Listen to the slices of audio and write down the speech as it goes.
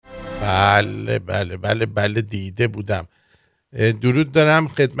بله بله بله بله دیده بودم. درود دارم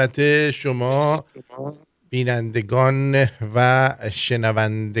خدمت شما بینندگان و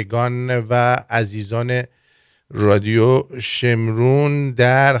شنوندگان و عزیزان رادیو شمرون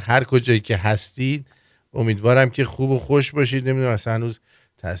در هر کجایی که هستید. امیدوارم که خوب و خوش باشید. نمیدونم اصلا هنوز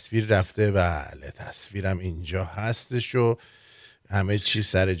تصویر رفته. بله تصویرم اینجا هستش و همه چی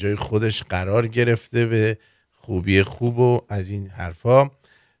سر جای خودش قرار گرفته به خوبی خوب و از این حرفا.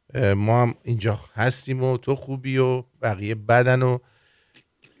 ما هم اینجا هستیم و تو خوبی و بقیه بدن و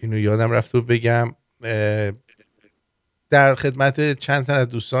اینو یادم رفت و بگم. در خدمت چند تن از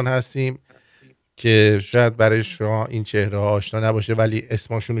دوستان هستیم که شاید برای شما این چهره ها آشنا نباشه، ولی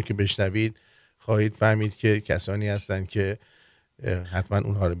اسمشون رو که بشنوید خواهید فهمید که کسانی هستن که حتما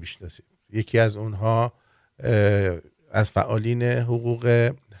اونها رو میشناسید. یکی از اونها از فعالین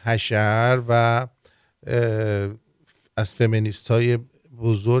حقوق حشر و از فمینیست های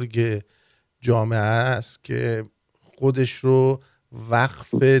بزرگ جامعه است که خودش رو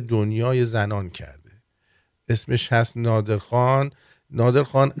وقف دنیای زنان کرده. اسمش هست نادرخان.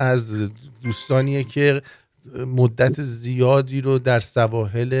 نادرخان از دوستانیه که مدت زیادی رو در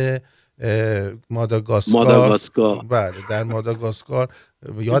سواحل ماداگاسکار بله در ماداگاسکار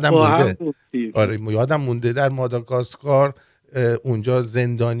یادم مونده. آره یادم مونده در ماداگاسکار اونجا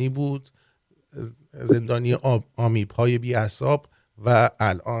زندانی بود، زندانی آمیب‌های بی اعصاب، و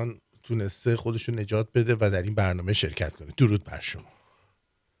الان تونسته خودش رو نجات بده و در این برنامه شرکت کنه. درود بر شما.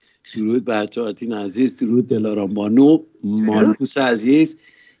 درود بر تو آرتین عزیز، درود دلارام بانو، مارکوس عزیز،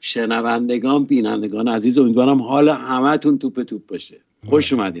 شنوندگان بینندگان عزیز. امیدوارم حال همتون توپ توپ باشه.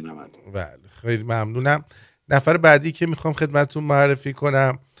 خوش اومدین همتون. بله خیلی ممنونم. نفر بعدی که میخوام خدمتتون معرفی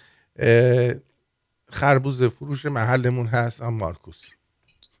کنم خربوزه فروش محلمون هست مارکوس.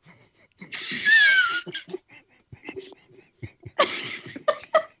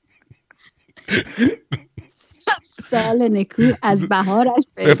 سال نکو از بهارش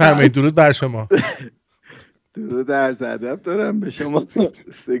بفرمایید. درود بر شما. درود عرض ادب دارم به شما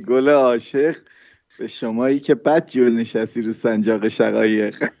سه گل عاشق، به شمایی که بد جور نشستی رو سنجاق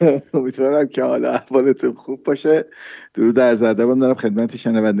شقایق. امیدوارم که حالا احوالتون خوب باشه. درود عرض ادبم دارم خدمت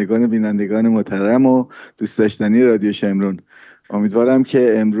شنوندگان بینندگان محترم و دوست داشتنی رادیو شمرون. امیدوارم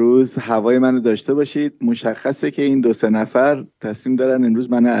که امروز هوای منو داشته باشید. مشخصه که این 2-3 نفر تصمیم دارن امروز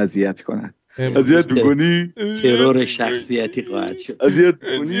منو اذیت کنن. اذیت می‌کنی؟ ترور شخصیتی خواهد شد. اذیت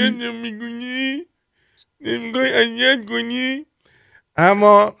می‌کنی؟ نمی‌گویی اذیت کنی؟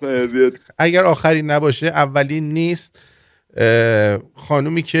 اما اگر آخرین نباشه اولین نیست.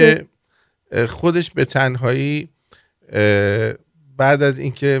 خانومی که خودش به تنهایی بعد از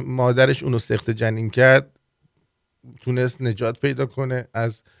اینکه مادرش اونو سخت جنین کرد تونست نجات پیدا کنه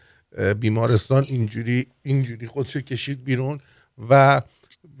از بیمارستان. اینجوری خودشو کشید بیرون و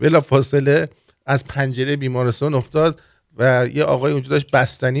بلا فاصله از پنجره بیمارستان افتاد و یه آقای اونجا داشت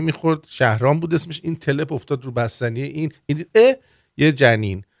بستنی میخورد. شهرام بود اسمش. این تلپ افتاد رو بستنی این یه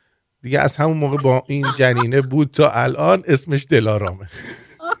جنین دیگه. از همون موقع با این جنینه بود تا الان. اسمش دلارامه.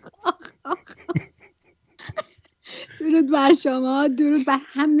 درود بر شما، درود بر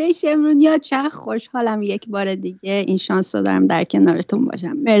همه شمرونیا. چقدر خوشحالم یک بار دیگه این شانس رو دارم در کنارتون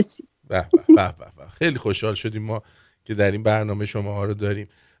باشم. مرسی. به به به. خیلی خوشحال شدیم ما که در این برنامه شما ها رو داریم.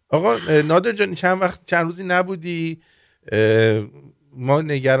 آقا نادر جان چند روزی نبودی، ما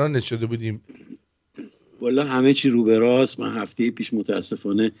نگران شده بودیم. والا همه چی رو به راست. من هفته پیش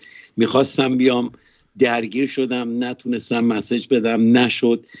متاسفانه میخواستم بیام، درگیر شدم، نتونستم مسیج بدم،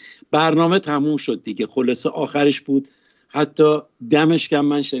 نشد. برنامه تموم شد دیگه. خلاصه آخرش بود. حتی دمش کم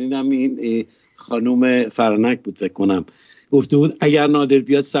من شنیدم این خانوم فرانک بود فکر کنم گفته بود اگر نادر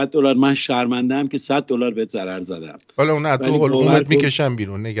بیاد $100 من شرمنده‌ام که $100 بهت ضرر زدم. حالا اون تو حلقومت میکشم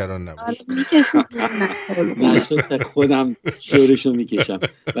بیرون، نگران نباش. نشد خودم جورشو میکشم.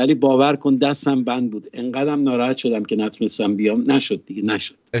 ولی باور کن دستم بند بود. انقدرم ناراحت شدم که نتونستم بیام. نشد دیگه،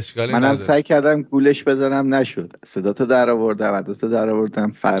 نشد. منم سعی کردم گولش بزنم، نشد. صداتو در آوردم، عداتو در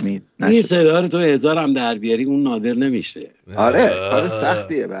آوردم، فهمید نشد. این صدا رو تو 1000 هم در بیاری اون نادر نمیشه. آره کار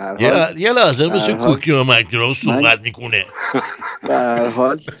سختیه. به هر حال یه لحظه مثل کوکی و مکرو صحبت میکنه. به هر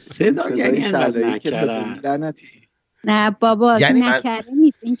حال صدا یعنی انقدر نکرم. نه بابا یعنی نکره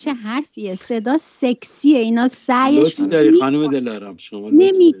نیست. این چه حرفیه؟ صدا سکسیه. اینا سعیش لطف داری خانم دلارام. شما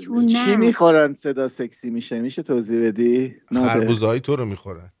نمیتونن. چی میخورن صدا سکسی میشه توضیح بدی؟ خربوزه‌های تو رو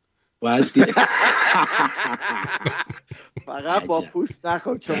میخورن. فقط با پوست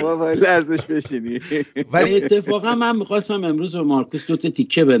نخور، شما باید لرزش بشینی. ولی اتفاقا من میخواستم امروز به مارکوس 2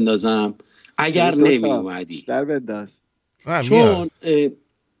 تیکه بندازم اگر نمی اومدی. در بنداز. چون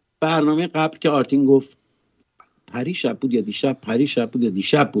برنامه قبل که آرتین گفت پریشب بود یا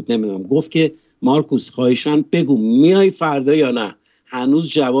دیشب بود نمیدونم، گفت که مارکوس خواهشاً بگو میای فردا یا نه. هنوز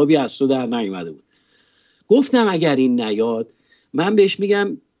جوابی از تو در نیومده بود. گفتم اگر این نیاد من بهش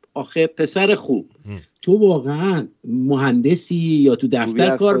میگم آخه پسر خوب تو واقعا مهندسی یا تو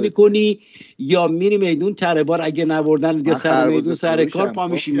دفتر کار میکنی یا میری میدون تره بار، اگه نبردن یا سر میدون سر کار پا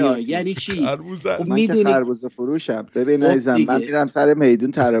میشی میای، یعنی چی؟ خب من که خربوزه فروشم. ببین عزیزم من میرم سر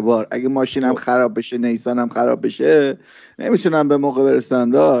میدون تره بار، اگه ماشینم خراب بشه نیسانم خراب بشه نمیتونم به موقع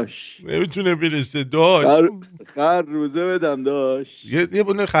برسم داش. نمیتونه برسه داش. خربوزه بدم داش. یه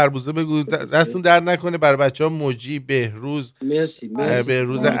بونه خربوزه بگو دستون درد نکنه. برای بچه‌ها موجی، بهروز، مرسی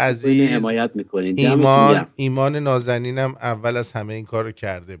بهروز عزیز، حمایت میکنین. ایمان نازنینم اول از همه این کارو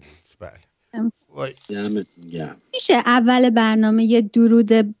کرده بود. بله دمتون گرم. میشه اول برنامه یه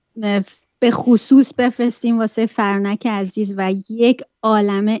درود به خصوص بفرستیم واسه فرانک عزیز و یک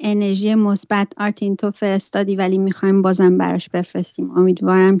عالمه انرژی مثبت آرتین تو فرستادی ولی میخوایم بازم براش بفرستیم.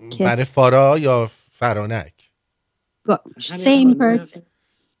 امیدوارم که برای فارا یا فرانک same person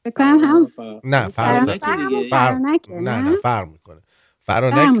بکنم هم نه فرانک نه فرق میکنه.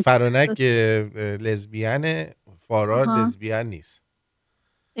 فرانک لزبیانه، فارا لزبیان نیست.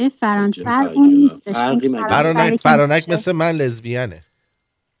 فرق اون نیست. فرانک مثل من لزبیانه.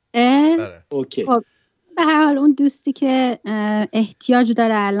 اوکی. خب به هر حال اون دوستی که احتیاج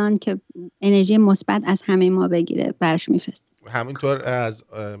داره الان که انرژی مثبت از همه ما بگیره براش میفرستیم. همینطور از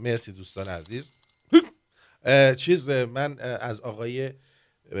مرسی دوستان عزیز. من از آقای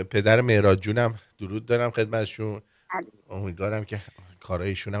پدر مهراد جونم درود دارم خدمتشون. امیدوارم که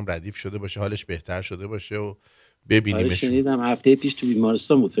کارایشون هم ردیف شده باشه، حالش بهتر شده باشه و ببینیمشون. شنیدم هفته پیش تو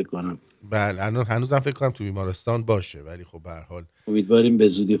بیمارستان بود فکر کنم. بله هنوزم فکر کنم تو بیمارستان باشه، ولی خب به هر حال امیدواریم به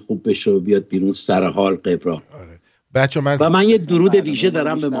زودی خوب بشه و بیاد بیرون سر حال قبرا. آره. بچه من یه درود ویژه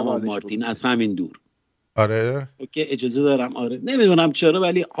دارم به مامان مارتین از همین دور. آره اوکی اجازه دارم. آره نمیدونم چرا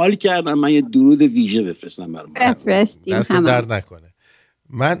ولی حال کردم من یه درود ویژه بفرستم برام. بفرستیم. دست درد نکنه.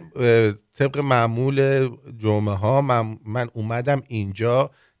 من طبق معمول جمعه ها من اومدم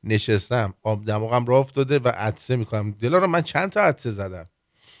اینجا نشستم، آب دماغم راه افتاده و عطسه میکنم. دلارا من چند تا عطسه زدم؟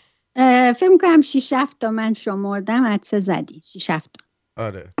 فکر میکنم 6-7 تا من شمردم عطسه زدی. 6-7 تا.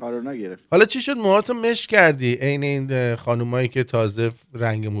 آره کرونا گرفت. حالا چی شد موهاتو مشت کردی عین این خانومایی که تازه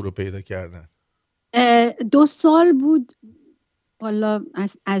رنگ مو رو پیدا کردن؟ 2 سال بود والا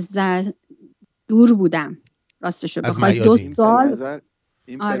از دور بودم راستشو بخوای. 2 سال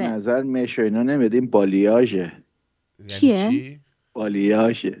این به نظر میشه اینا نمیدیم بالیاژه. چیه؟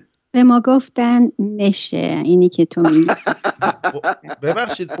 بالیاژه. به ما گفتن مشه اینی که تو میگی.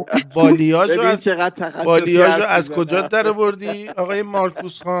 ببخشید بالیاژو از کجا در آوردی آقای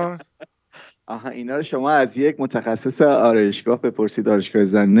مارکوس خان؟ آها اینا رو شما از یک متخصص آرایشگاه بپرسید، آرایشگاه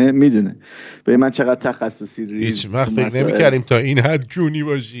زنه میدونه. به من چقدر تخصصی هیچ وقت فکر نمی‌کردیم تا این حد جونی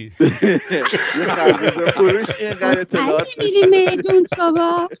باشی. یه خربوزه فروش اینقدر اطلاعات میری میدون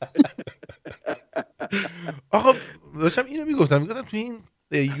صبح. آقا داشتم اینو میگفتم تو این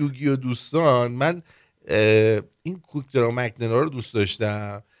یوگیو دوستان من این کوکترا مکننا رو دوست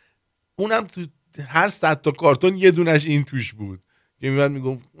داشتم. اونم تو هر 100 تا کارتون یه دونش این توش بود که میاد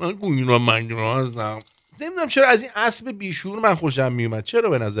میگم من کوکترا مکننا هستم. نمیدونم چرا از این اسب بیشور من خوشم میومد. چرا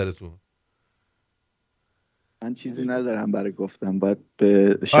به نظرتون؟ من چیزی ندارم برای گفتم، باید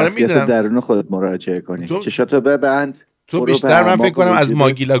به شخصیت درون خودت مراجعه کنی. چشاتو ببند. تو بیشتر من فکر کنم از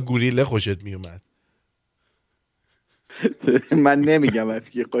ماگیلا گوریله خوشت میومد. من نمیگم از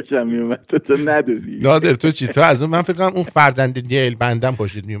کی خوشم میومد، تو ندونی. نادر تو چی؟ تو از اون من فکر کنم اون فرزند دل بندم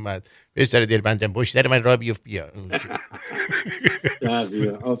خوشت میومد. بیشتر دل بندم پشتر من را بیفت بیا.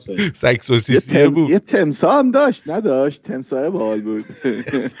 دقیقاً آفرین. سگ سوسیسیه بود. یه تمساح هم داشت نداشت؟ تمساح باحال بود.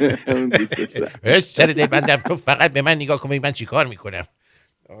 اون دوست داشتم. بیشتر دل بندم تو فقط به من نگاه کن من چیکار میکنم.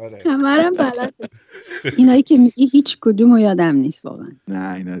 همرم بلده. اینایی که میگی هیچ کدومو یادم نیست واقعا.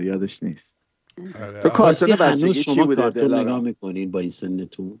 نه اینا رو یادش نیست. تو کارتون بچگی شما کارتون نگاه میکنین با این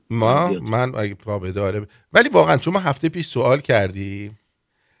سنتون؟ من اگه پا داره ولی واقعا چون ما هفته پیش سوال کردیم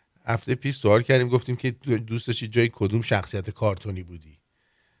گفتیم که دوست داشتی جای کدوم شخصیت کارتونی بودی.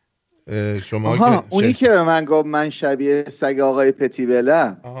 شما اونی که به من گفت من شبیه سگ آقای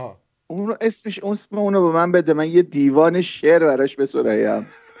پتیولم، اون رو اسم اونو به من بده، من یه دیوان شعر براش بسرایم.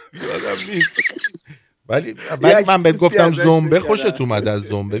 یادم نیست. ولی من بهت گفتم زنبه خوشت اومد از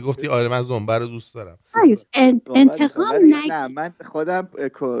زنبه، گفتی آره من زنبه رو دوست دارم. انتقام نه من خودم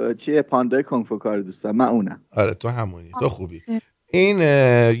پاندای کنگ فو کار دوست دارم. من اونم. آره تو همونی، تو خوبی. این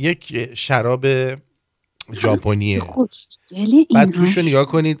یک شراب ژاپنیه. بعد توش رو نگاه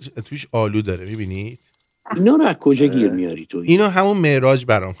کنید، توش آلو داره، میبینید؟ اینا رو از کجا گیر میاری تو؟ اینو همون معراج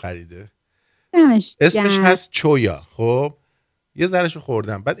برام خریده. اسمش هست چویا. خب یه ذرهشو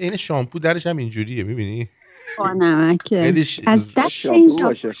خوردم، بعد این شامپو درش هم اینجوریه، میبینی با نمکه از دست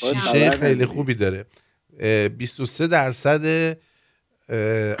شیشه خیلی خوبی داره. 23%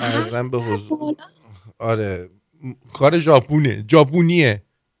 ارزم به حضور. آره کار ژاپونیه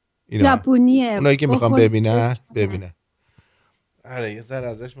اونایی که میخوام ببینن. آره یه ذره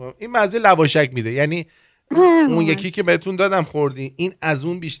ازش این مزه لواشک میده، یعنی اون یکی که بهتون دادم خوردی، این از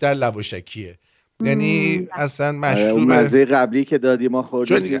اون بیشتر لواشکیه، یعنی اصلا مشروب. مزه قبلی که دادی ما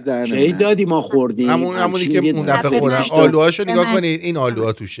خوردیم چه دادی ما خوردیم؟ همونی که اون دفعه خوردم. آلوهاشو نگاه کنید، این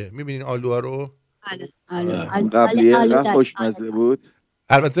آلوها توشه، میبینین آلوها رو؟ قبلی خوشمزه بود.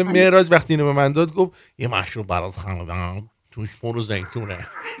 البته معراج وقتی اینو به من داد گفت یه مشروب برات خریدم توش پر زیتونه.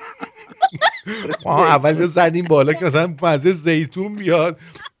 ما اول زدیم بالا که مثلا مزه زیتون بیاد،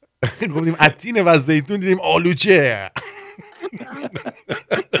 گفتیم عطینه و زیتون، دیدیم آلوچه.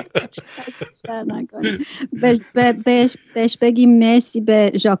 بهش بگیم مرسی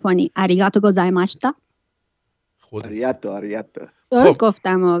به ژاپنی. آریگاتو گوزایماشتا. آریگاتو درست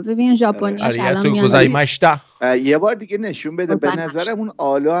گفتم. ببین ژاپنی آریگاتو گوزایماشتا. یه بار دیگه نشون بده. به نظرم اون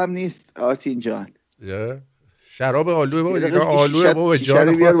آلو هم نیست آرتین جان. شراب آلوه بابا، دیگه آلوه بابا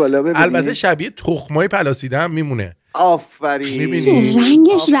جان خود. البته شبیه تخمای پلاسیده هم میمونه. آفرین. میبینی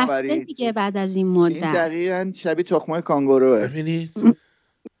رنگش رفته دیگه بعد از این مدت. این دقیقاً شبیه تخمای کانگوروه. ببینید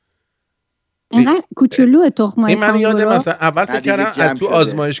اینقدر کوچولوه تخمای کانگورو. این من یادم مثلا اول فکر کردم از تو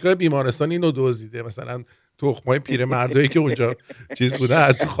آزمایشگاه بیمارستان اینو دزدیده، مثلا تخمای پیرمردایی که اونجا چیز بوده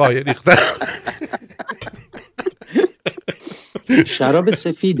از تو خایه ریختن. شراب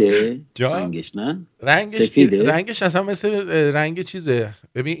سفیده رنگش، نه؟ رنگش سفیده. رنگش اصلا مثل رنگ چیزه.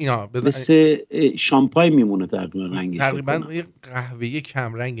 ببین اینا مثل شامپای میمونه تقریبا رنگش. تقریبا یه قهوه‌ای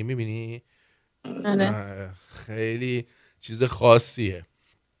کم رنگه، میبینی؟ خیلی چیز خاصیه.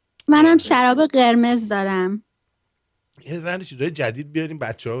 منم شراب قرمز دارم. یه ذره چیزای جدید بیاریم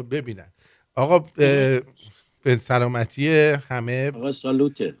بچه‌ها ببینن. آقا به سلامتی همه، آقا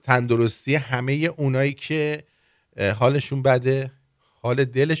سالوته، تندرستی همه اونایی که حالشون بده، حال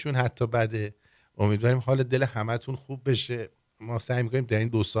دلشون حتی بده. امیدواریم حال دل همتون خوب بشه. ما سعی میکنیم در این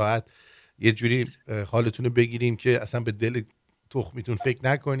 2 ساعت یه جوری حالتون رو بگیریم که اصلا به دل تخمیتون فکر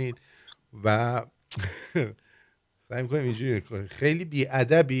نکنید و سعی میکنیم اینجوری کنیم. خیلی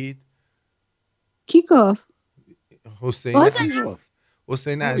بی‌ادبید. کی گفت؟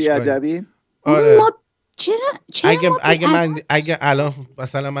 حسین بی‌ادبی؟ آره. چرا اگه الان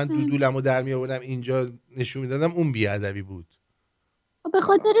مثلا من دودولمو در می آوردم اینجا نشون میدادم، اون بی‌ادبی بود. به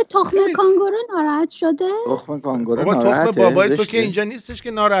خاطر تخم کانگورو ناراحت شده؟ تخم کانگورو بابا تخم بابای تو که اینجا نیستش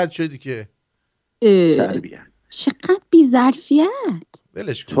که ناراحت شدی که. چقدر بی‌ظرفیت.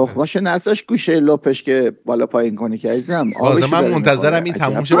 ولش کن. تخماشو نذاش گوشه لپش که بالا پایین کنی که عزیزم. من منتظرم این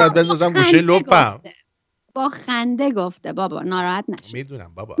تموم شه بعد بندازم گوشه لپم. با خنده گفته بابا ناراحت نشو.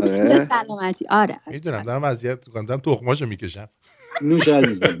 میدونم بابا. به سلامتی. آره میدونم دارم اذیت میکنم، دارم تخماشو میکشم. نوش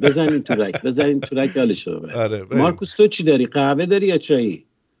عزیزم، بزنین تو رک حالشو ببر. آره مارکوس تو چی داری؟ قهوه داری یا چایی؟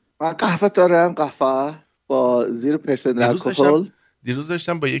 من قهوه دارم، قهوه با 0% الکل. دیروز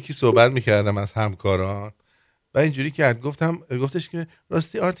داشتم با یکی صحبت میکردم از همکاران و اینجوری کرد، گفتش که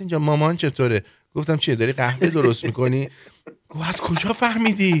راستی آرتین جان مامان چطوره؟ گفتم چیه داری قهوه درست میکنی؟ گفت از کجا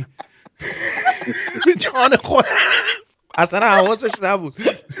فهمیدی؟ جان خود اصلا حواسش نبود،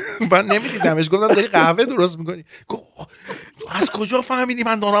 من نمیدیدمش. گفتم داری قهوه درست میکنی؟ گفت از کجا فهمیدی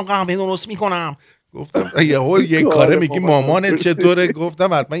من دارم قهوه درست میکنم؟ گفتم یه کاره میگی مامانت چطوره؟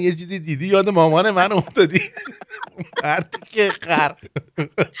 گفتم حتما یه چیزی دیدی یاد مامان من افتادی. مرتی که خر.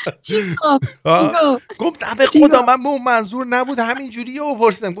 گفتم به خدا من به اون منظور نبود، همینجوریه. و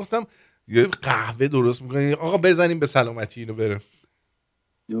پرسیدم گفتم یه قهوه درست میکنی؟ آقا بزنیم به سلامتی اینو بره.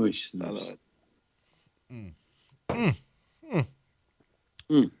 نوش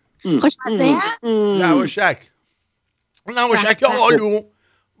خوشمزه. لواشک آلو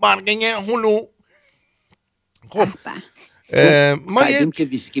برگه هلو. خب ما قدیم که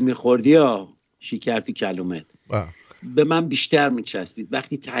ویسکی میخوردی یا شکر تو کلومت به من بیشتر میچسبید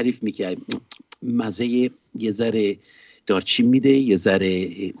وقتی تعریف میکرد مزه یه ذره دارچین میده، یه ذره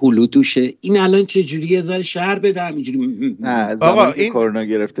هلو توشه. این الان چه جوری یه ذره شهر بدم اینجوری؟ نه آقا این کرونا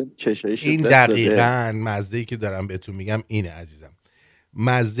گرفته چشایش این دقیقاً مزه‌ای که دارم بهتون میگم اینه عزیزم.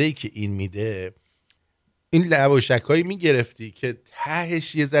 مزه‌ای که این میده، این لواشکایی میگرفتی که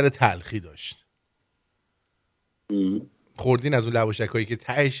تهش یه ذره تلخی داشت. خوردین از اون لواشکایی که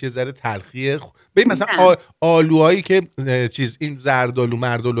تهش یه ذره تلخیه؟ ببین مثلا آلوهایی که چیز این زردآلو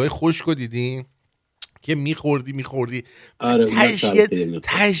مردآلوهای خشکو دیدین که میخوردی آره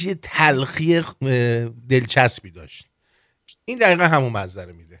تهش یه تلخی دلچسبی داشت. این دقیقا همون مزه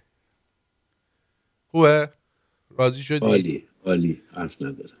رو میده. خوبه؟ راضی شدی؟ عالی حرف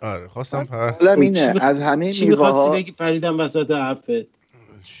نداره. آره خواستم فقط سوالم اینه از همه چی می‌خواستی بگی پریدم وسط حرفت؟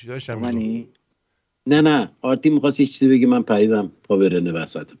 چی داشتم منی؟ نه آرتین می‌خواست یه چیزی بگی من پریدم پا برنه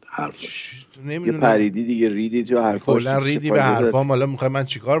وسط حرفش. یه پریدی دیگه ریدی تو حرفاش. کلا ریدی به حرفام. حالا میخوای من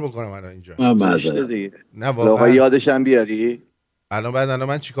چیکار بکنم الان اینجا؟ نه واقعا یادش هم بیاری. الان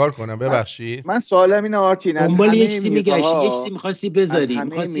من چیکار کنم؟ ببخشید من سوالم اینه آرتین، از همه یه چیزی میگشتی، یه چیزی می‌خواستی بذاری،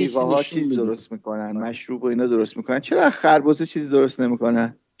 می‌خواستی یه چیزی چیز درست میکنن، مشروب و اینا درست میکنن، چرا خربزه چیزی درست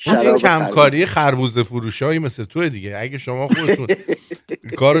نمیکنن؟ این کمکاری خربوزه فروشایی مثل تو دیگه. اگه شما خودتون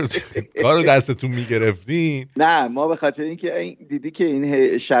کارو دستتون میگرفتین. نه ما به خاطر اینکه دیدی که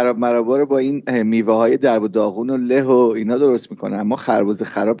این شراب مرابا رو با این میوه های درب و داغون و له و اینا درست میکنن، ما خربوزه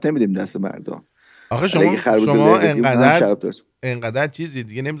خراب نمیدیم دست مردم. آخه شما انقدر چیزی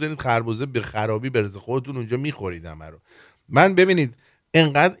دیگه نمیذارید خربوزه به خرابی برسه، خودتون اونجا میخورید همه رو. من ببینید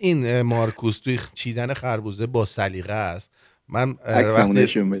انقدر این مارکوس توی چیدن خربوزه با سلیقه است. من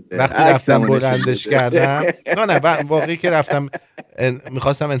وقتی رفتم بلندش کردم نه واقعی که رفتم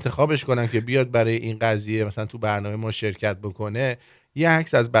میخواستم انتخابش کنم که بیاد برای این قضیه مثلا تو برنامه ما شرکت بکنه، یه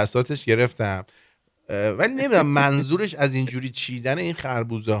عکس از بساطش گرفتم ولی نمیدونم منظورش از اینجوری چیدن این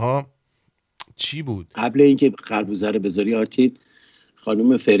خربوزه ها چی بود. قبل اینکه خربوزه رو بذاری آرتین،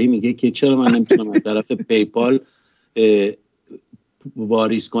 خانم فری میگه که چرا من نمیتونم از طرف پیپال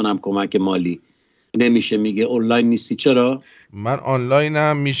واریز کنم کمک مالی؟ نمیشه. میگه آنلاین نیستی. چرا؟ من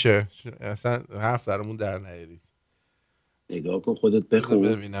آنلاینم میشه، اصلا حرف درمون در نیارید. نگاه کن خودت بخون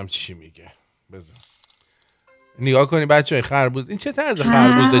ببینم چی میگه. بذار نگاه کنی بچه‌های خربوز. این چه طرز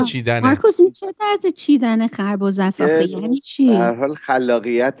خربوزه چیدنه؟ مارکوس این چه طرز چیدن خربوزه است آخه؟ یعنی چی؟ به هر حال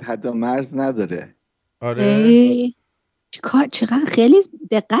خلاقیت حد و مرز نداره. آره چقدر خیلی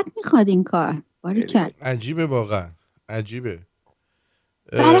دقت میخواد این کار. باریکلا. عجیبه واقعا عجیبه.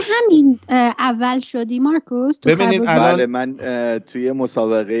 برای همین اول شدی مارکوس تو ببینید الان من توی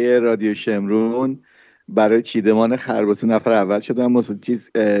مسابقه رادیو شمرون برای چیدمان خربوزه نفر اول شدم.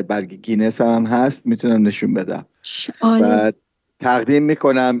 چیز برگ گینس هم هست، میتونم نشون بدم. و تقدیم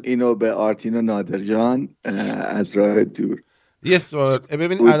میکنم اینو به آرتین و نادر جان از راه دور. یه سوال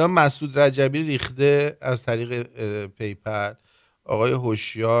ببین الان مسعود رجبی ریخته از طریق پیپل، آقای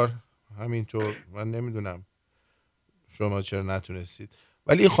هوشیار همینطور. من نمیدونم شما چرا نتونستید،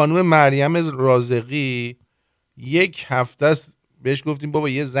 ولی خانم مریم رازقی یک هفته است بهش گفتیم بابا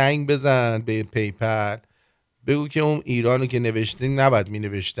یه زنگ بزن به پیپل بگو که اون ایرانو که نوشتین نباید می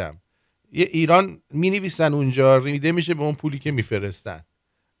نوشتم. یه ایران می نویسن اونجا، ریده میشه به اون پولی که میفرستن،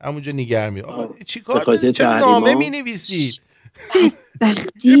 همونجا نگر می. چیکار چرا نامه می نویسید؟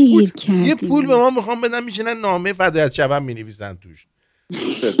 بدبختیر کردیم. یه پول به ما میخوام بدن میشینن نامه فدایت شبم می نویسن توش.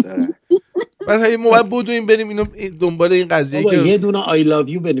 بعد هی ما بدویم بریم اینو دنبال این قضیه که یه دونه I love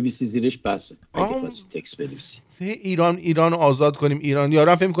you بنویسی زیرش بسه. اگه خواستی تکست بنویسی ایران رو آزاد کنیم. ایران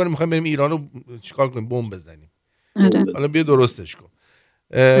یارو فکر می‌کنه می‌خوایم بریم ایران رو چیکار کنیم؟ بمب بزنیم. حالا بیا درستش کن.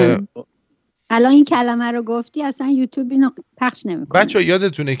 الان این کلمه رو گفتی اصلا یوتیوب اینو پخش نمی‌کنه. بچه‌ها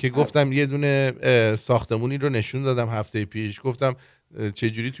یادتونه که گفتم یه دونه ساختمونی رو نشون دادم هفته پیش، گفتم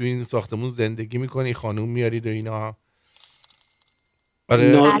چجوری تو این ساختمون زندگی می‌کنی، خانوم میارید و اینا.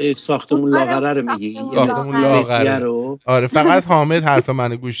 آره ساختمون لاغره رو میگی. ساختمون لاغره رو. آره فقط حامد حرف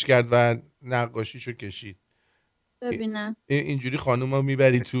منو گوش کرد و نقاشیشو کشید. ببینم اینجوری خانومو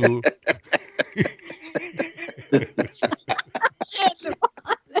میبری تو.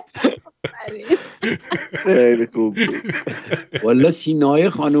 خیلی خوب. والا سینای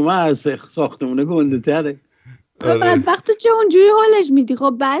خانومه از ساختمونه گنده تره. بعد وقتی چه اونجوری حالش میدی؟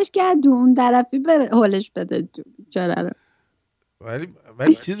 خب برش گردون طرفی به حالش بده چرا رو.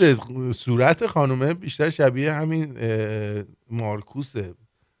 ولی چیز صورت خانومه بیشتر شبیه همین مارکوسه.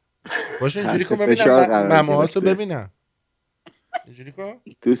 باشه اینجوری کن ببینم مماهاتو ببینم. اینجوری کن.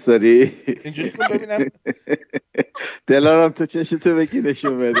 دوست داری؟ اینجوری کن ببینم. دلارم تو چشتو بگی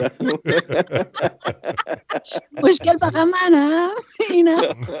نشون بدم. مشکل فقط منم اینا.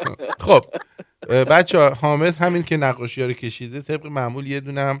 خب بچه‌ها حامد همین که نقاشی ها رو کشیده طبق معمول یه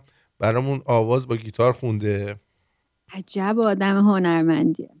دونم برامون آواز با گیتار خونده. عجب آدم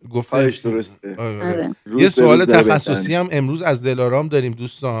هنرمندیه. گفتش درسته. آره. یه سوال تخصصی هم امروز از دلارام داریم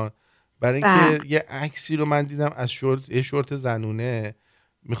دوستان، برای اینکه یه عکسی رو من دیدم از یه شورت زنونه.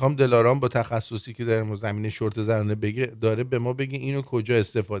 میخوام دلارام با تخصصی که در زمینه شورت زنونه داره به ما بگه اینو کجا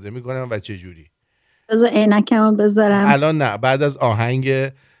استفاده میکنم و چه جوری. بذار عینکمو بذارم. الان نه، بعد از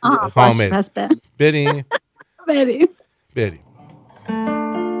آهنگ حامد. بریم.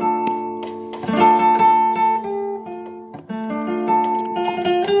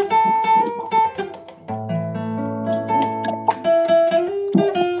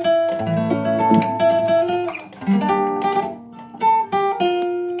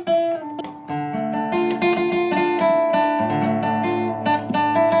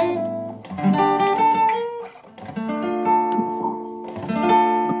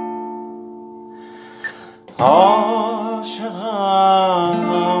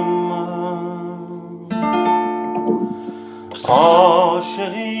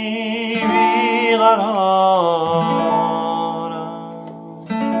 عاشقی بیقرارم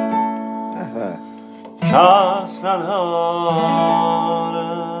کس ندارم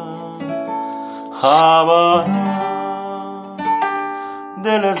خبرم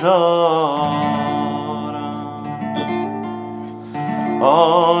دل زارم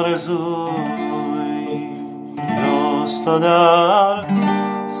آرزوی جست و در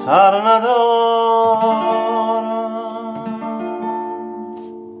سر ندارم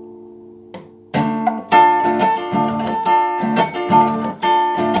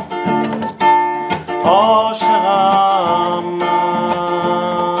عاشقم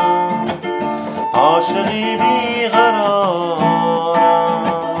من عاشقی بیقرارم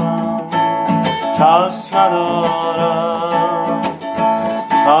کس ندارم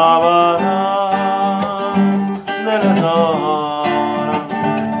خبر از دل زارم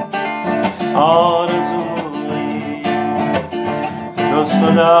آرزوی جست و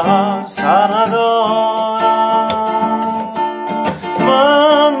در سر ندارم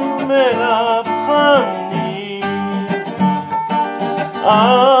من به لبخندی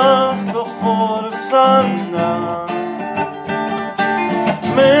از تو خرسندم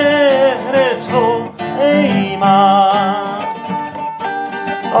مهر تو ای من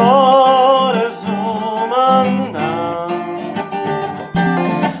آرزومندم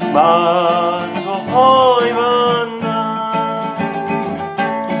بر تو پایبندم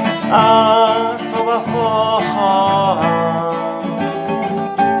از تو وفا خواهم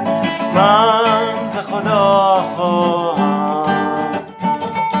من ز خدا خواهم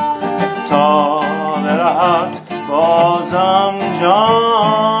تا به رهت بازم جان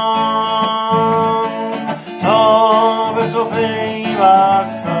تا به تو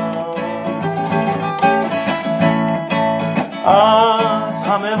پیوستم از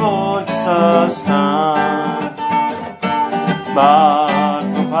همه بگسستم بر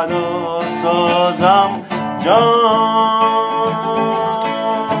تو فدا سازم جان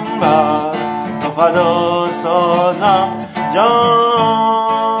بر تو فدا سازم جان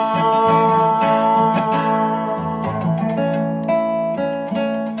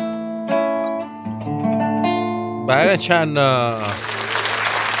بله چند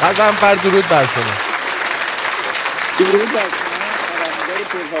غزنفر درود بر شما. درود بر شما. خبرنگار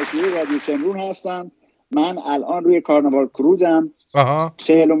پرحاشیه رادیو شمرون هستم. من الان روی کارناوال کروزم.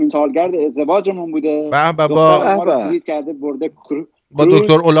 40مین سالگرد ازدواجمون بوده. دختر ما رو تریت کرده برده با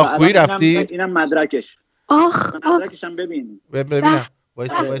دکتر اولاخویی رفتی؟ اینم مدرکش. مدرکشم ببینم.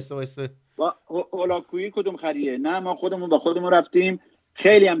 وایسا. با اولاخویی کدوم خریه؟ نه ما خودمون با خودمون رفتیم.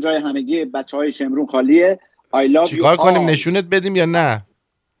 خیلی هم جای همگی بچهای شمرون خالیه. چیکار کنیم نشونت بدیم یا نه؟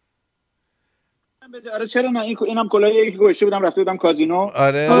 آره چرا نه اینم کلاهی که گوشته بودم رفته بودم کازینو.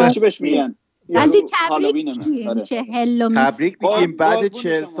 آره چی بهش میگن؟ بعضی تبریک میگیم. تبریک میگیم بعد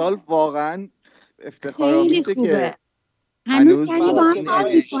 40 سال واقعا افتخارآمیزه که هنوز یعنی با هم کار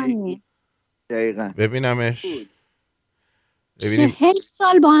می‌کنی. دقیقاً ببینیم 40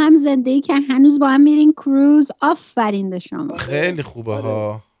 سال با هم زندگی که هنوز با هم میرین کروز. آفرین به شما. خیلی خوبه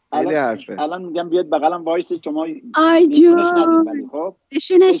ها. الان میگم بیاد بغلم وایس شما نشونش ندین ولی خب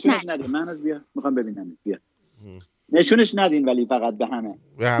نشونش ندین. من از بیا میخوام ببینم بیا نشونش ندین ولی فقط به همه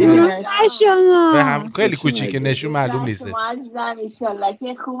شما به هم خیلی کوچیکه نشون معلوم نیست. شما عزیزم ان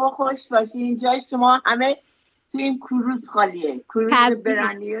که خوب و خوش باشین. جای شما همه تو این کروز خالیه. کروز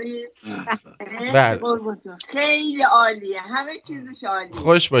برانیوی خیلی عالیه. همه چیزش عالیه.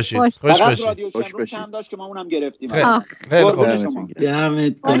 خوش باشید. فقط رادیو شمرون کم داشت که ما اونم گرفتیم. خیلی خوب.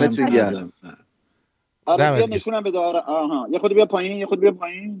 دمتون گرم. آره بیا نشونم بده. آها یه خود بیا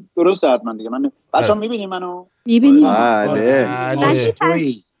پایین درسته حتما دیگه. من بچه‌ها می‌بینید منو؟ می‌بینیم. بله.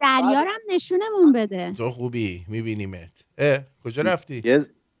 دریارم نشونمون بده. تو خوبی می‌بینیمت. کجا رفتی؟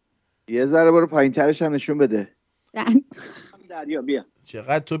 یه ذره برو پایین‌ترش هم نشون بده. دریا بیا.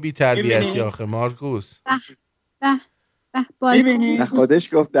 چقدر تو بی‌تربیتی آخه مارکوس. می‌بینی؟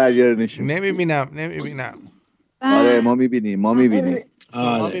 خودش گفت دریا رو نشون. نمی‌بینم. آره ما می‌بینیم.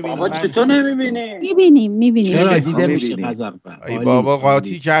 بابا چطور نمی‌بینی؟ می‌بینیم. چرا دیده میشه غزنفر. ای بابا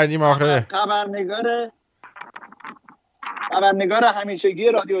قاطی کردیم آخه. خبرنگار همیشگی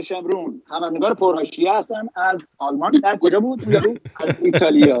رادیو شمرون، خبرنگار پرحاشیه هستن از آلمان. در کجا بود؟ از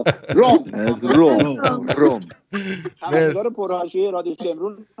ایتالیا. روم. خبرنگار پرحاشیه رادیو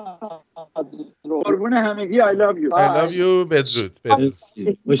شمرون از روم. قربون همگی I love you. بدرود.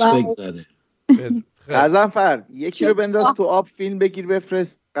 خوش بگذره. غزنفر یکی رو بنداز تو آب فیلم بگیر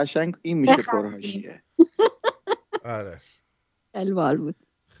بفرست قشنگ این میشه پرحاشیه. آره. خیلی بال بود.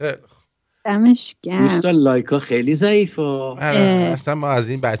 خیلی دمش گرم. دوستان لایکا خیلی ضعیفه. اصلا ما از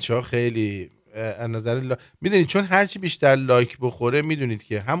این بچه‌ها خیلی از نظر میدونید چون هرچی بیشتر لایک بخوره میدونید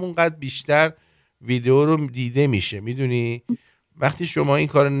که همونقدر بیشتر ویدیو رو دیده میشه. میدونی وقتی شما این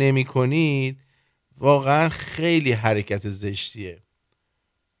کار نمی کنید واقعا خیلی حرکت زشتیه.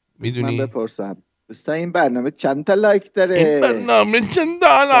 میدونی من بپرسم دوستا این برنامه چند تا لایک داره؟ این برنامه چند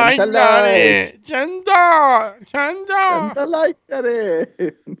تا لایک داره؟ چند تا لایک داره؟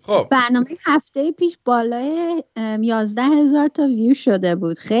 خب برنامه هفته پیش بالای 11,000 تا ویو شده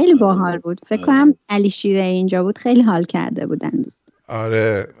بود. خیلی باحال بود. فکر کنم علی شیره اینجا بود، خیلی حال کرده بودن دوست.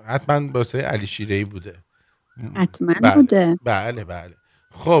 آره حتما واسه علی شیره‌ای بوده. حتما بوده. بله.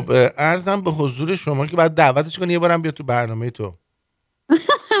 خب عرضم به حضور شما که بعد دعوتش کنی یه بارم بیا تو برنامه تو.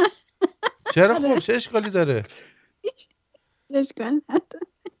 چرا خب چه اشکالی داره؟ اشکال نداره.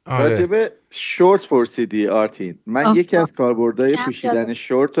 راجبه شورت پرسیدی آرتین. من یکی از کاربردهای پوشیدن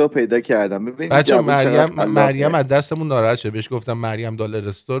شورت رو پیدا کردم. ببینید بچه مریم از دستمون ناراحت شد. بهش گفتم مریم دلار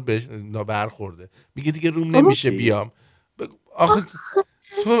استور بهش برخورده. میگه دیگه روم نمیشه بیام. آخه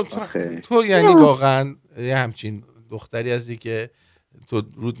تو یعنی واقعا یه همچین دختری هستی که تو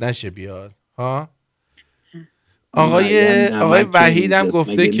رود نشه بیاد ها؟ آقای وحیدم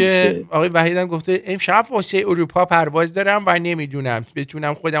گفته امشب واسه اروپا پرواز دارم و نمیدونم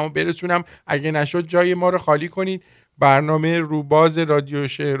بتونم خودمو برسونم، اگه نشد جای ما رو خالی کنید. برنامه روباز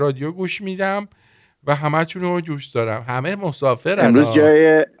رادیو گوش میدم و همتون رو دوست دارم. همه مسافرن. امروز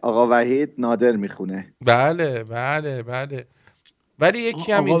جای آقا وحید نادر میخونه. بله. ولی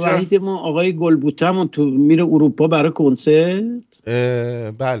یکی هم اینجا آقا وحید ما آقای گلبوتمون تو میره اروپا برای کنسرت.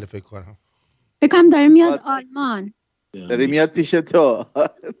 بله فکر کنم داره میاد آلمان. داره میاد پیش تو.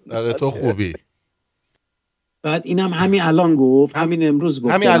 آره تو خوبی. بعد اینم همین الان گفت، همین امروز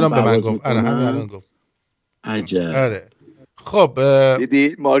گفت، همین الان به من گفت. همین الان گفت. عجب. آره خب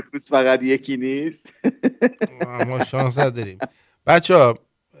دیدی مارکوس فقط یکی نیست. ما شانس داریم. بچه‌ها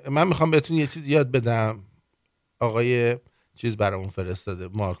من میخوام بهتون یه چیز یاد بدم. آقای چیز برامون فرستاده،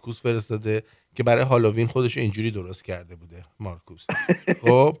 مارکوس فرستاده که برای هالووین خودش اینجوری درست کرده بوده مارکوس.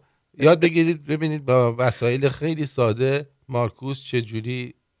 خب یاد بگیرید ببینید با وسایل خیلی ساده مارکوس چه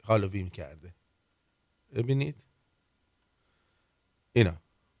جوری هالووین کرده. ببینید اینا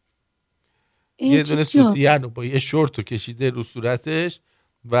یه دونه سوتیان رو با یه شورت کشیده رو صورتش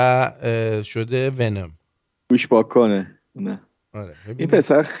و شده ونم. گوش باکنه. نه آره این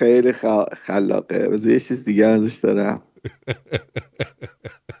پسر خیلی خلاقه. بذار یه چیز دیگه ازش دارم.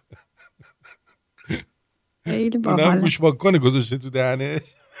 خیلی باحال. گوش باکنه گذاشته تو دهنش.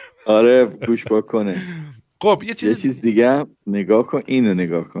 آره گوش باکنه. خب یه چیز دیگه نگاه کن. اینو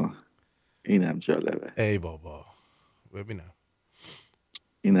نگاه کن. اینم جالبه. ای بابا ببینم.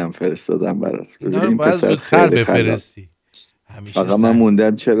 اینم فرستادم برات. این پسر خیلی بفرستی. فقط من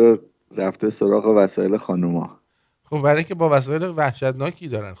موندم چرا رفته سراغ وسایل خانوما. خب برای که با وسایل وحشتناکی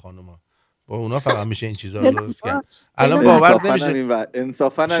دارن خانوما، با اونا فقط میشه این چیزا رو درست کرد. الان باورت نمیشه.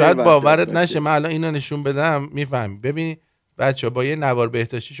 انصافا شاید باورت نشه من الان اینو نشون بدم میفهمی. ببین بچه با یه نوار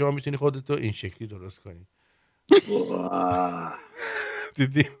بهداشتی شما میتونی خودتو این شکلی درست کنی.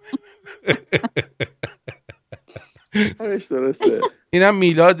 دیدی؟ درسته. اینم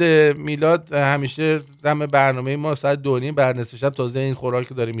میلاد همیشه دم برنامه ما ساعت 2:30 بعد نصف شب تازه این خوراک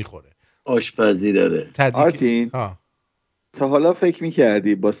رو داره میخوره. آشپزی داره. آرتین تا حالا فکر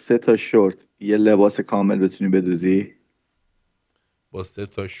میکردی با 3 تا شورت یه لباس کامل بتونی بدوزی؟ با 3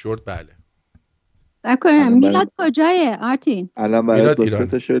 تا شورت بله. نکنم میلاد کجایه آرتین؟ الان برای با 3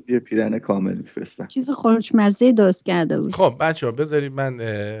 تا شورت یه پیرن کامل میفرستم. چیز خوشمزه درست کرده بود. خب بچه‌ها بذارید من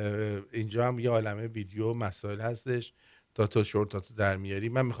اینجا هم یه عالمه ویدیو مسائل هستش تا شورتاتو در میاری.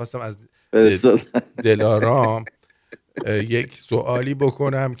 من میخواستم از دلارام یک سوالی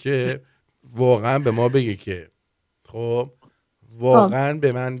بکنم که واقعا به ما بگه که خب واقعا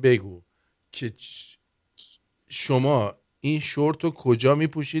به من بگو که شما این شورت رو کجا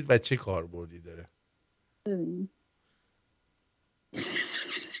میپوشید و چه کاربردی داره؟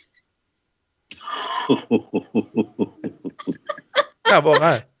 نه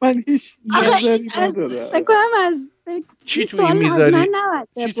واقعا من هیچ نظری ندارم. فکر کنم از چی تو این میذاری؟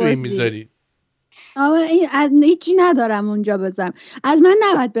 چی تو این میذاری؟ هیچی ندارم اونجا بذارم. از من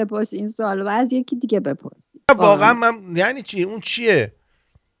نباید بپرسی این سوالو و از یکی دیگه بپرسی. واقعا من یعنی چی؟ اون چیه؟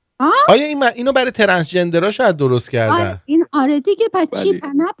 آیا اینو برای ترنسجندرها شاید درست کردن؟ این آره دیگه چی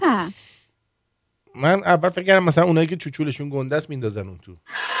پنپه. من اول فکر کردم مثلا اونایی که چوچولشون گنده است میندازن اون تو.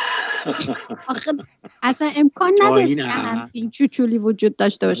 آخه اصلا امکان نداره که همچین چوچولی وجود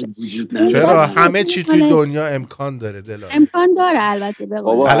داشته باشه. چرا همه چی توی دنیا امکان داره دلار. امکان داره البته به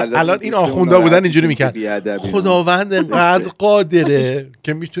قول الان این آخوندا بودن اینجوری میکرد خداوند انقدر قادره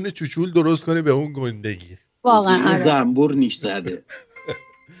که میتونه چوچول درست کنه به اون گندگی. واقعا زنبور نیش زده.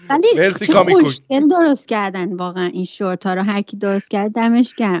 ولی مرسی چه کامیکو. خوشگل درست کردن واقعا این شورت ها رو، هر کی درست کرد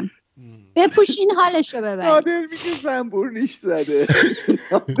دمش گرم. بپوشین حالشو ببرید. نادر میگه زنبور نیش زده.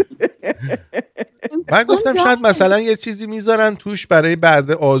 من گفتم شاید مثلا یه چیزی میذارن توش برای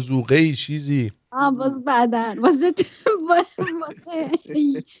بعد آذوقه ای چیزی. باز بعدن واسه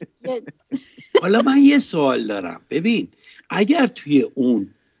حالا من یه سوال دارم. ببین اگر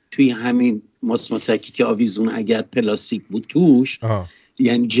توی همین ماسکی که آویزون اگر پلاستیک بود توش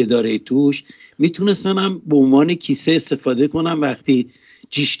یعنی جداره توش، میتونستن هم به عنوان کیسه استفاده کنن وقتی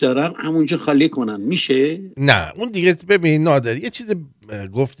جیش دارن همونجا خالی کنن، میشه؟ نه اون دیگه ببین نادر یه چیز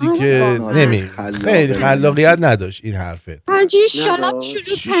گفتی که خیلی خلاقیت نداشت این حرفه. پنجیش شلاب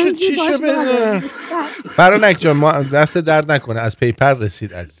شروع فرانک جان ما دست درد نکنه از پیپر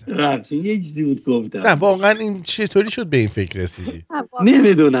رسید عزیزم. یه چیزی بود گفتم. نه واقعا این چطوری شد به این فکر رسیدی؟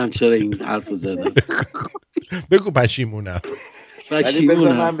 نمیدونم چرا این حرفو زدم. بگو پشیمونم.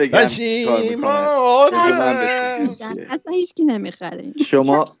 من بگم اصلا هیچکی نمیخره.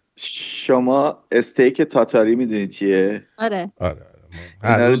 شما استیک تاتاری میدونید چیه؟ آره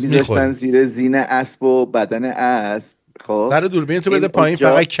اینا رو میذاشتن زیر زین اسب و بدن اسب. خب سر دوربین تو بده پایین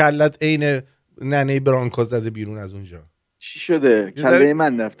فقط کلت عین ننه برانکو زده بیرون از اونجا. چی شده؟ کله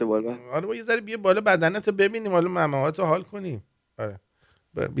من رفته بالا. آره با یه ذره بیا بالا بدنت ببینیم حالا مماهاتو حال کنیم. آره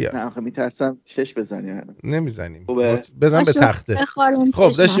بیا. نه آخه میترسم چش بزنیم. نمیزنیم. بزن به تخته.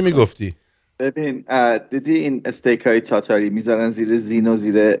 خب داشتی میگفتی. ببین دیدی این استیک های تاتاری میذارن زیر زین و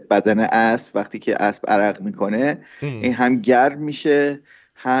زیر بدن اسب، وقتی که اسب عرق میکنه این هم گرم میشه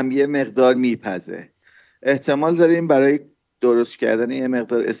هم یه مقدار میپزه. احتمال داریم برای درست کردن یه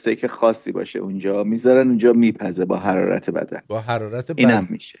مقدار استیک خاصی باشه اونجا میذارن اونجا میپزه با حرارت بدن. با حرارت بدن اینم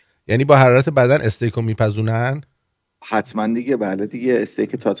میشه. یعنی با حرارت بدن استیکو میپزونن؟ حتما دیگه. بله دیگه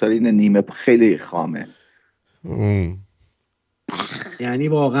استیک تاتاری نیمه خیلی خامه. یعنی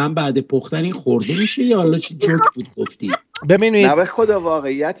واقعا بعد پختن این خورده میشه یا حالا چی جوک بود گفتی؟ ببینید نه به خدا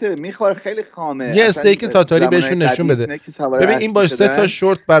واقعیت میخوره خیلی خامه. یه استیک تاتاری بهشون نشون بده. ببین این با 3 تا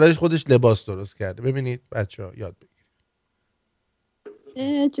شورت برای خودش لباس درست کرده. ببینید بچه‌ها یاد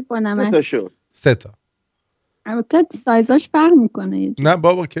بگیرید. چه بانمه 3 تا شورت. 3 تا. البته سایزاش فرق میکنه. نه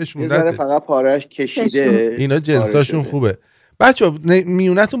بابا کشونده. یه ذره فقط پارهش کشیده. اینا جنساشون خوبه. بچه‌ها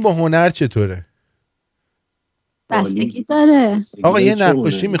میونتون با هنر چطوره؟ بستگی داره. آقا یه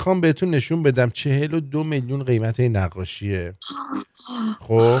نقاشی میخوام بهتون نشون بدم 42 میلیون قیمت این نقاشیه.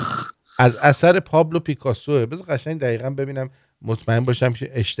 خب از اثر پابلو پیکاسوه. بذار قشنگ دقیقاً ببینم مطمئن باشم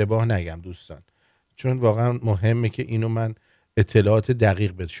که اشتباه نگم دوستان، چون واقعا مهمه که اینو من اطلاعات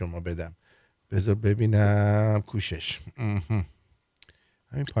دقیق به شما بدم. بذار ببینم کوشش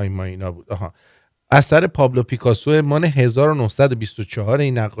همین پایین ما اینا بود. آها اثر پابلو پیکاسو مال 1924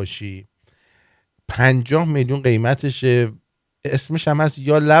 این نقاشی 50 میلیون قیمتشه. اسمش هم هست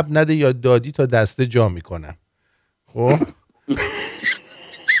یا لب نده یا دادی تا دسته جا میکنم. خب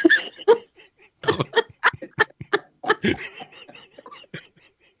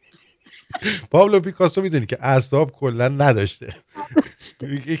پابلو پیکاسو میدونی که اعصاب کلا نداشته.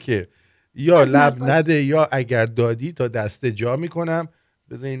 میگه که یا لب نده یا اگر دادی تا دسته جا میکنم.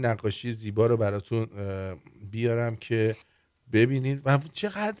 بذار این نقاشی زیبا رو براتون بیارم که ببینید. من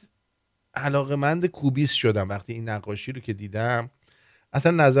چقدر علاقه‌مند کوبیسم شدم وقتی این نقاشی رو که دیدم.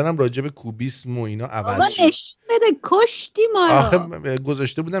 اصلا نظرم راجع به کوبیسم و اینا عوض شد. نشون بده کشتی ما رو. آخه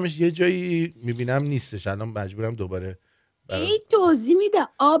گذاشته بودمش یه جایی میبینم نیستش، الان مجبورم دوباره این توضیح میده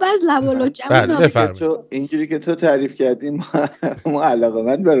آب از لب و لوچه‌مون. تو اینجوری که تو تعریف کردی ما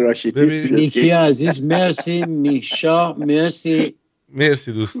علاقه‌مند به راشیتیسم شدیم. نیکی عزیز مرسی. میشا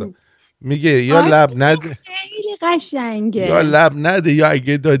مرسی دوستان. میگه یا لب نده خیلی قشنگه، یا لب نده یا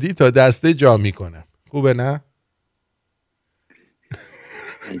اگه دادی تا دسته جا میکنم. خوبه نه؟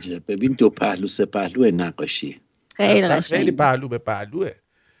 عجب. ببین 2 پهلو 3 پهلو نقاشی خیلی قشنگه. خیلی پهلو به پهلوه.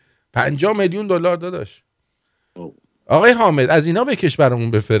 50 میلیون دلار داداش. آقای حامد از اینا بکش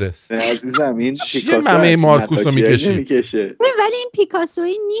برامون بفرست. عزیزم این چیه ممه مارکوسو میکشی؟ ولی این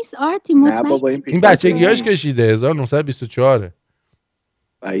پیکاسویی نیست آرتی، مطمئن. این بچگیاش کشیده 1924.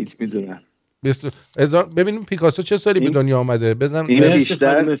 بعید میدونم. ببینیم پیکاسو چه سالی به دنیا آمده. بزن این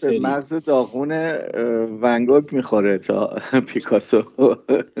بیشتر به مغز داغون ونگوگ میخوره تا پیکاسو.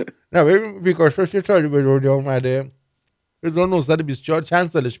 نه ببین پیکاسو چه سالی به دنیا آمده. 1924 چند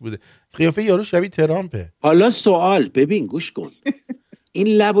سالش بوده. قیافه یارو شبیه ترامپه. حالا سوال ببین گوش کن. این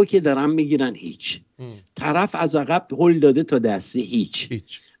لبو که دارن میگیرن هیچ. طرف از عقب هل داده تا دسته هیچ.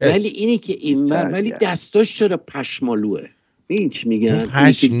 ولی اینی که اینور ولی دستاش چرا پشمالوه. این چی میگن؟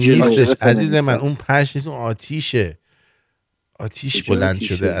 پشم نیستش عزیز من، اون پشم نیست، اون آتیشه. آتیش بلند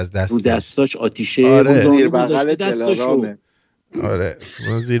شده از دست. رو دستاش آتیشه. آره. زیر بغل دلارامه. آره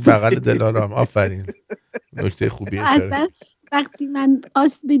زیر بغل دلارام. آفرین، نکته خوبیه. اصلا وقتی من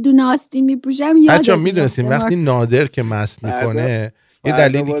بدون آستین میپوشم یاد بچه‌ها میدونستیم وقتی نادر که مست میکنه یه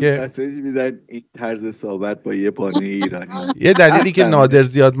دلیلی که مسیج میدن این طرز صحبت با یه پانه ایرانی یه دلیلی که نادر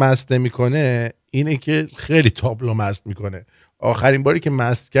زیاد مست نمیکنه اینه که خیلی تابلو مست میکنه. آخرین باری که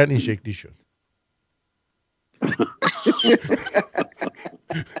مست کرد این شکلی شد.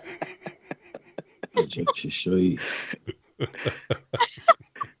 چشایی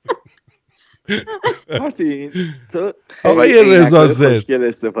آرتین تو آقای رضازاده خوشگل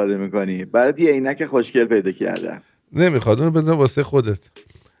استفاده میکنی، برات یه عینک خوشگل پیدا کردم. نمیخواد اونو بزن واسه خودت.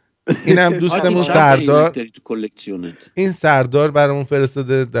 اینم دوستمون سردار، این سردار برامون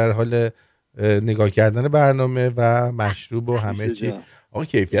فرستاده در حال نگاه کردن برنامه و مشروب و همه چی. آقا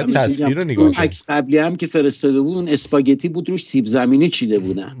کیفیت تصویر رو نگاه کن. عکس قبلی هم که فرستاده بود اسپاگتی بود روش سیب زمینی چیده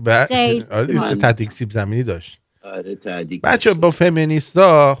بودن. آره تدیک سیب زمینی داشت. آره تدیک. بچه با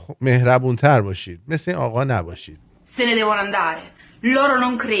فمینیستا مهربون تر باشید، مثل این آقا نباشید. Se ne devono andare. Loro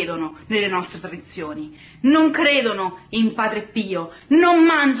non credono nelle nostre tradizioni, non credono in Padre Pio, non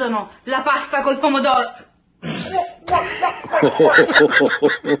mangiano la pasta col pomodoro.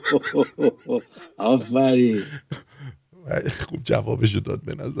 آفرین. خوب جوابشو داد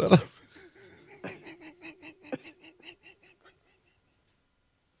به نظرم.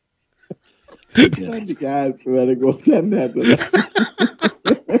 من دیگه حرفی برای گفتن ندارم.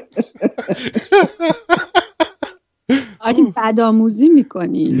 آرتین بدآموزی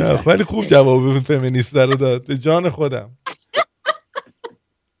میکنی. نه خیلی خوب جواب فمینیست رو داد به جان خودم.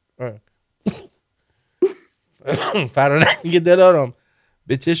 فرانک دلارام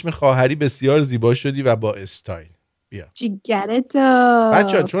به چشم خواهری بسیار زیبا شدی و با استایل. بیا جیگرتو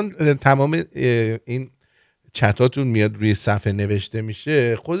بچه‌ها، چون تمام این چتاتون میاد روی صفحه نوشته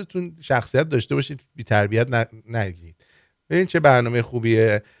میشه، خودتون شخصیت داشته باشید، بی تربیت نگید. ببین چه برنامه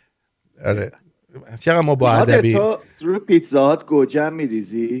خوبیه. آره چقدر ما با ادبی. تو روی پیتزاهات گوجه هم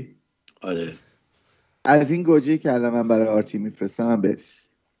میریزی؟ آره از این گوجه‌ای که الان من برای آرتی میفرستم هم بریز.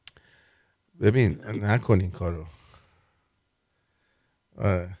 ببین نکن این کارو.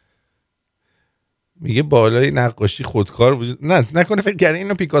 آره میگه بالای نقاشی خودکار وجود نکنه فکر کردین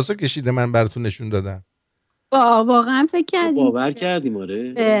اینو پیکاسو کشیده من براتون نشون دادم. واقعا فکر کردیم باور کردیم.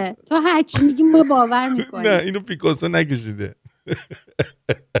 آره تو هرچی میگیم ما باور میکنیم. نه اینو پیکاسو نکشیده.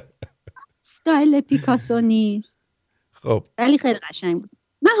 استایل پیکاسو نیست. خب ولی خیلی قشنگ بود.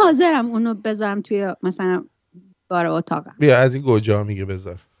 من حاضرم اونو بذارم توی مثلا بار اتاقم. بیا از این گوجه ها میگه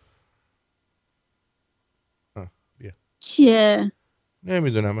بذار. بیا. چیه؟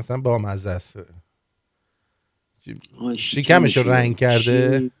 نمیدونم مثلا با مزه است. شکمش رو رنگ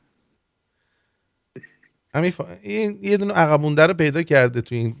کرده. این یه دونه عقب مونده رو پیدا کرده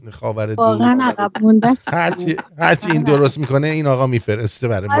تو این خاور دور. واقعا عقب مونده. هرچی این درست میکنه این آقا میفرسته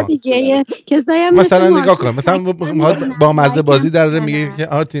برای ما. دیگه کسایی هم مثلا نگاه کن، مثلا با مزه بازی داره میگه که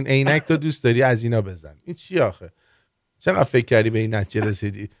آرتین عینک تو دوست داری از اینا بزن. این چی آخه؟ چقدر فکر کردی به این نتیجه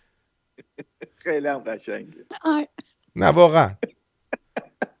رسیدی؟ خیلی هم قشنگه. نه واقعا.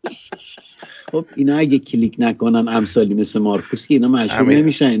 خب اینا اگه کلیک نکنن امثالی مثل مارکوس که اینا مشهور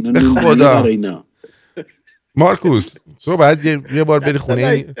نمیشن. اینا به خدا اینا. مارکوس تو باید یه بار بری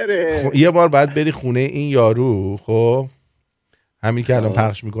خونه یه بار باید بری خونه این یارو. خب همین که الان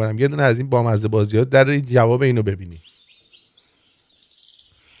پخش میکنم یه دونه از این بامزه بازیات در جواب اینو ببینی.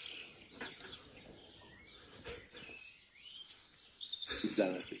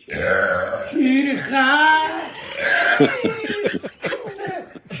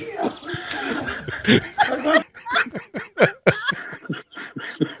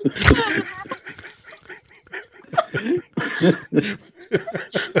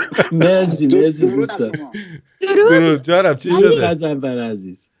 مرسی دوستان. درود جانم چی شده؟ غزنفر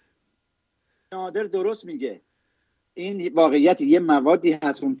عزیز نادر درست میگه. این واقعیت یه موادی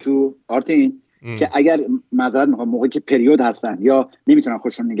هستون تو آرتین که اگر معذرت میخوام موقعی که پریود هستن یا نمیتونن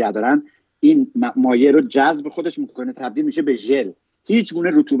خودشون نگه دارن این مایع رو جذب خودش میکنه، تبدیل میشه به ژل، هیچ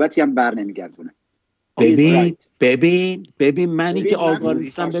گونه رطوبتی هم بر نمیگردونه. ببین منی که آگاه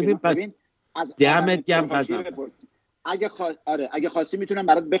نیستم. ببین پس دمت گرم قسم. اگه خواستی میتونم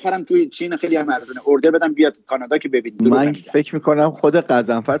برات بخرم توی چین، خیلی هم ارزونه، اوردر بدم بیاد کانادا که ببینید. من فکر میکنم خود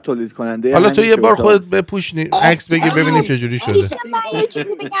قزنفر تولید کننده. حالا تو یه بار خودت بپوشنی عکس بگیر ببینیم چه جوری شده. من یه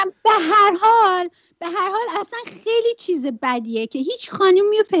چیزی بگم، به هر حال اصلا خیلی چیز بدیه که هیچ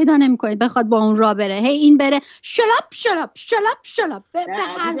خانومی رو پیدا نمیکنید بخواد با اون راه بره. هی این بره شلاب به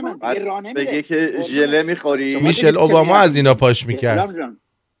هر حال بگه که ژله میخوری. میشل اوباما از اینا پاش میکرد.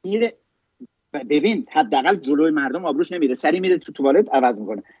 ببین حداقل جلوی مردم آبروش نمیره، سری میره تو توالت عوض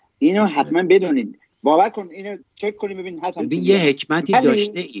میکنه. اینو حتما بدونین باور کن اینو چک کنیم ببین حسن ببین یه حکمتی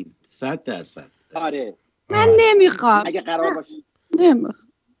داشته این 100%. آره من نمیخوام اگه قرار باشه نمیخوام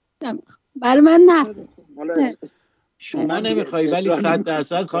برای من نه شما نمیخوای ولی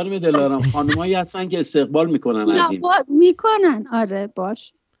 100% خانم دلارام خانمایی هستن که استقبال میکنن از این میکنن. آره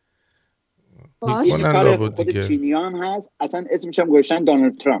باش کار خود چینیان هست اصلا اسمش هم گذاشتن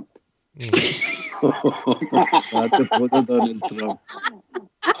دونالد ترامپ. خود دونالد ترامپ.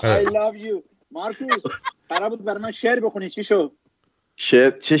 I love you مارکوس. قرار بود برای من شعر بخونی چی شد؟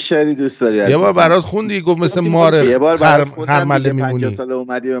 شعر چه شعری دوست داری؟ یه بار برات خوندی گفت مثل ماره یه بار هر مله میمونی. 50 سال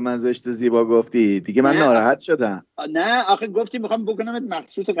اومدی به من زشت و زیبا گفتی دیگه من ناراحت شدم. نه آخه گفتی میخوام بکنم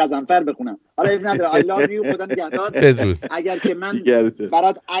مخصوص غضنفر بخونم. حالا اینا نداره I love you خدا نگهدار. اگر که من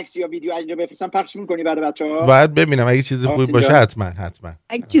برات عکس یا ویدیو اینجا بفرستم پخش می‌کنی برای بچه‌ها؟ باید ببینم اگه چیز خوبی باشه حتما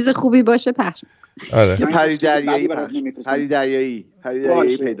اگه چیز خوبی باشه پخش. آره پری دریایی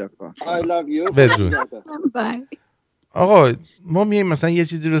پیدا کن. I love you. بدون آقا ما میایم مثلا یه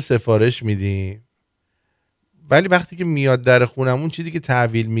چیزی رو سفارش میدیم ولی وقتی که میاد در خونمون چیزی که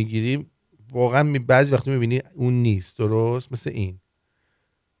تحویل میگیریم واقعا بعضی وقتی میبینی اون نیست. درست مثل این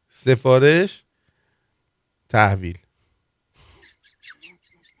سفارش تحویل.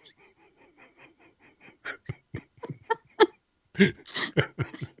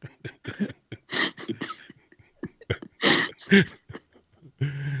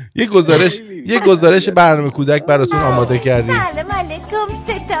 یه گزارش برنامه کودک براتون آماده کردیم. سلام علیکم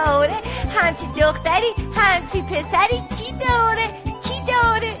ستاره همچی دختری همچی پسری کی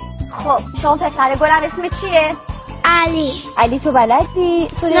داره خب شما پسر گلم اسم چیه؟ علی تو بلدی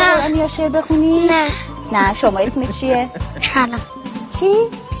سوره قرآن یا شعر بخونی؟ نه شما اسم چیه؟ کلم. چی؟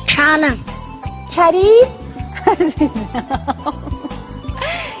 کلم. کریم؟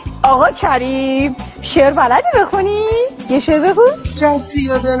 آقا کریم شعر بلدی بخونی؟ یه شعر بخون؟ دستی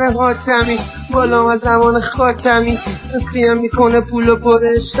یادن حاتمی غلام از زمان خاتمی دستیم میکنه پول و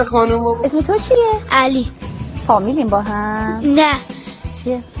پرشت خانوم. اسم تو چیه؟ علی. فامیلیم با هم؟ نه.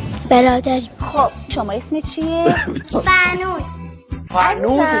 چیه؟ برادریم. خب شما اسم چیه؟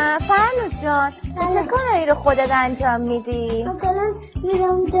 فرنود جان چه کارایی رو خودت انجام میدی؟ مثلا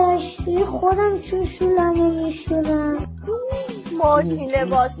میرم دشتی خودم شوشولمو میشونم. ماشین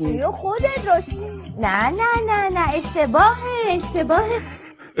لباسی رو خودت رو نه اشتباهه.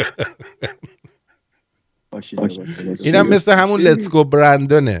 اینم مثل همون لیتس گو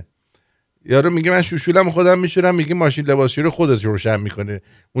برندونه. یارو میگه من شوشولم خودم میشورم میگه ماشین لباسی رو خودت روشن میکنه.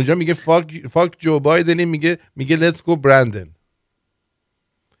 اونجا میگه فاک جو بایدن میگه لیتس گو برندن.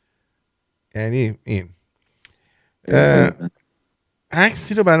 یعنی این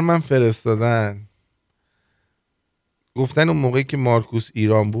عکسی رو برای من فرستادن گفتن اون موقعی که مارکوس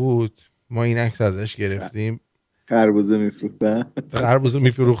ایران بود ما این عکس ازش گرفتیم. خربوزه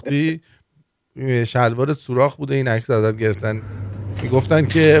میفروختی شلوارت سوراخ بوده این عکس ازت گرفتن میگفتن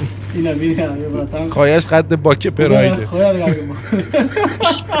که خواهش قد باک پرایده.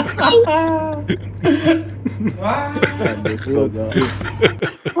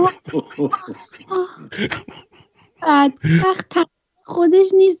 بدبخت خودش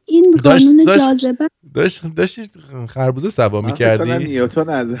نیست این قانون جاذبه. داشت خربوزه سوا می‌کردی؟ نیوتن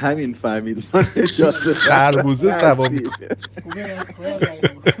از همین فهمید خربوزه سوا می‌کنه.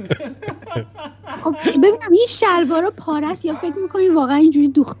 خب ببینم این شلوارا پاره است یا فکر می‌کنی واقعا اینجوری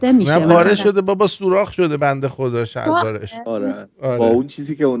دوخته میشه؟ نه پاره شده بابا سوراخ شده بنده خدا شلوارش. آره با اون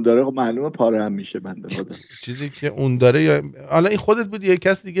چیزی که اون داره معلومه پاره هم میشه بنده خدا. چیزی که اون داره یا حالا این خودت بود یا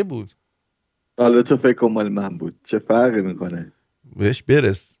کس دیگه بود؟ حالا تو فکر کن مال من بود چه فرقی میکنه؟ بهش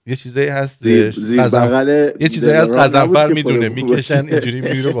برس یه چیزایی هست زیر بغل یه چیزایی هست غضنفر میدونه میکشن اینجوری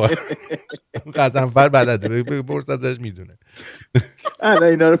میره با غضنفر بلده برس ازش میدونه. الان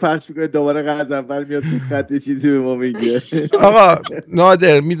اینا رو پخش میکنه دوباره غضنفر میاد تو خط چیزی به ما میگه. آقا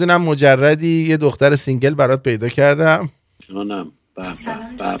نادر میدونم مجردی یه دختر سینگل برات پیدا کردم. جانم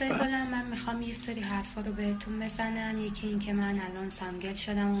سلام دوستای گلم من میخوام یه سری حرفا رو بهتون بزنم. یکی این که من الان سانگل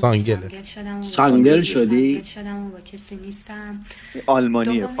شدم سانگل شدی؟ و کسی نیستم.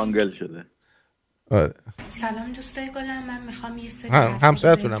 آلمانیه فانگل شده. آره. سلام دوستای گلم من میخوام یه سری حرفا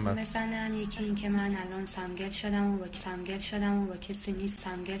رو بهتون بزنم. یکی این که من الان سانگل شدم و کسی نیست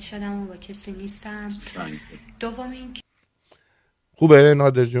و کسی نیستم. دوم این که خوبه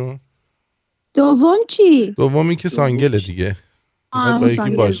نادر جون؟ دوم چی؟ دومی که سانگله دیگه.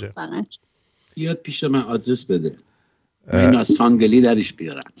 باشه. بیاد پیش من آدرس بده من از سانگلی درش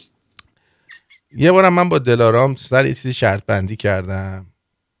بیارم. یه بارم من با دلارام سر یه چیزی شرط بندی کردم.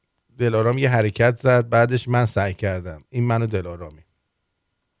 دلارام یه حرکت زد بعدش من سعی کردم این منو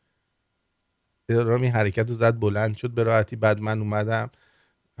دلارامی حرکت رو زد بلند شد به راحتی بعد من اومدم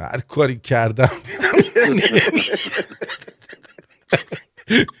هر کاری کردم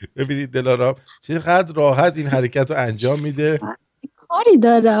ببینید دلارام چقدر راحت این حرکت رو انجام میده. کاری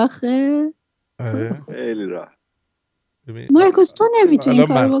داره آخه. آره خیلی راحت. مارکوس تو نمیتونی این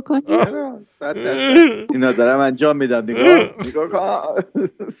کارو بکنی. اینا دارم انجام میدم. نگاه کن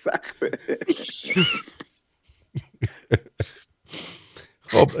سخته.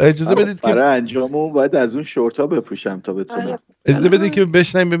 خب اجازه بدید که برای انجامو باید از اون شورتا بپوشم تا بتونم. اجازه بدید که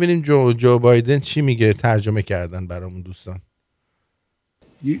بشنیم ببینیم جو بایدن چی میگه. ترجمه کردن برامون دوستان.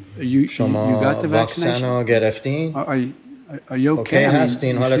 شما واکسن رو گرفتین؟ اوکی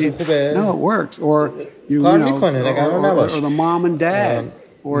هستین؟ حالتون خوبه؟ کار میکنه نگران نباش.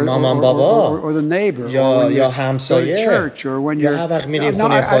 مامان بابا یا همسایه یا هر وقت میری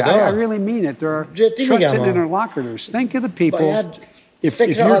خونه خدا. جدی میگم باید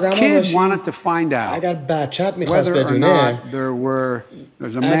فکر آدم ها باشی. اگر بچت میخواست بدونه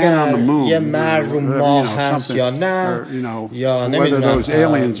اگر یه مرد رو ماه هست یا نه یا نمیدونم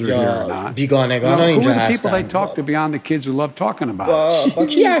یا بیگانگان ها اینجا هستن. با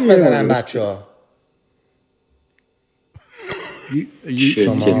کی حرف بزنن بچه ها؟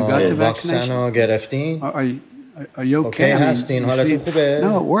 شما واکسن رو گرفتین؟ اوکی هستین؟ حالتون خوبه؟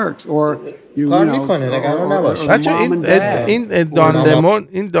 کار میکنه نگران نباش. بچه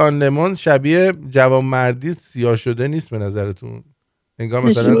این دانلمون شبیه جوانمردی سیاه شده نیست به نظرتون؟ انگار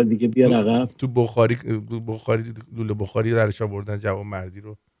مثلا دیگه بیار عقب تو بخاری لوله بخاری درش آوردن جوانمردی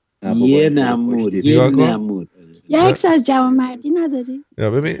رو. یه نمود یه عکس از جوانمردی نداری؟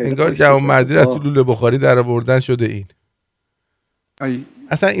 یا ببین انگار جوانمردی رو تو لوله بخاری در آوردن شده. این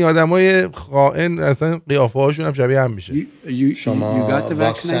اصلا این آدمای خائن اصلا قیافه هاشون هم شبیه هم میشه. شما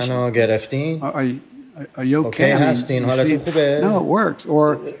واکسن رو گرفتین؟ اوکی هستین؟ حالتون خوبه؟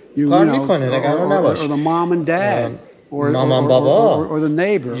 کار میکنه نگران نباش. مامان بابا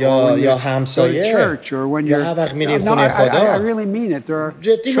یا همسایه یا هر وقت میری خونه خدا.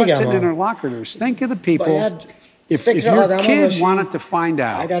 جدی میگم باید فکر آدم ها باشی.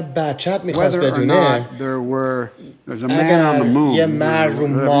 اگر بچت میخواست بدونه اگر یه مرد رو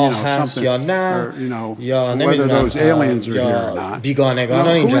ماه هست یا نه یا نمیدونم یا بیگانگان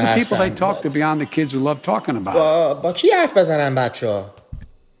ها اینجا هستن. با کی حرف بزنن بچه ها؟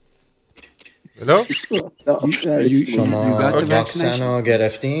 شما واکسن رو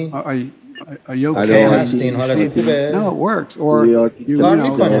گرفتین؟ اوکی هستین؟ حالتون خوبه؟ کار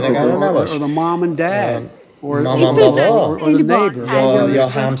میکنه نگران نباش. مامان بابا یا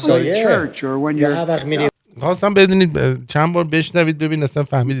همسایه یا هر وقت میری. خواستم بدونید چند بار بشنوید ببین اصلا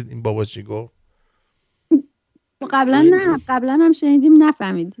فهمیدید این بابا چی گفت. قبلا هم شنیدیم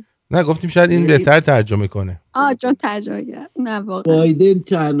نفهمیدیم. نه گفتیم شاید این بهتر ترجمه کنه. چون ترجمه کرد. نه واقعا بایدن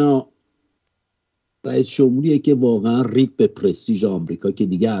تنها رئیس جمهوریه که واقعا رید به پرستیژ آمریکا که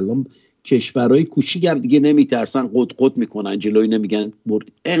دیگه الان کشورهای کوچیک هم دیگه نمیترسن قد میکنن جلوی نمیگن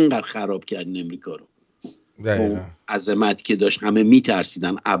انقدر خراب کردین امریکا رو. عظمتی که داشت همه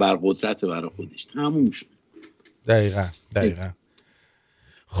میترسیدن ابرقدرت برای خودش تموم شد. دقیقاً.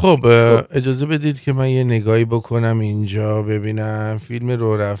 خب اجازه بدید که من یه نگاهی بکنم اینجا ببینم فیلم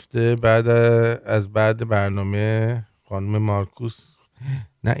رو رفته بعد برنامه خانم مارکوس.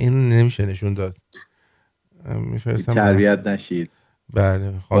 نه اینو نمیشه نشون داد. میفرستم تربیت نشید.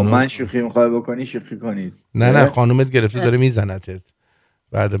 بله خانم من شوخی میخوای بکنی شوخی کنید. نه خانومت گرفته داره میزنتت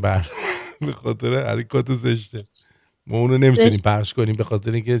بعد برنامه به خاطر حرکات زشته. ما اونو نمیتونیم پخش کنیم به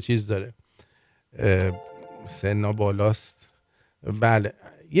خاطر اینکه چیز داره سنا بالاست. بله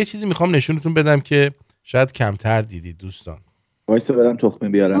یه چیزی میخوام نشونتون بدم که شاید کمتر دیدید دوستان. وایسا برم تخمه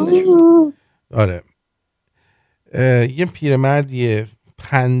بیارم. آره یه پیرمردیه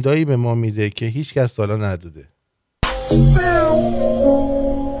پندایی به ما میده که هیچ کس حالا نداده.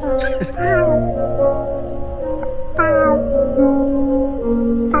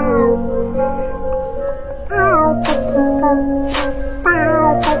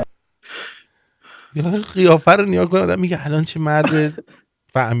 یار قیافه رو نیا کن آدم میگه الان چه مرد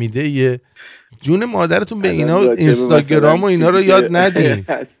فهمیده یه جون مادرتون به اینا اینستاگرام و اینا رو یاد ندین.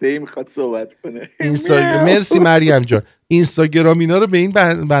 هسته میخواد صحبت کنه. مرسی مریم جان. اینستاگرام اینا رو به این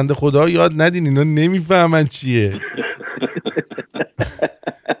بنده خدا یاد ندین اینا نمیفهمن چیه.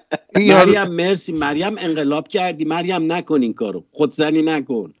 مریم مرسی مریم انقلاب کردی مریم نکن این کارو خودزنی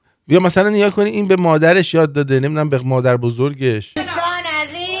نکن. بیا مثلا نیا کنی این به مادرش یاد داده نمیدونم به مادر بزرگش.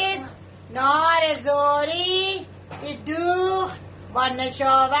 نهار زوری دوخ با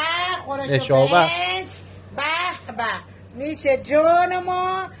نشابه خورش و برنج به به نیش جون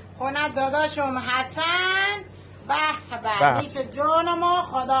ما خونه داداشم حسن به به نیش جون ما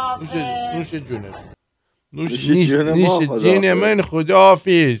خداحافظ. نوش جونه. نوش جین من،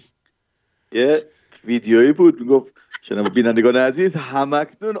 خداحافظ. یه ویدیویی بود میگفت شنو بینندگان عزیز،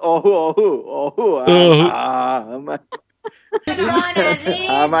 همکنون آهو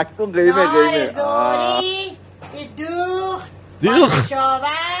همکنون قیمه زوری دوخ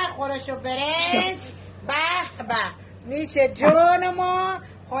خورشو برنج به نیش جون ما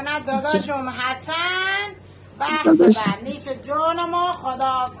خونه داداشم حسن به نیش جون ما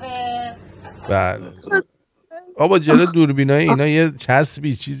خداحافظ. بله آبا جلو دوربینای اینا یه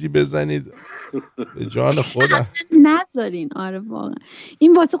چسبی چیزی بزنید به جان خودم نذارین. آره واقعا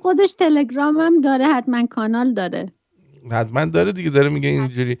این واسه خودش تلگرام هم داره، حتما کانال داره، حتما داره دیگه. داره میگه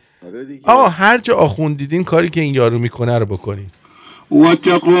اینجوری آقا هر جا آخوند دیدین کاری که این یارو میکنه رو بکنین.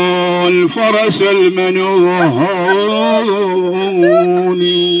 وتقول فرس المنونی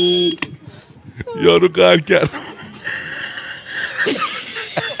یارو قهر کرد.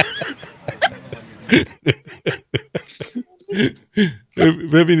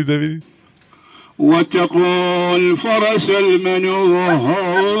 ببینید وتقول فرس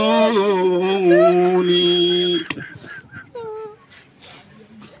المنونی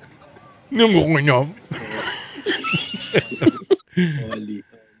نمونم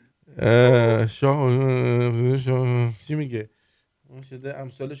شاه چی میگه شده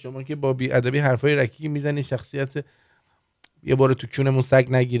امثال شما که با بی‌ادبی حرفای رکی میزنی، شخصیت یه بار تو کونمون سگ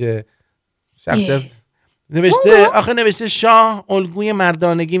نگیره. شخصیت نوشته شاه الگوی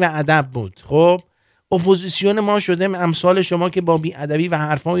مردانگی و ادب بود. خب اپوزیسیون ما شده امثال شما که با بی‌ادبی و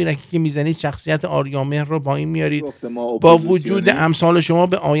حرفای رکی که میزنید شخصیت آریامهر رو با این میارید. با وجود امثال شما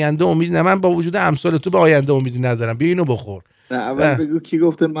به آینده امید نه، من با وجود امثال تو به آینده امیدی ندارم. بیا اینو بخور. نه اول بگو کی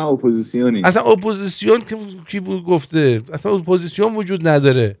گفته من اپوزیسیونی؟ اصلا اپوزیسیون کی بود گفته؟ اصلا اپوزیسیون وجود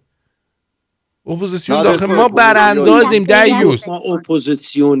نداره. اپوزیسیون داخل ما براندازیم دیوس. ما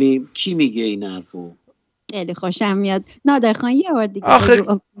اپوزیسیونیم. کی میگه این حرفو؟ خیلی خوشم میاد. نادرخان یه بار دیگه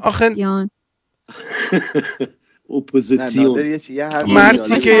اپوزیسیون. اپوزیسیون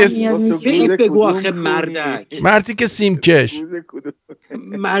مردی که بگو آخه مردک، مردی که سیمکش،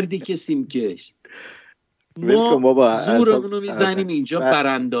 مردی که سیمکش. ما زورمونو میزنیم اینجا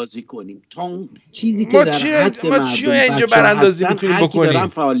براندازی کنیم تا اون چیزی که در حد مردم اینجا براندازی میتونیم بکنیم.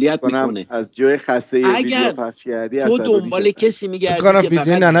 فعالیت میکنه. از جای خسته اگر تو دنبال کسی میگردی که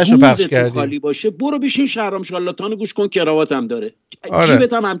فقط گوزت خالی باشه، برو بشین شهرام شالاتانو گوش کن، کراوات هم داره.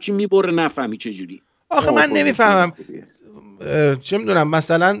 جیبت هم همچین میبره نفهمی چجوری. آخه من نمیفهمم چه میدونم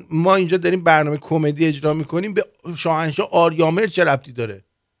مثلا ما اینجا داریم برنامه کمدی اجرا میکنیم، به شاهنشاه آریامهر چه ربطی داره؟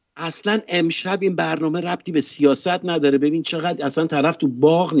 اصلا امشب این برنامه ربطی به سیاست نداره. ببین چقدر اصلا طرف تو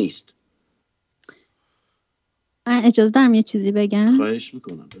باغ نیست. من اجازه دارم یه چیزی بگم؟ خواهش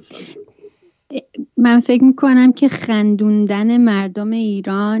میکنم. من فکر میکنم که خندوندن مردم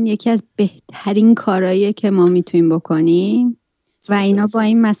ایران یکی از بهترین کارهاییه که ما میتونیم بکنیم و اینا با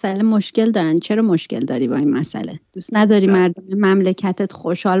این مسئله مشکل دارن. چرا مشکل داری با این مسئله؟ دوست نداری مردم مملکتت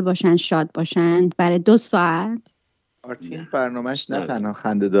خوشحال باشن، شاد باشن برای 2 ساعت؟ آرتین برنامهش نه تنها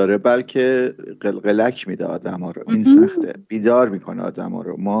خنده داره بلکه قلقلک میده آدم ها رو. این سخته، بیدار میکنه آدم ها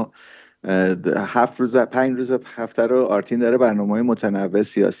رو. ما 5 روز هفته رو آرتین داره برنامه‌های متنوع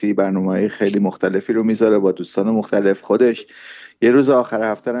سیاسی، برنامه‌های خیلی مختلفی رو میذاره با دوستان مختلف خودش. یه روز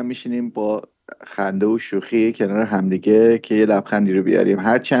آخر هفته هم میشینیم با خنده و شوخی کنار همدیگه که یه لبخندی رو بیاریم.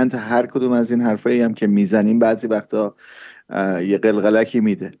 هر کدوم از این حرفایی هم که میزنیم بعضی وقتا یه قلقلکی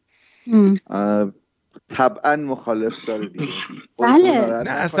میده. طبعا مخالف داره دیگه. بله. نه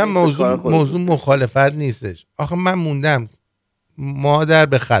اصلا موضوع مخالفت نیستش. آخه من موندم مادر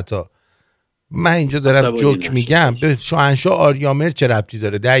به خطا. من اینجا دارم جوک میگم، به شاهنشاه آریامهر چه ربطی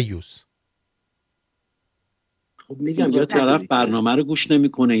داره دیوس؟ خب میگم یا طرف برنامه رو گوش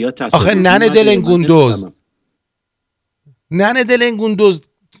نمیکنه یا آخه ننه دلنگوندوز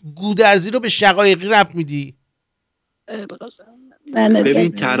گودرزی رو به شقایقی ربط میدی؟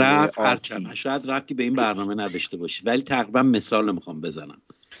 ببین طرف هرچند شاید ربطی به این برنامه نداشته باشه ولی تقریبا مثال میخوام بزنم.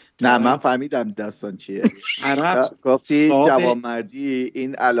 نه من فهمیدم داستان چیه. طرف گفتی جوانمردی،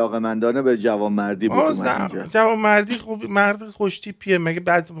 این علاقمندانه به جوانمردی بود. جوانمردی خب مرد خوش تیپیه مگه؟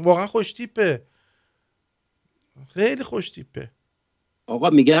 بعد واقعا خوش تیپه، خیلی خوش تیپه. آقا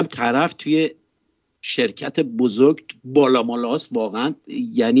میگم طرف توی شرکت بزرگ بالا مالاست واقعا،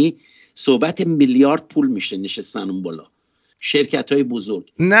 یعنی صحبت میلیارد پول میشه نشستن اون بالا، شرکت های بزرگ.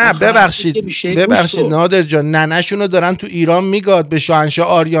 نه ببخشید نادر جان، ننشونو دارن تو ایران میگاد به شاهنشاه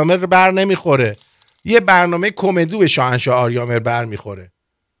آریامهر بر نمیخوره. یه برنامه کمدی به شاهنشاه آریامهر بر میخوره.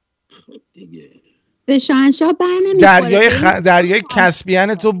 خب دیگه به شاهنشاه بر نمیخوره. دریای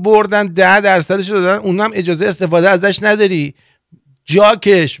کسپین تو بردن 10% دادن، اونم اجازه استفاده ازش نداری.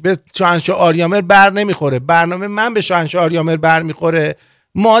 جاکش به شاهنشاه آریامر بر نمیخوره، برنامه من به شاهنشاه آریامر بر میخوره،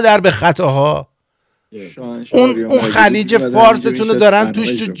 مادر به خطاها. اون خلیج فارستون رو دارن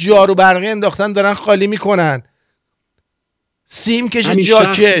توش تو جارو برقی انداختن، دارن خالی میکنن. سیم کش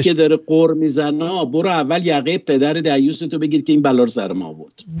جاکش شخصی که داره قر میزنه، برو اول یقه پدر دیوستو بگیر که این بلا رو سر ما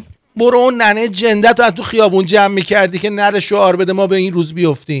بود. برو اون ننه جندت رو از تو خیابون جمع میکردی که نره شعار بده ما به این روز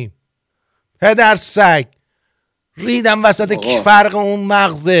بیفتیم. پدر سگ ریدم وسط فرق اون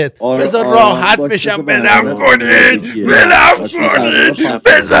مغزت. بذار راحت بشم. بلم کنید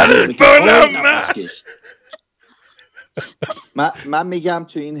بذارید بلم. من میگم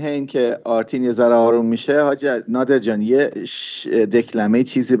تو این حین که آرتین یه ذره آروم میشه، حاجی نادر جان یه دکلمه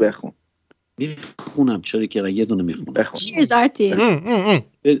چیزی بخون. میخونم، چرا که یه دونه میخونم. بخون. چیز آرتین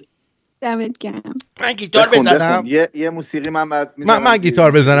دمت گرم. من گیتار بزنم. یه موسیقی من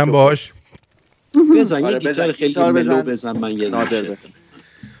گیتار بزنم باش. بزن یه گیتار خیلی ملو بزن. من یه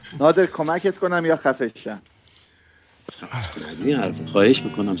نادر کمکت کنم یا خفه شم؟ این حرف خواهش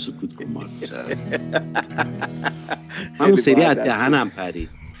میکنم سکوت کن مارکوس. من اون سری از دهنم پرید.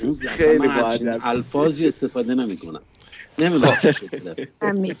 خیلی باید الفاظی استفاده نمیکنم. نمیدونم چی شده.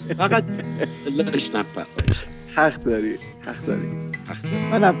 فقط لش نپر. حق داری.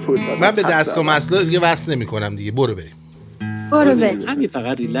 منم پول دادم. من به دستگاه مسئله دیگه وصل نمیکنم دیگه. برو بریم. همین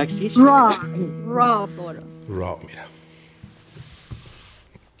فقط ریلکس. را برو. را میرم.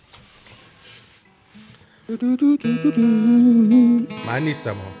 من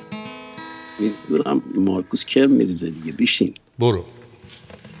نیستم ها. میدونم مارکوس کرم میریزه دیگه. بیشین. برو.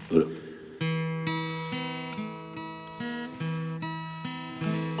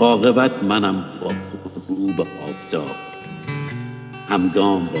 عاقبت منم با غروب آفتاب،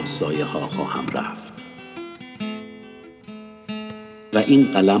 همگام با سایه ها خواهم رفت و این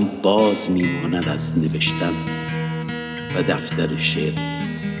قلم باز میماند از نوشتن و دفتر شعر.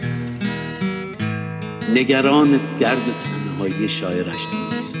 نگران درد و تنهایی شاعرش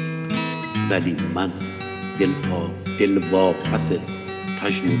نیست، ولی من دلواپس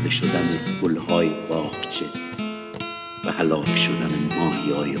پژمرده شدن گلهای باغچه و هلاک شدن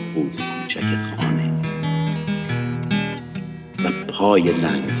ماهی‌های حوض کوچک خانه و پای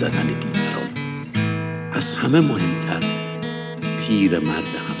لنگ زدن دیگران. از همه مهمتر پیر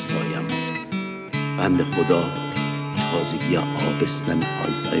مرد همسایم، بند خدا تازگی آبستن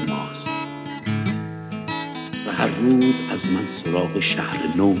آلزایماست و هر روز از من سراغ شهر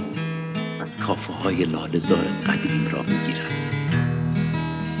نو و کافه های لاله‌زار قدیم را میگیرد.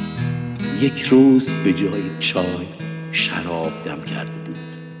 یک روز به جای چای شراب دم کرده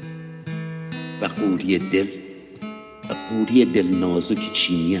بود و قوری دل نازک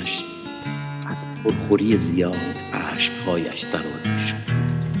چینیش از پرخوری زیاد اشک‌هایش سرازیر شده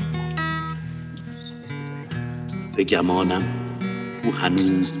بود. به گمانم او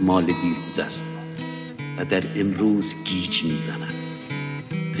هنوز مال دیروز است و در امروز گیج میزند.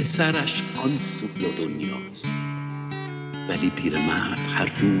 پسرش آن سوی دنیاست، ولی پیرمرد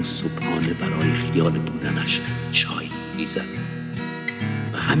هر روز صبحانه برای خیال بودنش چای میزد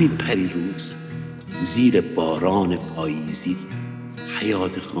و همین پریروز زیر باران پاییزی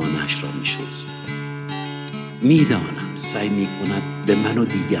حیاط خانه‌اش را میشست. میدانم سعی میکند به من و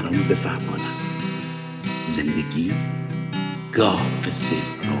دیگران بفهماند زندگی گاه قصه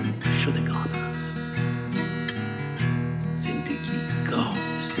فراموش شدگان است. زندگی گاه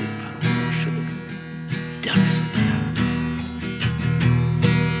قصه فراموش شدگان است.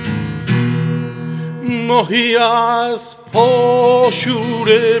 ماهی از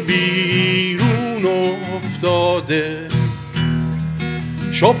پاشور بیرون افتاده،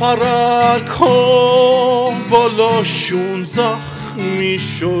 شاپرک‌ها بالاشون زخمی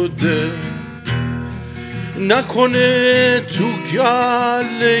شده، نکنه تو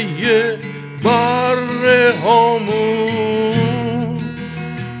گله بره هامون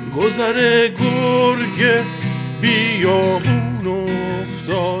گذر گرگ بیابون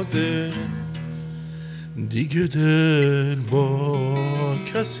افتاده. دیگه دل با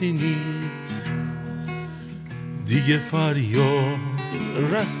کسی نیست، دیگه فریاد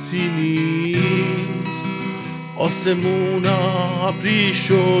رسی نیست، آسمون ابری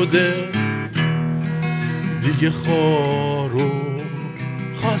شده، دیگه خار و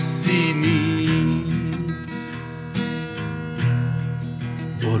خستی نیست.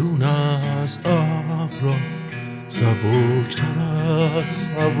 بارون از ابرا سبکتر از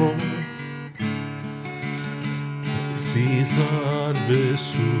هوا زیزن به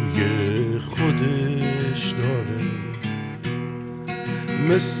سوی خودش داره،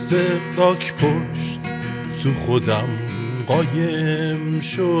 مثل خاک پشت تو خودم قایم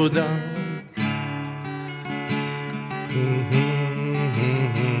شدم.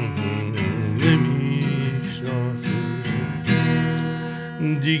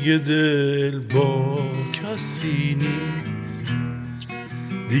 دیگه دل با کسی نیست،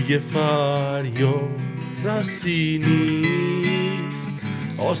 دیگه فریاد رسی نیست،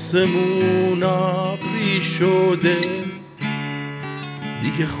 آسمون ابری شده،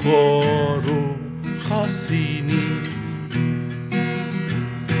 دیگه خار و خسی نیست.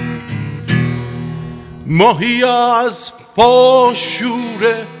 ماهی از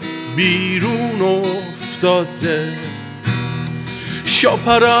پاشوره بیرون افتاده،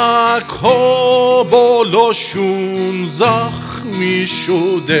 شاپرک ها بالاشون زخمی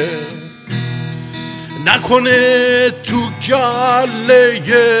شده، نکنه تو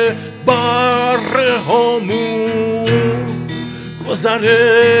گله بره هامون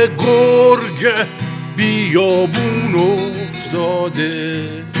گذره گرگ بیابون افتاده،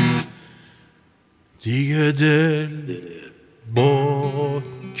 دیگه دل با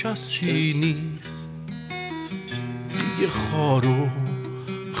کسی نیست، دیگه خار و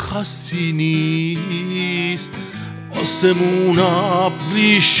خسی نیست، آسمون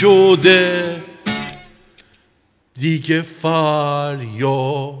ابری شده، دیگه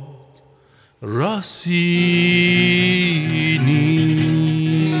فریاد رسی نیست.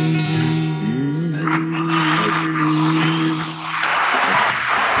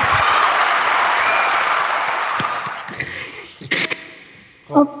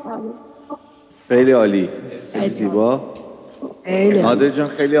 خیلی عالی، خیلی زیبا. نادر جان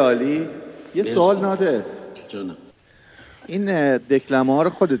خیلی عالی. یه سوال نادر جانم، این دکلمه ها رو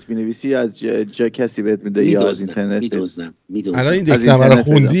خودت می‌نویسی از جا کسی بهت میده یا از اینترنت؟ میدوزنم. الان این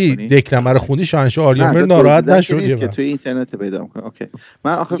دکلمه رو خوندی شاهنشاه آریامر ناراحت نشد که توی اینترنت پیدا می‌کنی. اوکی.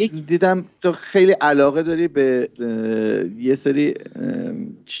 من آخه دیدم تو خیلی علاقه داری به یه سری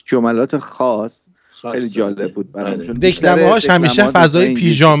جملات خاص، خیلی جالب بود برام. چون دکلمه هاش همیشه فضای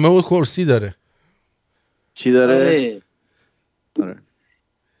پیژامه و کرسی داره. چی داره؟ آره.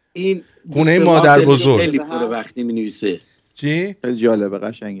 این خونه مادر بزرگ خیلی پره وقتی می‌نویسه. چی؟ خیلی جالبه،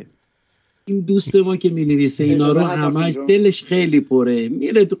 قشنگه. این دوست ما که می‌نویسه اینا رو همش دلش خیلی پره،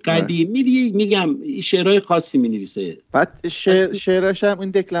 میره تو قدیم، میری میگم شعرهای خاصی می‌نویسه. بعد شعراش هم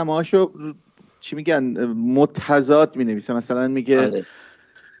این دکلمه هاشو چی میگن متضاد می‌نویسه. مثلا میگه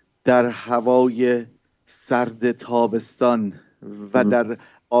در هوای سرد تابستان و در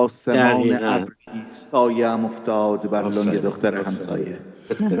آسمان ابری سایه هم افتاد بر لنگ دختر همسایه.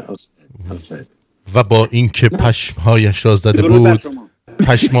 و با اینکه پشمهایش را زده بود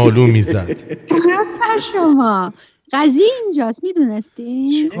پشمالو میزد. شما قضیه اینجاست، میدونستی؟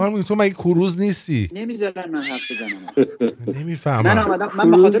 چیکار میکنی تو؟ مگه کروز نیستی؟ نمیذارن من حرف بزنم. نمیفهمم.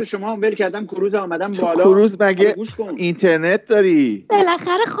 من به خاطر شما ول کردم کروز، آمدم بالا. کروز مگه اینترنت داری؟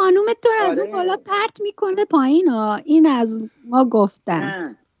 بالاخره خانومت تو از اون بالا پرت میکنه پایین ها. این از ما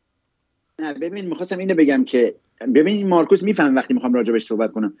گفتن. نه ببین، میخواستم اینو بگم که ببین این مارکوس میفهم وقتی میخوام راجبش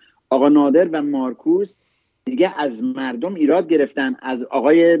صحبت کنم. آقا نادر و مارکوس دیگه از مردم ایراد گرفتن، از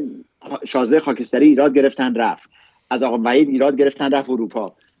آقای شازده خاکستری ایراد گرفتن رفت، از آقا وحید ایراد گرفتن رفت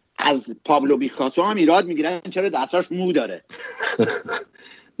اروپا، از پابلو پیکاسو هم ایراد میگیرن چرا دستاش مو داره.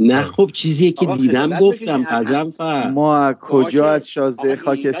 نه خب چیزیه که دیدم گفتم قزنفر. ما کجا از شازده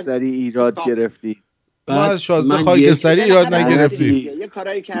خاکستری ایراد گرفتی؟ ما از شازده خاکستری ایراد نگرفتی.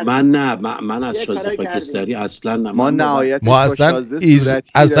 من از شازده خاکستری اصلا ما نهایت ما اصلا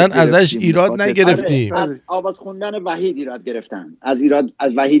ازش ایراد نگرفتیم. از آواز خوندن وحید ایراد گرفتن، از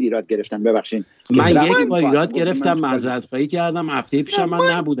وحید ایراد گرفتن. ببخشید من یک بار ایراد گرفتم، معذرت خواهی کردم. هفته پیشم من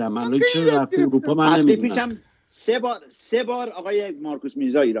نبودم. من چرا رفتی اروپا من نمیدونم. هفته پیشم سه بار آقای مارکوس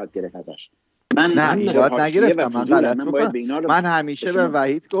میرزا ایراد گرفت ازش. من ایراد نگرفتم، من غلط میکنم. من همیشه به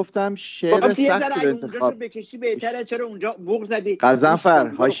وحید گفتم شعر سخت رو انتخاب بکشی بهتره، چرا اونجا بوق زدی؟ قزنفر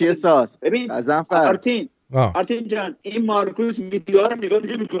حاشیه ساز. ببین قزنفر آرتین جان، این مارکوس ویدیو رو نگاه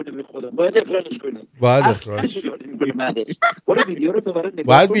نمی‌کنه به خودم، باید اخراجش کنیم. باید اخراج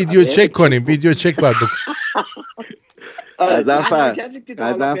باید ویدیو چک کنیم، ویدیو چک باید بکنیم.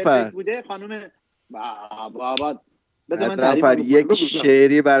 قزنفر بوده خانم بابا قزنفر یک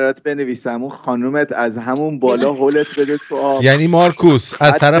شعری برات بنویسم، اون خانومت از همون بالا هولت بده تو آب. یعنی مارکوس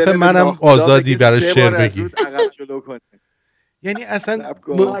از طرف منم آزادی برای شعر بگی. یعنی اصلا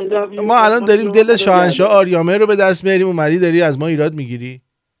ما الان داریم دل شاهنشاه آریامر رو به دست میاریم، اومدی داری از ما ایراد میگیری؟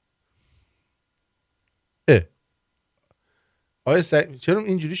 آقای چرا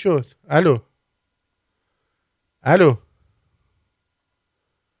اینجوری شد؟ الو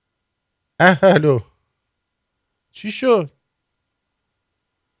چی شد؟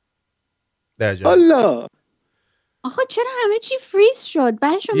 الله آخه چرا همه چی فریز شد؟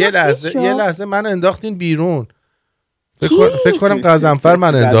 برای شما یه لحظه من انداختین بیرون. فکر کنم قزنفر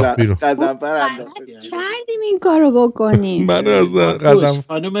من انداخت بیرون. قزنفر انداخت. کردیم این کارو بکنیم. من از قزنفر.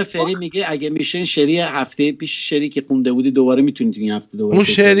 خانم فری میگه اگه میشه شعری هفته پیش شعری که خونده بودی دوباره میتونید این هفته دوباره. اون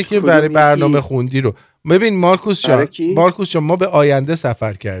شعری که برای برنامه خوندی رو. ببین مارکوس جان ما به آینده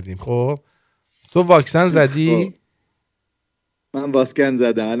سفر کردیم. خب تو واکسن زدی؟ من واکسن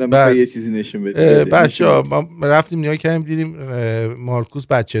زدم. الان میخوای یه چیزی نشون بدی. بچه‌ها ما رفتیم نگاه کردیم دیدیم مارکوس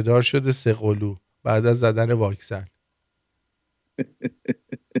بچه دار شده 3 قلو بعد از زدن واکسن.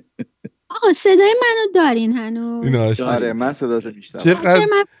 آقا صدای منو دارین هنوز؟ آره من صداتو میشنوم. چقدر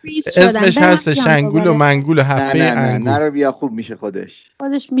اسمش هست شنگول و منگول و حبه انگور. نه رو بیا خوب میشه خودش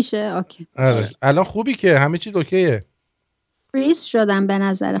میشه. اوکی. آره الان خوبی که همه چی اوکیه. فریز شدم به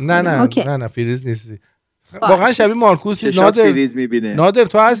نظر خودم. نه فریز نیستی. واقعا شبیه مارکوس. نادر فریز میبینه. نادر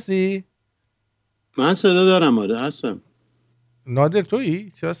تو هستی؟ من صدا دارم. آره هستم. نادر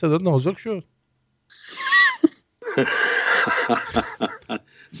تویی؟ چرا صدات نازک شد؟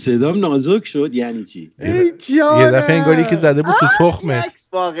 صدام نازک شد یعنی چی؟ یه دفعه انگاری که زده بود تو تخمت. عکس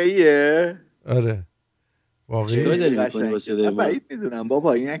واقعیه؟ آره واقعی. چیکار داری می‌کنی با صدای ما؟ بعید میدونم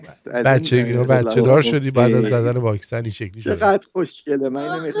بابا این عکس بچه دار شدی بعد از زدن واکسن این شکلی شد. چقدر خوشگله. من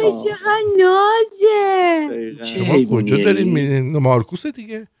اینو میخوام. چقدر نازه. چه حیوانیه؟ کجا دارین میرین؟ مارکوس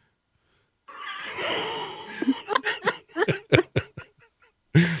دیگه.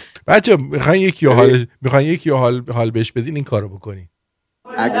 بچه میخواین یکی حال بهش بدین این کارو بکنین.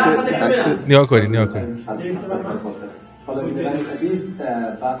 نیا کنین.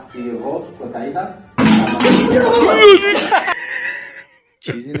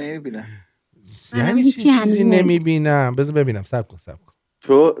 چیزی نمیبینم. یعنی چیزی نمیبینم؟ بذار ببینم. صبر کن.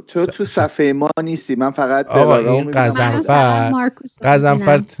 تو صفحه ما نیستی. من فقط آقا این قزنفر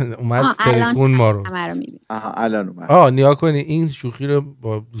اومد تلفن ما رو. الان اومد. نیا کنی این شوخی رو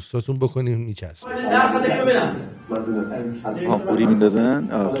با دوستاتون بکنین میچسبه. قوری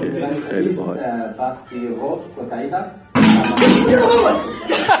میندازن. اوکی خیلی باحال.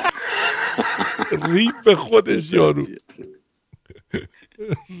 رید به خودش یارو.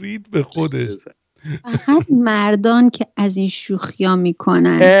 رید به خودش. فقط مردان که از این شوخیا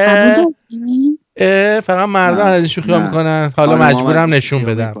میکنن. فقط مردان از این شوخیا میکنن. حالا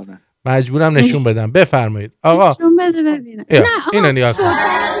مجبورم نشون بدم. بفرمایید آقا. نشون بده ببینم. نه اینو نگاه کن.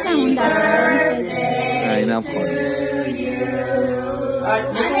 اینم خواهد.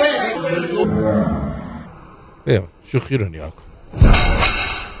 شوخی رو نگاه کن.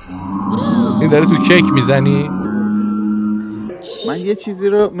 این داره تو کیک میزنی. من یه چیزی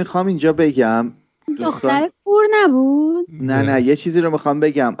رو میخوام اینجا بگم. دختر کور نبود؟ نه یه چیزی رو میخوام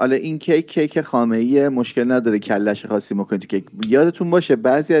بگم. حالا این کیک خامه‌ایه، مشکل نداره کلش خاصی میکنید تو کیک. یادتون باشه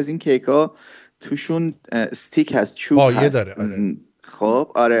بعضی از این کیک ها توشون استیک هست، چوب هست. داره.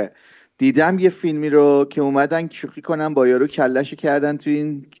 خب آره دیدم یه فیلمی رو که اومدن شوخی کنن با یارو کلش کردن تو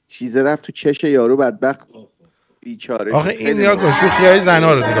این چیزه رفت تو چش یارو بدبخت بیچاره. آخه این نگاه کن شوخی‌های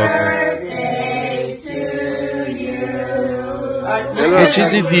زنا رو نگاه کن. یه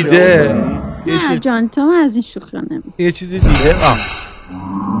چیزی دیده. نه جان تو از این شوخی نمی. یه چیزی دیده.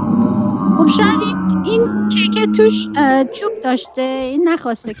 خب شاید این کیک توش چوب داشته این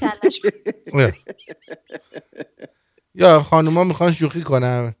نخواسته کلش. یا خانوما میخوان شوخی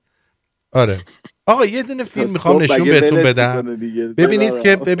کنن. آره آقا یه دونه فیلم میخوام نشون بهتون بدم.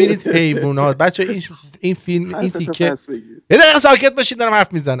 ببینید حیوانات. بچه این فیلم این تیکه یه دقیقه ساکت باشید دارم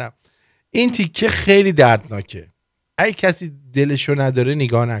حرف میزنم. این تیکه خیلی دردناکه. اگه کسی دلشو نداره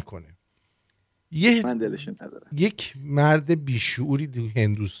نگاه نکنه. من دلشو ندارم. یک مرد بیشعوری تو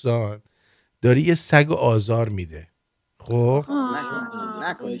هندوستان داره یه سگ آزار میده. خب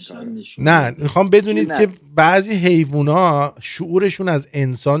نه میخوام بدونید که بعضی حیوونا شعورشون از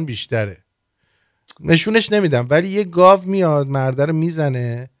انسان بیشتره. نشونش نمیدم ولی یه گاو میاد مرده رو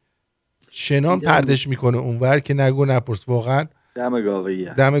میزنه شنان پردش میکنه اونور که نگو نپرس. واقعا دم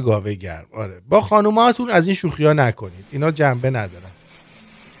گاوه گرم. آره با خانوماتون از این شوخی ها نکنید. اینا جنبه ندارن.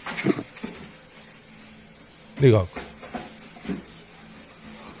 نگاه کن.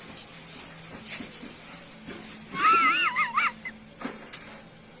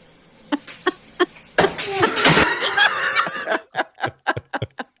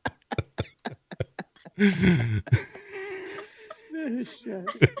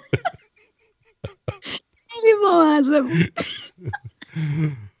 خیلی بامزه بود.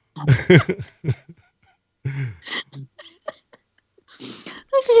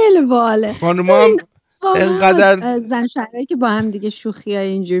 خیلی باله. خانوما اینقدر زن شهرهایی که با هم دیگه شوخی های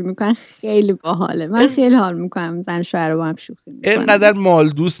اینجوری میکنن خیلی باحاله. من خیلی حال میکنم زن شهر با هم شوخی میکنن. اینقدر مال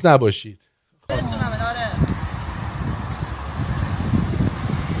دوست نباشید.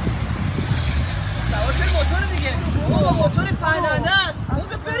 موتور پایدنده است.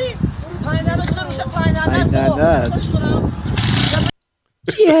 اون بریم. پایدنده تو روش پایدنده است.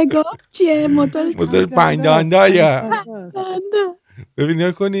 چیه موتور پایدنده یا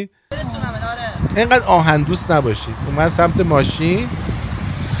ببین کنید اینقدر آهن دوست نباشید. اومد سمت ماشین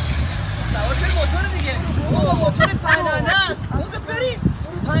موتور دیگه. موتور پایدنده است. اون بریم.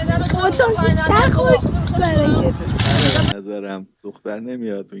 پایدنده موتور بیشتر خوش بره. نظرم دختر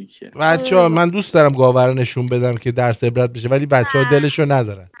نمیاد اون که. بچه‌ها من دوست دارم گاور نشون بدم که درس عبرت بشه ولی بچه‌ها دلشو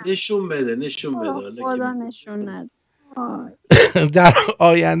ندارن. نشون بده. خدا نشون نده. در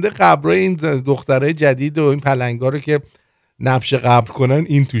آینده قبرای این دخترای جدید و این پلنگا رو که نبش قبر کنن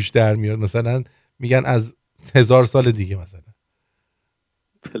این توش در میاد. مثلا میگن از 1000 سال دیگه مثلا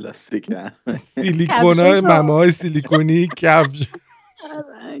پلاستیک نه سیلیکونای مماهای سیلیکونی کفش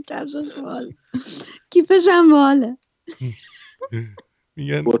مال کیپش هم ماله.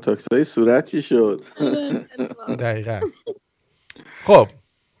 میگن بوتاکس های صورتی شد. دقیقا. خب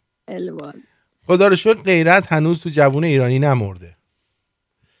خدا رو شکر غیرت هنوز تو جوون ایرانی نمرده.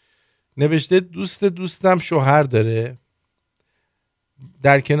 نوشته دوستم شوهر داره،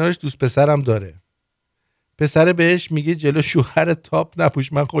 در کنارش دوست پسرم داره. پسر بهش میگه جلو شوهر تاپ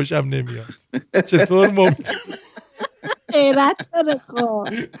نپوش من خوشم نمیاد. چطور ممکن؟ غیرت داره خب.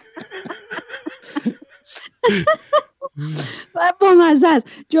 با مزه است.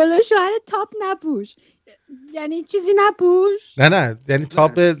 جلو شوهر تاپ نپوش یعنی چیزی نپوش؟ نه یعنی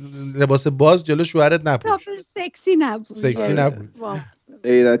تاپ لباس باز جلو شوهرت نپوش. تاپ سکسی نپوش.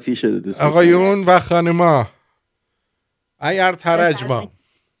 غیرتی شده دوست. آقایون و خانما اگر ترجمه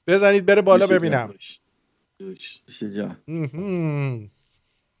بزنید بره بالا ببینم.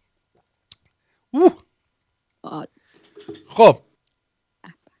 خب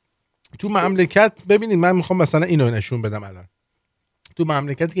تو مملکت ببینید من میخوام مثلا اینو نشون بدم الان. تو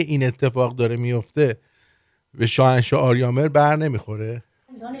مملکتی که این اتفاق داره میفته به شاهنشاه آریامر بر نمیخوره.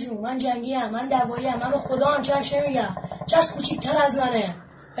 دانشون من جنگیم، من دواییم، من به خدا هم چش نمیگم. چش کوچیک‌تر از منه.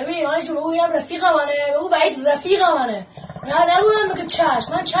 ببین دانشون بگو اینم رفیق منه، بگو بعید رفیق منه. نه نگویم بگه چش،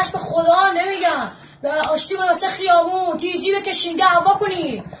 من چش به خدا هم نمیگم. به آشتی با واسه خیابون تیزی بکشیم دعوا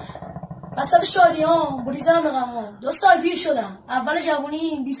کنیم. وسط شادیام بریزم بگم 2 سال پیر شدم. اول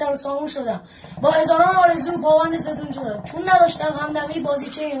جوونی بی سر و سامون شدم. با هزاران آرزو پابند زدون شدم. چون نداشتم همدمی بازی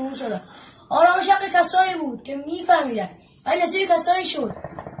چه ایمون شدم. آرامش حق کسایی بود که میفهمیدن ولی نصیب کسایی شد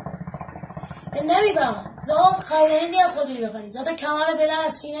که نمیفهمن. ذات خیلی نیم خود بیر بخونید. ذات کمر بدن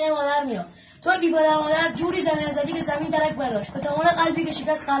از سینه مادر میاد. توی بی بدن مادر جوری زمین زدی که زمین درک برداشت. به تمام قلبی که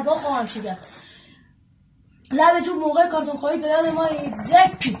شکست قلبا خواهم شکست. لب جو موقع کارتون خواهید به یاد ما یک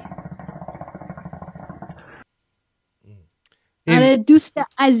زکی. آره دوست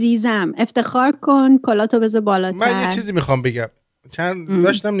عزیزم افتخار کن کلاتو بذار بالاتر. من یه چیزی میخوام بگم.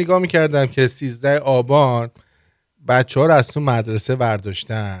 داشتم نگاه میکردم که 13 آبان بچه‌ها رو از تو مدرسه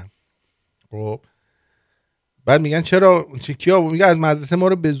برداشتن. خب بعد میگن چرا کیا میگن از مدرسه ما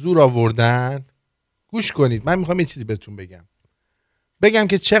رو به زور آوردن. گوش کنید من میخوام یه چیزی بهتون بگم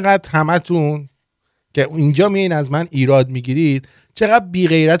که چقدر همتون که اینجا میین از من ایراد میگیرید چقدر بی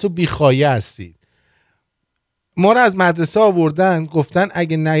غیرت و بی خایه هستید. ما رو از مدرسه آوردن گفتن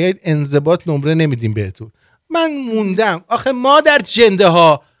اگه نیایید انضباط نمره نمیدیم بهتون. من موندم آخه مادر جنده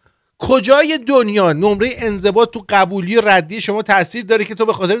ها کجای دنیا نمره انضباط تو قبولی و ردی شما تاثیر داره که تو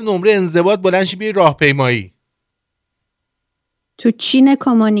به خاطر نمره انضباط بلند شی بری راهپیمایی؟ تو چین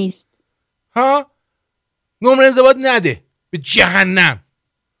کمونیست ها نمره انضباط نده به جهنم.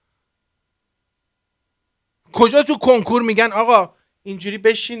 کجا تو کنکور میگن آقا اینجوری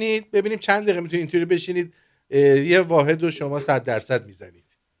بشینید ببینیم چند دقیقه میتونید اینجوری بشینید یه واحد رو شما 100% میزنید.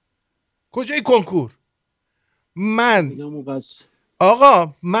 کجای کنکور؟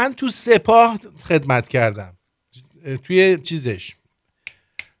 آقا من تو سپاه خدمت کردم توی چیزش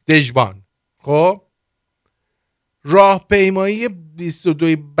دژبان. خب راهپیمایی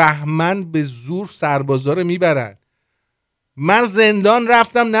 22 بهمن به زور سربازا رو میبرن. من زندان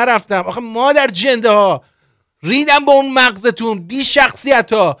رفتم نرفتم. آخه مادر جنده ها ریدم به اون مغزتون بی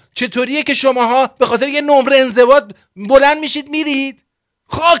شخصیت ها. چطوریه که شماها به خاطر یه نمره انضباط بلند میشید میرید؟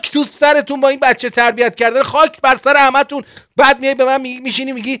 خاک تو سرتون با این بچه تربیت کردن، خاک بر سر همتون. بعد میای به من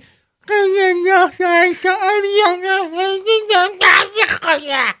میشینی میگی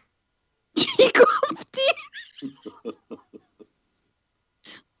چی گفتی؟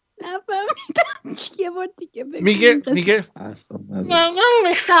 نفهمیدم. یه بار دیگه بگیم. میگه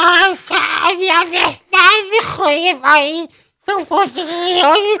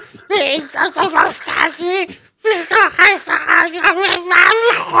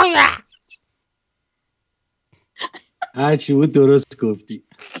هرچی بود درست گفتی.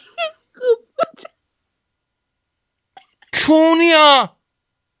 کونیا.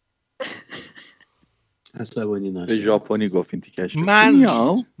 عصبانی نشه. به ژاپنی گفتین تیکش.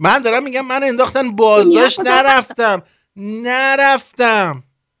 من دارم میگم من انداختن بازداشت نرفتم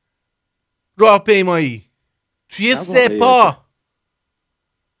راهپیمایی توی سپاه.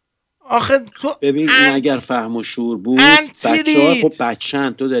 آخه تو ببین این اگر فهم و شعور بود بچه‌ها خب بچه‌ن،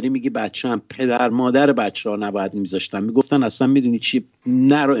 تو داری میگی بچه‌ن، پدر مادر بچه‌ها نباید میذاشتن، میگفتن اصلا میدونی چی،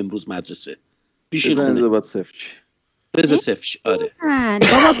 نرو امروز مدرسه پیش خونه باید صفر بذار صفر. آره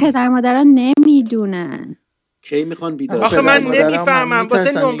بابا پدر مادرها نمیدونن کی میخوان بیدار. آخه من نمیفهمم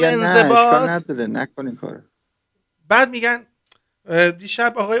واسه نمره انضباط نداره نکنین کارو. بعد میگن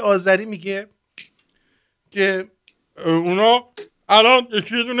دیشب آقای آذری میگه که اونا الان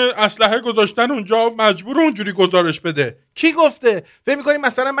یکی دونه اسلحه گذاشتن اونجا مجبور اونجوری گزارش بده. کی گفته؟ فکر می‌کنی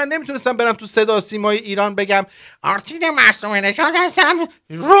مثلا من نمیتونستم برم تو صدا سیمای ایران بگم آرتین معصوم نژاد هستم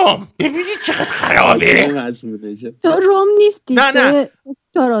روم، ببینید چقدر خرابه. تو روم نیستی. نه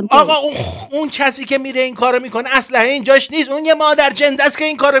آقا اون کسی که میره این کارو میکنه اسلحه اینجاش نیست، اون یه مادر جنده است که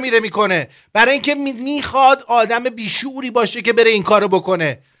این کارو میره میکنه برای اینکه میخواد آدم بیشعوری باشه که بره این کارو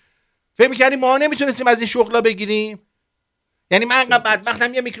بکنه. فکر می‌کنی ما نمیتونستیم از این شغلا بگیریم؟ یعنی من انقدر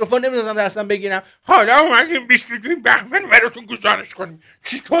بدبختم یه میکروفون نمیتونم دستم بگیرم حالا اومدیم 22 بهمن براتون گزارش کنیم.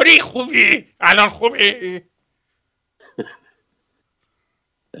 چطوری؟ خوبی؟ الان خوبی؟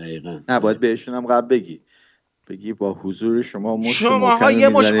 دقیقاً. نباید بهشون هم قبل بگی با حضور شماها یه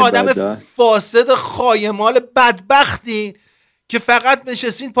مش آدم فاسد خایمال بدبختین که فقط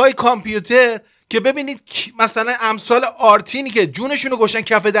نشستین پای کامپیوتر که ببینید مثلا امثال آرتینی که جونشونو گوشن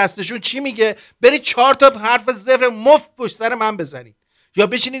کف دستشون چی میگه، برید 4 تا حرف زفر مفت پشت سر من بزنید یا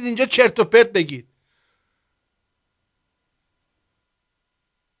بشینید اینجا چرت و پرت بگید.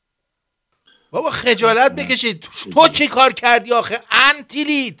 بابا خجالت بکشید. تو چی کار کردی آخه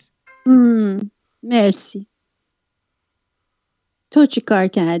انتیلیت؟ مرسی. تو چی کار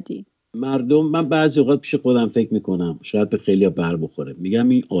کردی؟ مردم، من بعضی اوقات پیش خودم فکر میکنم شاید به خیلی بر بخوره، میگم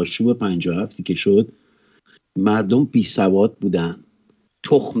این آشوب 57 که شد مردم بی سواد بودن،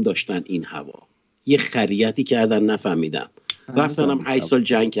 تخم داشتن این هوا، یه خریتی کردن نفهمیدم، رفتن هم 8 سال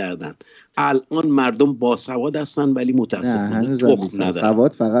جنگ کردن. الان مردم با سواد هستن ولی متاسفانه تخم ندارن.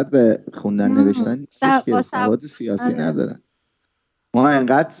 سواد فقط به خوندن نوشتن نیست، سواد سیاسی ندارن. ما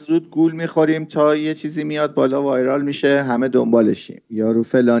انقدر زود گول میخوریم تا یه چیزی میاد بالا وایرال میشه همه دنبالشیم، یارو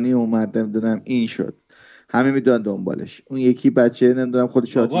فلانی اومد نمیدونم این شد همه میدونن دنبالش، اون یکی بچه نمیدونم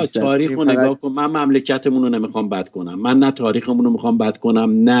خودش آتیش زد. تاریخو نگاه کن. من مملکتمون رو نمیخوام بد کنم، من نه تاریخمون رو میخوام بد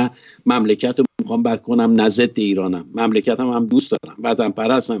کنم نه مملکتمون رو میخوام بد کنم، نه ضد ایرانم، مملکتم هم دوست دارم، وطن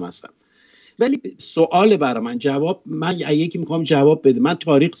پرستم هستم، ولی سوال برای من جواب، من یکی میخوام جواب بده. من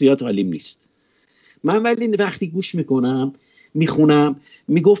تاریخ زیاد حالیم نیست، من ولی وقتی گوش میکنم میخونم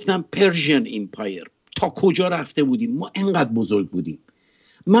میگفتم پرژین ایمپایر تا کجا رفته بودیم، ما انقدر بزرگ بودیم.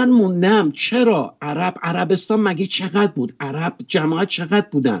 من موندم چرا عربستان مگه چقدر بود، عرب جماعت چقدر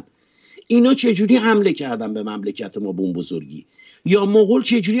بودن، اینا چجوری حمله کردن به مملکت ما به اون بزرگی، یا مغول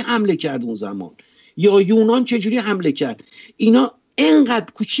چجوری حمله کرد اون زمان، یا یونان چجوری حمله کرد، اینا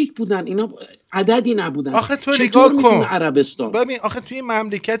انقدر کوچیک بودن، اینا عددی نبودن. آخه تو نگاه کن عربستان، ببین آخه توی این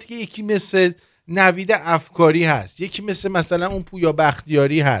مملکت که یکی مثل نوید افکاری هست، یکی مثلا اون پویا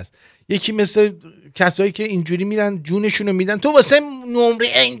بختیاری هست، یکی مثل کسایی که اینجوری میرن جونشونو میدن، تو واسه نمره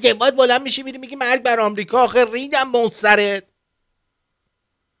انضباط بلند میشی میری میگی مرگ بر آمریکا. آخه ریدم به اون سرت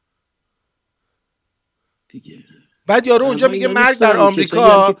دیگه. بعد یارو اونجا میگه مرگ بر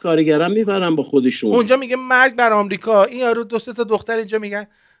آمریکا، کارگران میبرن با خودشون، اونجا میگه مرگ بر آمریکا، این یارو 2 تا دختر اینجا میگن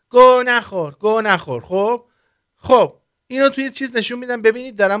گو نخور. خب اینو توی چیز نشون میدن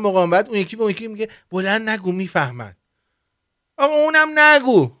ببینید دارن مقاومت، اون یکی به اون یکی میگه بلند نگو میفهمن. آقا اونم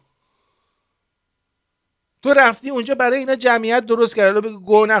نگو. تو رفتی اونجا برای اینا جمعیت درست کردی، بگو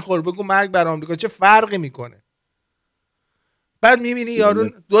گو نخور، بگو مرگ بر آمریکا، چه فرقی میکنه؟ بعد میبینی یارو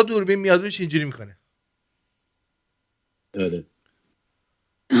 2 دوربین میاد روش اینجوری میکنه. آره.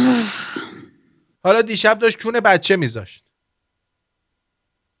 حالا دیشب داشت کونه بچه میذاشت.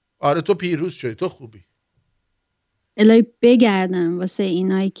 آره تو پیروز شدی، تو خوبی. الهی بگردم واسه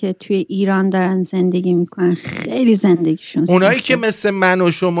اینایی که توی ایران دارن زندگی میکنن، خیلی زندگیشون سخته. اونایی که مثل من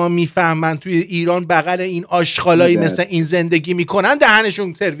و شما میفهمن توی ایران بغل این آشغالایی مثل این زندگی میکنن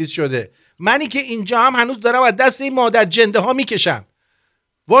دهنشون سرویس شده. منی که اینجا هم هنوز دارم از دست این مادر جنده ها میکشم.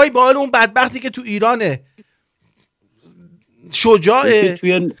 وای با حال اون بدبختی که تو ایرانه شجاعه،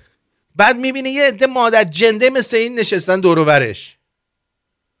 بعد میبینه یه عده مادر جنده مثل این نشستن دور و برش.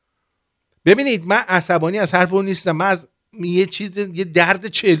 ببینید من عصبانی از حرف اون نیستم، من از یه درد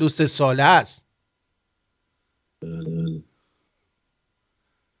 43 ساله است.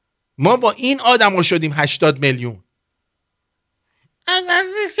 ما با این آدم ها شدیم 80 میلیون.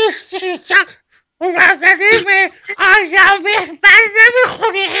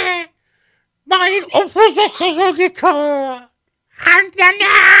 نمیخونه با این اپوزیسیونی تو خندنه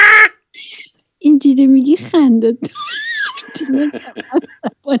اینجوری میگی خنده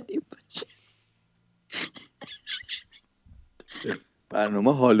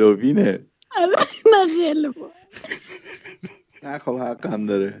برنامه هالووینه. نه خیلی بود. نه خب حقم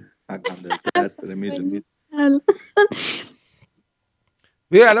داره درس داره میدونید.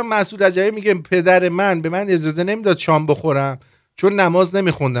 بیا الان مسعود رجبی میگه پدر من به من اجازه نمیداد شام بخورم چون نماز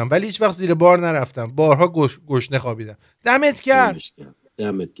نمیخوندم ولی هیچ وقت زیر بار نرفتم، بارها گشنه خوابیدم. دمت گرم.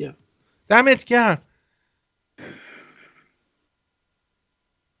 دمت گرم.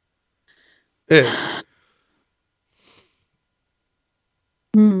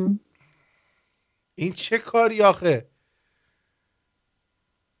 این چه کاری آخه؟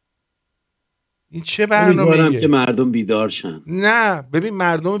 این چه برنامه‌ایه؟ که مردم بیدار شن. نه ببین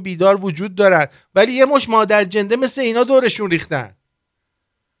مردم بیدار وجود دارن ولی یه مش مادر جنده مثل اینا دورشون ریختن.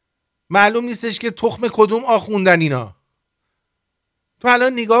 معلوم نیستش که تخم کدوم آخوندن اینا. تو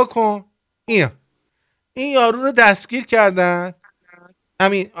الان نگاه کن این یارو رو دستگیر کردن.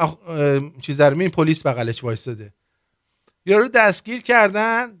 همین چیزارمین پلیس بغلش وایساده. یارو دستگیر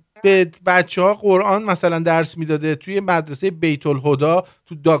کردن، به بچه‌ها قرآن مثلا درس میداده توی مدرسه بیت الهدا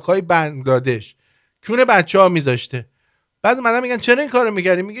تو داکای بنگلادش. کونه بچه‌ها میذاشته. بعد اومدن میگن چرا این کارو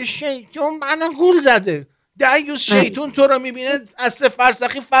می‌کردی؟ میگه شیطان منو گول زده. دیوس شیطان تو رو میبینه از 3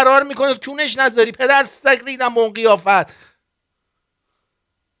 فرسخی فرار میکنه کونش نذاری. پدر سگ ریدم اون قیافت.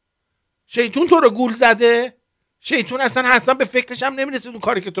 شیطان تو رو گول زده؟ شیطان اصلا به فکرش هم نمیرسه اون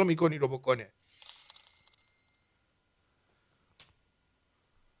کاری که تو میکنی رو بکنه.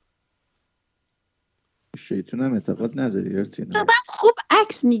 شیطان هم اعتقاد نداری آرتین. خوب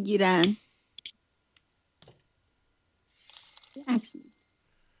عکس میگیرن.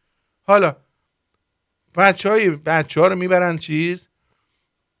 حالا بچه ها رو میبرن چیز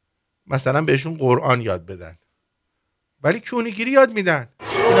مثلا بهشون قرآن یاد بدن ولی کونیگیری یاد میدن.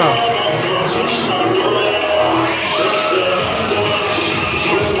 اینا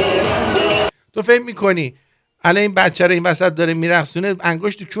تو فکر میکنی الان این بچه رو این وسط داره میرقصونه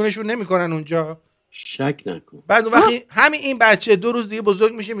انگشت کونشون نمیکنن اونجا؟ شک نکن. بعد وقتی همین این بچه 2 روز دیگه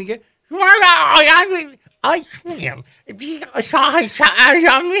بزرگ میشه میگه شاه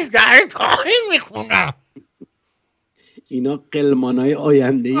شعریامی در تاهی میکنم. اینا قلمانای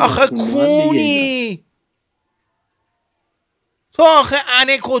آینده آخه کونی تو آخه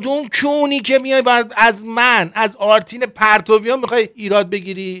انه کدوم کونی که میای از من از آرتین پرتویان میخوای ایراد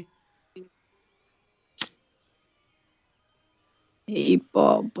بگیری؟ ای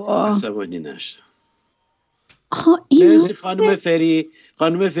بابا عصبانی نشد. مرسی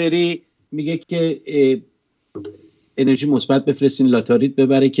خانم فری میگه که انرژی مثبت بفرستین لاتاریت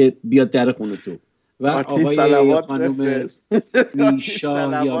ببره که بیاد در خونه تو. و آقای خانم میشا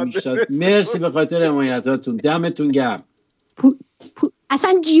مرسی به خاطر حمایتاتون. دمتون گرم.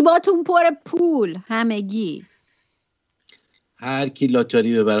 اصلا جیباتون پر پول همگی. هر کی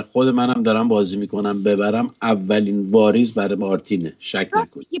لاتاری ببره، خود منم دارم بازی میکنم ببرم اولین واریز برای مارتینه. شک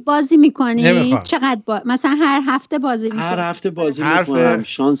نکنید. بازی میکنی؟ چقدر مثلا هر هفته بازی میکنی؟ هر هفته بازی میکنم.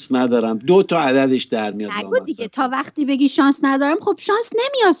 شانس ندارم 2 تا عددش در میاد. نگو دیگه تا وقتی بگی شانس ندارم خب شانس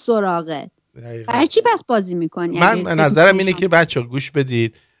نمیاد سراغت. برای چی پس بازی میکنی؟ من نظرم اینه که بچه گوش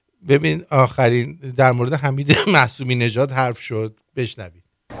بدید. ببین آخرین در مورد حمید معصومی نژاد حرف شد، بشنوید.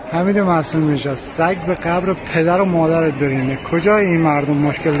 حمید معصومی نژاد سگ به قبر پدر و مادرت برینه. کجا این مردم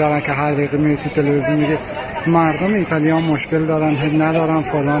مشکل دارن که هر دقیقه میاد تو تلویزیون میگه مردم ایتالیا مشکل دارن ندارن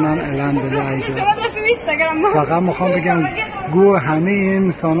فلانن الحمدلله. فقط میخوام بگم گو همه این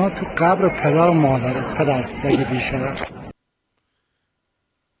انسانا تو قبر پدر و مادرت. پدر سگ بیشرف.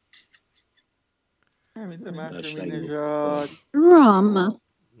 حمید معصومی نژاد رام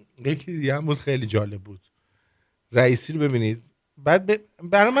یکی دیگه هم بود خیلی جالب بود. رئیسی رو ببینید. بعد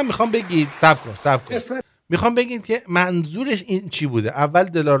برای من میخوام بگید صبر کن. میخوام بگید که منظورش این چی بوده. اول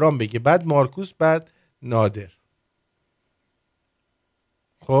دلارام بگه، بعد مارکوس، بعد نادر.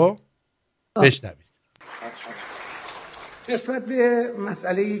 خب بشنوید. نسبت به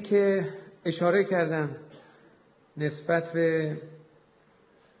مسئله‌ای که اشاره کردم نسبت به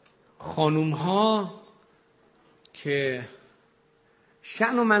خانوم‌ها که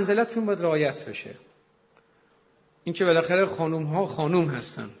شأن و منزلتشون باید رعایت بشه. این که بالاخره خانوم‌ها خانوم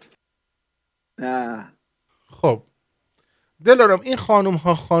هستند. نه خب دلارام این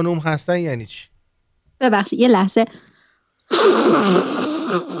خانوم‌ها خانوم هستن یعنی چی؟ ببخشید یه لحظه.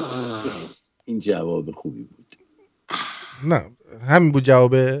 این جواب خوبی بود. نه همین بود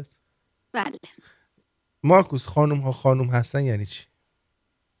جوابه. بله. مارکوس خانوم‌ها خانوم هستن یعنی چی؟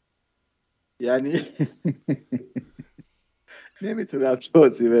 یعنی نمیتونم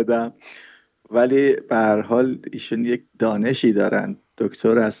توضیح بدم، ولی به هر حال ایشون یک دانشی دارن،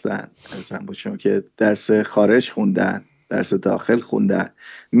 دکتر هستن از چون که درس خارج خوندن، درس داخل خوندن،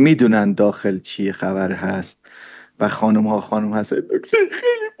 میدونن داخل چی خبر هست و خانم هست. دکتر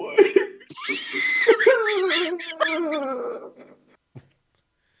خیلی باید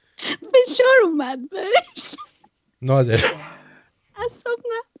فشار اومد بهش. نادر اصاب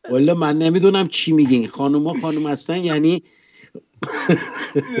نداره. والا من نمیدونم چی میگین. خانم هستن یعنی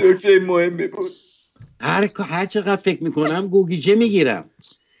نکته مهمی بود. هر چقدر فکر میکنم گوگیجه میگیرم.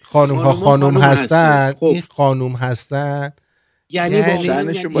 خانم هستن. این خانم هستن یعنی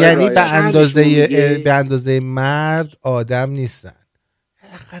به اندازه مرد آدم نیستن.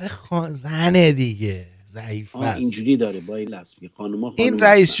 بالاخره زنه دیگه، ضعیف است. اینجوری داره با این لفظ خانم این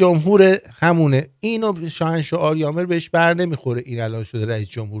رئیس جمهور همونه. اینو شاهنشاه آریامر بهش بر نمیخوره. این الان شده رئیس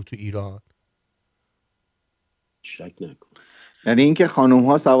جمهور تو ایران. شک نکن. یعنی اینکه خانوم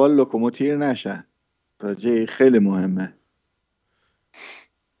ها سوار لوکوموتیر نشن راجع خیلی مهمه.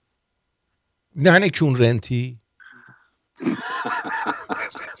 نه کون رنتی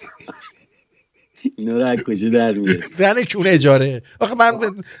اینا رو از کجا در میاره؟ نه کون اجاره. آخه من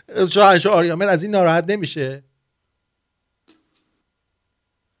شاهنشاه آریامر از این ناراحت نمیشه؟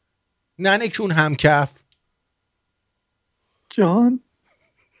 نه کون همکف جان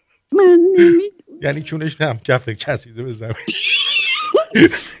من نمیدونم. یعنی کونش همکفه چسبیده به زمین.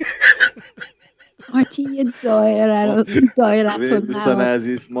 آرتی یه دایره دوستان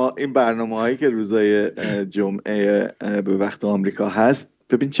عزیز، ما این برنامه هایی که روزای جمعه به وقت آمریکا هست،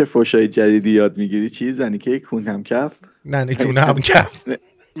 ببین چه فوشای جدیدی یاد میگیری. چی زنی که کون همکف؟ نه کون همکف.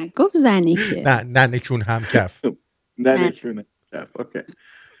 نگفت زنی که نه کون همکف. نه کون همکف. اوکی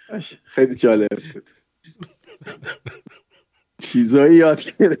خیلی جالب بود. چیزایی یاد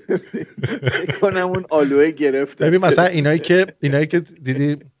گرفتیم. کنم اون آلوه گرفته. ببین مثلا اینایی که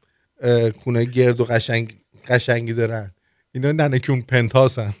دیدی کونه گرد و قشنگی دارن، اینا ننکون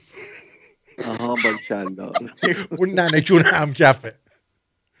پنتاسن. آها باریکلا. اون ننکون همکفه.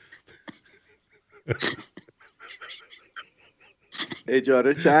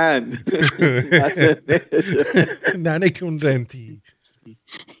 اجاره چند؟ ننکون رنتی.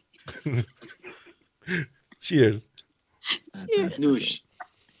 چیرز. نوش.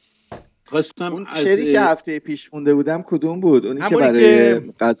 خواستم اون شعری که هفته پیش خونده بودم کدوم بود؟ اونی که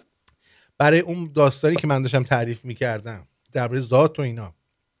برای اون داستانی که من داشتم تعریف میکردم درباره ذات و اینا.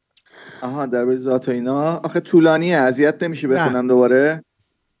 آها درباره ذات و اینا. آخه طولانیه، اصیت نمیشه بخونم دوباره.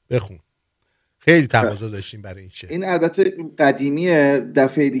 بخون. خیلی تقاضا داشتیم برای این شعر. این البته قدیمیه.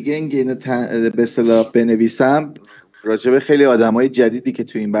 دفعه دیگه اینو به اصطلاح بنویسم راجع به خیلی آدمای جدیدی که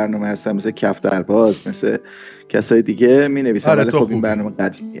تو این برنامه هستن، مثل کفترباز، مثل کسای دیگه مینویسم. ولی خب این برنامه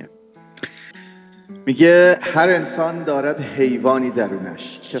قدیمیه. میگه هر انسان دارد حیوانی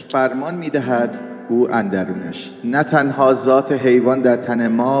درونش که فرمان میدهد او اندرونش. نه تنها ذات حیوان در تن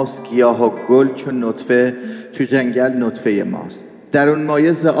ماست، گیاه و گل چون نطفه تو جنگل نطفه ماست. درون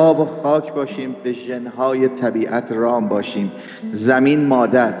مایه ز آب و خاک باشیم، به ژن‌های طبیعت رام باشیم. زمین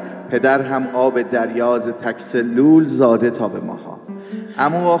مادر، پدر هم آب دریا، ز تک سلول زاده تا به ماها.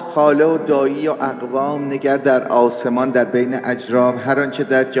 عمو و خاله و دایی و اقوام، نگر در آسمان در بین اجرام. هر آنچه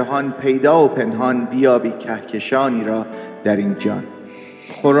در جهان پیدا و پنهان، بیابی کهکشانی را در این جان.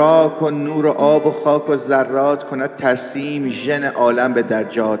 خوراک و نور و آب و خاک و ذرات، کند ترسیم ژن عالم به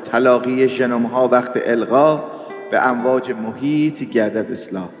درجات. تلاقی ژنوم ها وقت القا، به امواج محیط گردد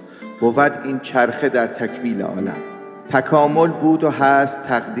اصلاح. بود این چرخه در تکمیل عالم، تکامل بود و هست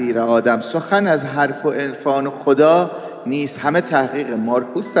تقدیر آدم. سخن از حرف و عرفان و خدا، نیست همه تحقیق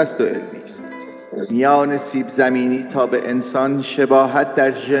مارکوس است و علمیست. میان سیب زمینی تا به انسان، شباهت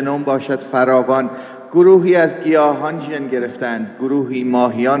در ژنوم باشد فراوان. گروهی از گیاهان ژن گرفتند، گروهی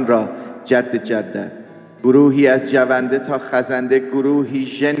ماهیان را جد جدند. گروهی از جونده تا خزنده، گروهی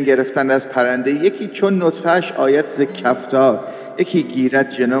ژن گرفتند از پرنده. یکی چون نطفه‌اش آید ز کفتار، یکی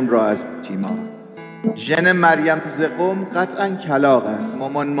گیرد ژنوم را از تیمار. ژن مریم ز قم قطعاً کلاغ است،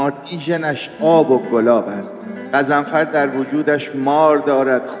 مامان مارتی ژنش آب و گلاب است. غضنفر در وجودش مار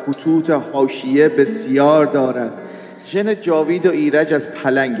دارد، خطوط حاشیه بسیار دارد. ژن جاوید و ایرج از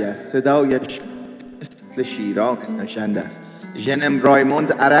پلنگ است، صدایش مثل شیران نشند است. ژن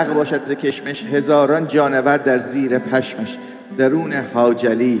رایموند عرق باشد ز کشمش، هزاران جانور در زیر پشمش. درون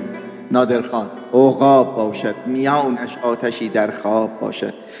حاجلی نادرخان عقاب باشد، میانش آتشی در خواب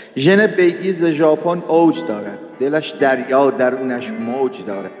باشد. ژن بیگی ز ژاپن اوج دارد، دلش دریا درونش موج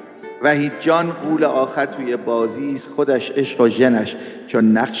دارد. وحید جان غول آخر توی بازی است، خودش عشق و ژنش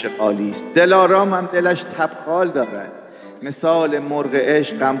چون نقش قالی است. دلارام هم دلش تبخال دارد، مثال مرغ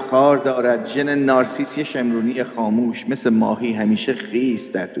عشق غمخوار دارد، ژن نارسیسی شمرونی خاموش، مثل ماهی همیشه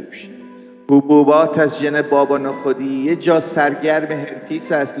خیس در دوش. حبوبات از ژن بابا نخودی، یه جا سرگرم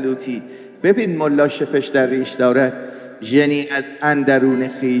هرپیس از لوتی. ببین ملا شپش در ریش دارد، ژنی از اندرون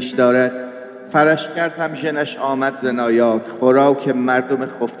خیش دارد. فرش کرد هم ژنش آمد زنایاک، خوراک مردم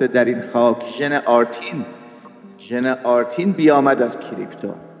خفته در این خاک. ژن آرتین بیامد از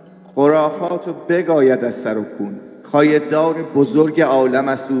کریپتو، خرافاتو بگاید از سر و کون. خایدار بزرگ عالم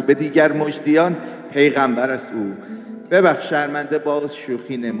است او، به دیگر مجدیان پیغمبر است او. ببخش شرمنده باز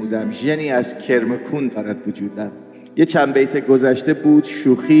شوخی نمودم، ژنی از کرمکون دارد وجودم. یه چند بیت گذشته بود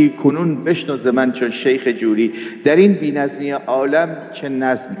شوخی، کنون بشنو ز من چون شیخ جوری. در این بی‌نظمی عالم چه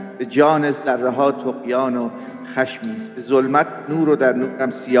نظمی، به جان ذره ها طغیان و خشمیست. به ظلمت نور و در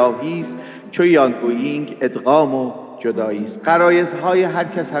نورم سیاهیست، چو یانگویینگ ادغام و جداییست. غرایزهای هر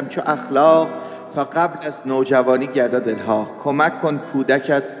کس همچو اخلاق، تا قبل از نوجوانی گردد الحاق. کمک کن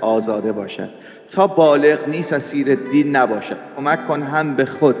کودکت آزاده باشد، تا بالغ نیست اسیر دین نباشد. کمک کن هم به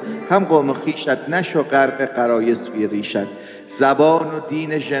خود هم قوم و خویشت، نشو غرق غرایز توی ریشت. زبان و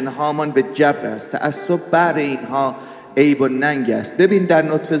دین ژنهامان به جبر است، تعصب بر اینها عیب و ننگ است. ببین در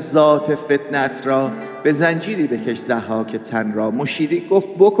نطفه ذات فتنت را، به زنجیری بکش ضحاک تن را. مشیری گفت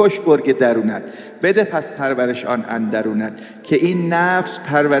بکش گرگ درونت، بده پس پرورش آن اندرونت. که این نفس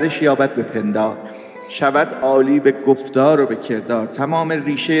پرورش یابد به پندار، شود عالی به گفتار و به کردار. تمام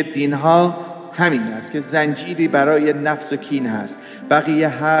ریشه دینها همین است، که زنجیری برای نفس و کین هست. بقیه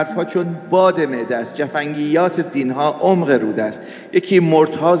حرفها چون باد معده است، جفنگیات دینها عمق رود است. یکی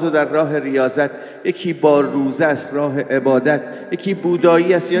مرتاض و در راه ریاضت، یکی با روزه است راه عبادت. یکی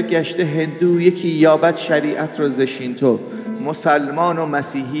بودایی است یا گشته هندو، یکی یابد شریعت را ز شینتو. مسلمان و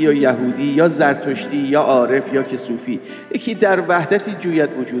مسیحی و یهودی، یا زرتشتی یا عارف یا که صوفی. یکی در وحدتی جوید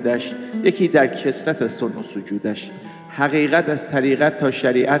وجودش، یکی در کثرت سن و سجودش. حقیقت از طریقت تا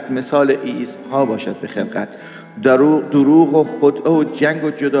شریعت، مثال ایسمها باشد به خلقت. دروغ و خدعه و جنگ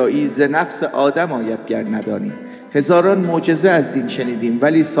و جدایی، ز نفس آدم آید گر ندانی. هزاران معجزه از دین شنیدیم،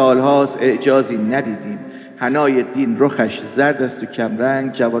 ولی سالهاست اعجازی ندیدیم. حنای دین رخش زرد است و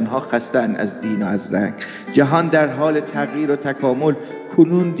کمرنگ، جوانها خسته‌اند از دین و از رنگ. جهان در حال تغییر و تکامل،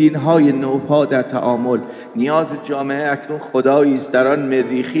 کنون دینهای نوپا در تعامل. نیاز جامعه اکنون خدایی است، در آن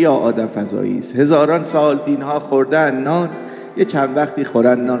مریخی یا آدم فضایی است. هزاران سال دینها خوردن نان، یه چند وقتی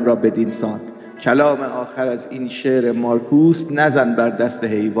خورن نان را بدین سان. کلام آخر از این شعر مارکوس، نزن بر دست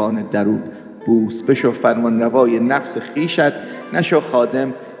حیوان درون بوس. بشو فرمان روای نفس خیشت، نشو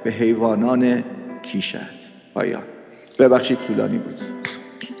خادم به حیوانان کیشت. پایان. ببخشید طولانی بود.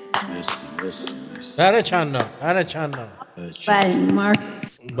 مرسی. برای چند بله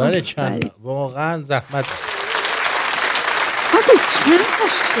مارکوس، برای چند واقعا زحمت. آخه چند تا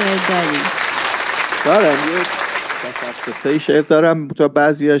شعر دارم یه تفصیلی شعر دارم، تا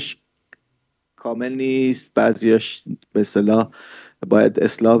بعضیاش کامل نیست، بعضیاش به اصطلاح باید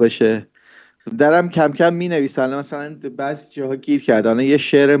اصلاح بشه. دارم کم کم می نویسم، مثلا بعضی جاها گیر کردم. یه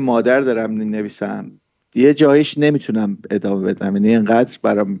شعر مادر دارم می نویسم، یه جایش نمیتونم ادامه بدم، یعنی اینقدر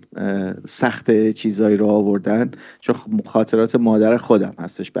برام سخت چیزایی رو آوردن، چون خاطرات مادر خودم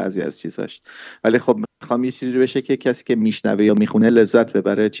هستش بعضی از چیزاش. ولی خب میخوام یه چیزی بشه که کسی که میشنوه یا میخونه لذت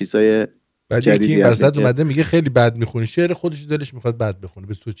ببره، چیزای جدیدی. بعد وسط اومده میگه خیلی بد میخونی، شعر خودش دلش میخواد بد بخونه،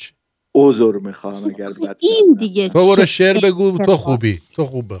 به تو چی؟ عذر میخوام اگر بد. این دیگه تو برو شعر بگو، تو خوبی، تو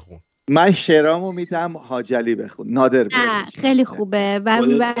خوب بخون. من شعرامو میدم حاجلی بخون، نادر بخون. خیلی خوبه و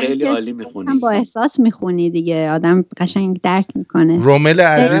خیلی عالی میخونی، با احساس میخونی دیگه، آدم قشنگ درک میکنه. رومل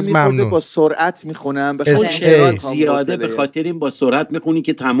عزیز ممنون. با سرعت میخونم، به خود شعرات زیاده، به خاطر این با سرعت میخونی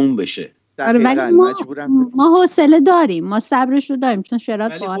که تموم بشه. آره ولی ما حوصله داریم، ما صبرش رو داریم، چون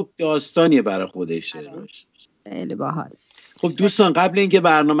شعرات ولی خب داستانیه برای خودش. خیلی باحال. خب دوستان قبل اینکه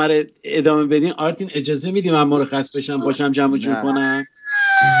برنامه رو ادامه بدین، آرتین اجازه میدیم من مرخص بشم باشم جمع جور کنم؟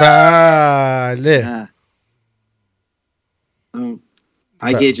 بله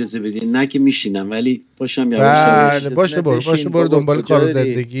اگه اجازه بدین، نه که میشینم ولی باشم یواش یواش. باشه برو دنبال کار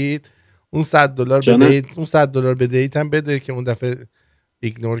زندگیت. اون $100 بدهید، اون $100 بدهید هم بده که اون دفعه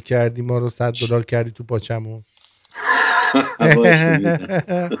ایگنور کردی ما رو، $100 کردی تو پاچمون.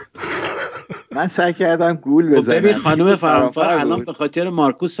 من سعی کردم گول بزنم. ببین خانم فرانفر الان به خاطر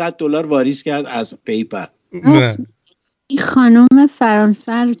مارکوس $100 واریز کرد از پیپر. این خانم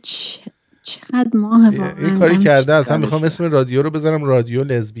فرانفر چقدر ماه واقعا این کاری کرده. اصلا میخوام اسم رادیو رو بذارم رادیو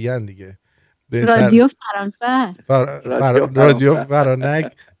لزبیان دیگه. رادیو فرانفر. رادیو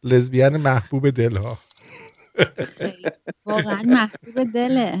فرانک، لزبیان محبوب دلها. واقعا محبوب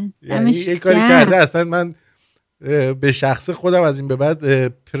دله. یعنی یه کاری کرده اصلا من به شخص خودم از این به بعد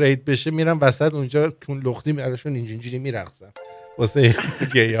پرید بشه میرم وسط اونجا کون لختی میرشون اینجوری میرقصم واسه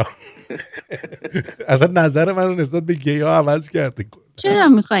گیا. اصلا نظر من رو نسبت به گیا عوض کرده. چرا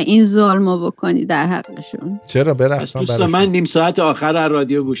میخوای این ظلمو بکنی در حقشون؟ چرا برقصم دوستان؟ من نیم ساعت آخر از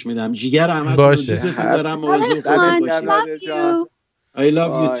رادیو گوش میدم. جیگر همه رو دوستتون دارم. موضوع I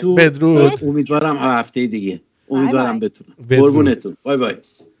love you too. بدرود. امیدوارم هفته دیگه امیدوارم بتونم. قربونتون. بای بای.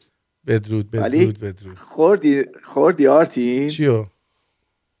 بدرود. خوردی آرتین؟ چیو؟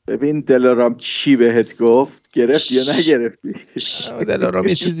 ببین دلارام چی بهت گفت؟ گرفتی یا نگرفتی؟ دلارام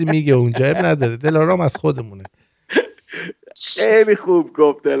یه چیزی میگه اونجا، نداره. دلارام از خودمونه. خیلی خوب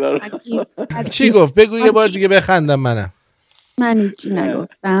گفت دلارام. چی گفت؟ بگو یه بار دیگه بخندم منم. من هیچی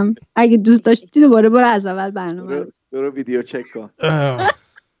نگفتم. اگه دوست داشتی دوباره برو از اول برنامه برو ویدیو چک کن.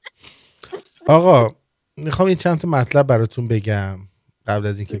 آقا میخوام این چند تا مطلب براتون بگم قبل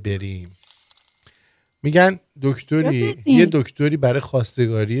از اینکه بریم. میگن یه دکتری برای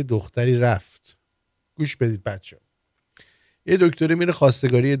خواستگاری دختری رفت. گوش بدید بچه. یه دکتری میره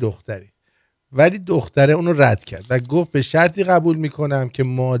خواستگاری دختری، ولی دختره اونو رد کرد و گفت به شرطی قبول میکنم که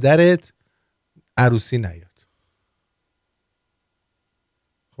مادرت عروسی نیاد.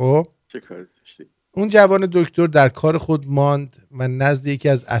 خب چه کاری داشتی؟ اون جوان دکتر در کار خود ماند و نزد یکی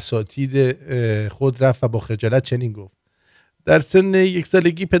از اساتید خود رفت و با خجالت چنین گفت: در سن 1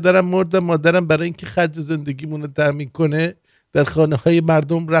 سالگی پدرم مرد و مادرم برای اینکه خرج زندگیمون رو تامین کنه در خانه‌های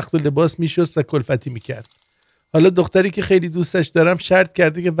مردم رخت و لباس میشست و کلفتی میکرد. حالا دختری که خیلی دوستش دارم شرط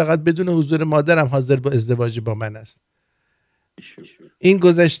کرده که فقط بدون حضور مادرم حاضر با ازدواج با من است. این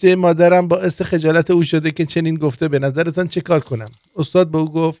گذشته مادرم باعث خجالت او شده که چنین گفته. به نظرتان چه کار کنم؟ استاد به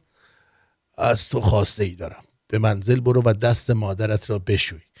او گفت: از تو خواسته ای دارم، به منزل برو و دست مادرت را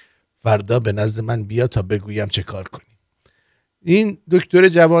بشوی، فردا به نزد من بیا تا بگویم چه کار کنی. این دکتر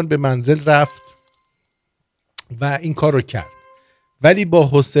جوان به منزل رفت و این کار رو کرد، ولی با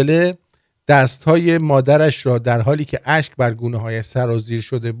حوصله دستهای مادرش را در حالی که اشک بر گونه‌هایش سرازیر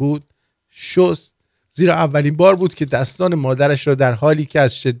شده بود شست، زیرا اولین بار بود که دستان مادرش را در حالی که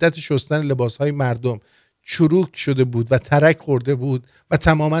از شدت شستن لباسهای مردم چروک شده بود و ترک خورده بود و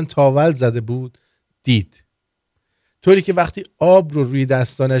تماما تاول زده بود دید، طوری که وقتی آب رو روی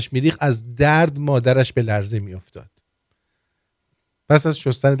دستانش میریخت از درد مادرش به لرزه میافتاد. پس از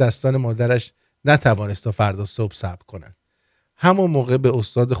شستن دستان مادرش نتوانست تا فردا صبح صبر کند. همون موقع به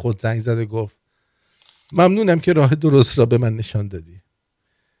استاد خود زنگ زد و گفت: ممنونم که راه درست را به من نشان دادی.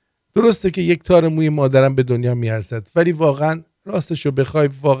 درسته که 1 تار موی مادرم به دنیا میارزد، ولی واقعا راستشو بخوای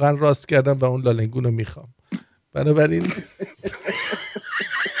واقعا راست کردم و اون لالنگون رو میخوام. بنابراین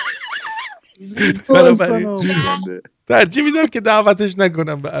ترجیح میدم که دعوتش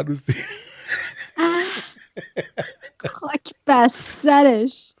نکنم به عروسی. خاک بس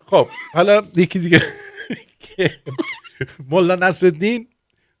سرش. خب حالا یکی دیگه که مولا نصرالدین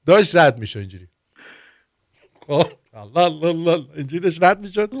داشت رد میشه اینجوری. خب الله اینجوری داشت رد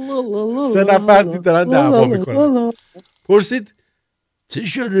میشد، 3 نفر دید دارن دعوا میکنن. پرسید چه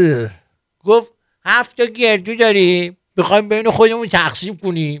شده؟ گفت 7 تا گردو داریم بخوایم بین خودمون تقسیم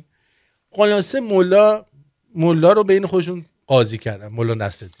کنیم. خلاصه مولا رو بین خودشون قاضی کردن. مولا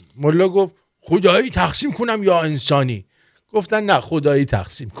نصرالدین. مولا گفت خدایی تقسیم کنم یا انسانی؟ گفتن نه خدایی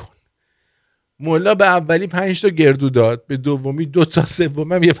تقسیم کن. مولا به اولی 5 تا گردو داد، به دومی 2 تا،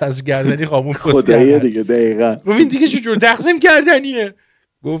 سومم یه پس گردنی قابون خدایی دیگه. دقیقاً گفت این دیگه چجور تقسیم کردنیه؟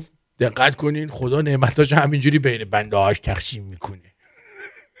 گفت دقت کنین خدا نعمتاش همینجوری بین بنده هاش تقسیم میکنه.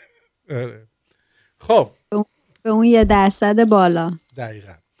 خب به اون 1% بالا.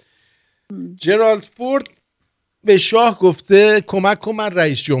 دقیقاً. جرالد فورد به شاه گفته کمک کن من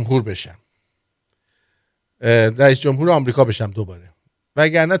رئیس جمهور بشم، رئیس جمهور آمریکا بشم دوباره،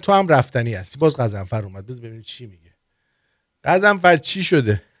 وگرنه تو هم رفتنی هستی. باز غضنفر اومد. بذار ببینیم چی میگه. غضنفر چی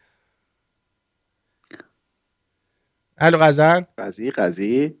شده؟ الو غزن.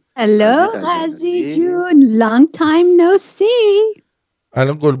 قضی الو قضی جون، لانگ تایم نو سی.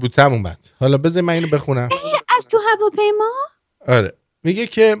 الان گلبوتم اومد. حالا بذار من اینو بخونم. از تو هواپیما؟ آره. میگه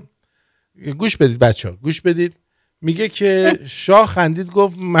که گوش بدید بچه‌ها، گوش بدید. میگه که شاه خندید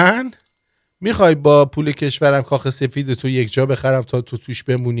گفت من میخوای با پول کشورم کاخ سفید تو یک جا بخرم تا تو توش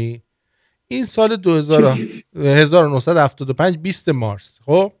بمونی؟ این سال 1975 20 مارس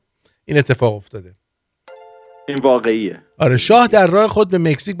خب این اتفاق افتاده. این واقعیه. آره. شاه در راه خود به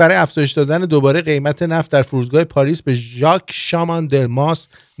مکزیک برای افزایش دادن دوباره قیمت نفت در فرودگاه پاریس به ژاک شامان دلماس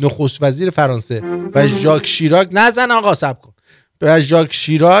نخست وزیر فرانسه و ژاک شیراک نزن آقا صبر کن و ژاک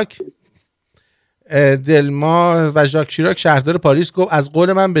شیراک دلما و ژاک شیراک شهردار پاریس گفت از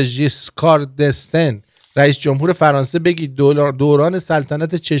قول من به ژیسکار دستن رئیس جمهور فرانسه بگید دوران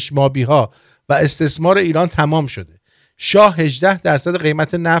سلطنت چشمابی ها و استثمار ایران تمام شده. شاه 18%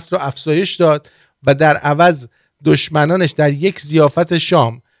 قیمت نفت رو افزایش داد و در عوض دشمنانش در یک ضیافت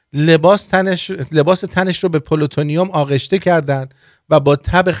شام لباس تنش رو به پلوتونیوم آغشته کردند و با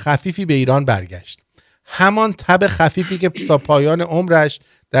تب خفیفی به ایران برگشت. همان تب خفیفی که تا پایان عمرش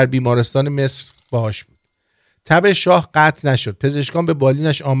در بیمارستان مصر باهاش بود. تب شاه قطع نشد. پزشکان به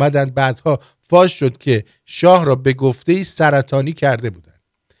بالینش آمدند. بعدها فاش شد که شاه را به گفته‌ای سرطانی کرده بودند.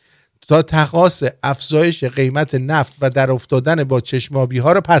 تا تقاص افزایش قیمت نفت و در افتادن با چشمابی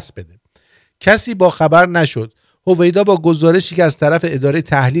ها را پس بده. کسی با خبر نشد. هویدا با گزارشی که از طرف اداره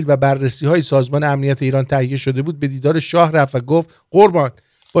تحلیل و بررسی های سازمان امنیت ایران تهیه شده بود به دیدار شاه رفت و گفت قربان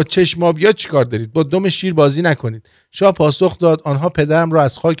با چشمابی‌ها چیکار دارید؟ با دم شیر بازی نکنید. شاه پاسخ داد آنها پدرم را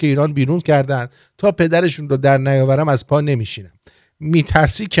از خاک ایران بیرون کردند. تا پدرشون رو در نیاورم از پا نمیشینم.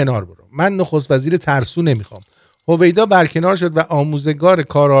 میترسی کنار برو. من نخست وزیر ترسو نمیخوام. هویدا برکنار شد و آموزگار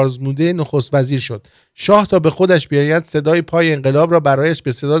کارآزموده نخست وزیر شد. شاه تا به خودش بیاید صدای پای انقلاب را برایش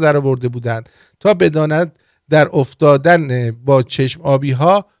به صدا درآورده بودند تا بداند در افتادن با چشم آبی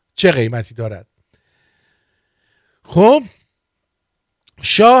ها چه قیمتی دارد. خب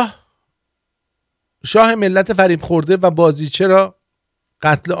شاه ملت فریب خورده و بازیچه را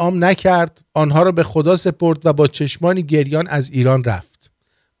قتل عام نکرد، آنها را به خدا سپرد و با چشمانی گریان از ایران رفت.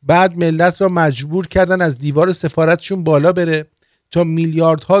 بعد ملت را مجبور کردن از دیوار سفارتشون بالا بره تا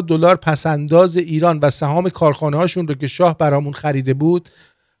میلیاردها دلار پسنداز ایران و سهام کارخانه هاشون رو که شاه برامون خریده بود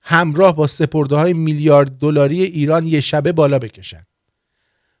همراه با سپرده های میلیارد دلاری ایران یه شبه بالا بکشن.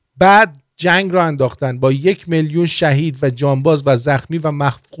 بعد جنگ را انداختن با 1 میلیون شهید و جانباز و زخمی و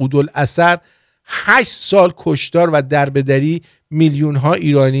مفقود الاثر، 8 سال کشتار و دربدری میلیون ها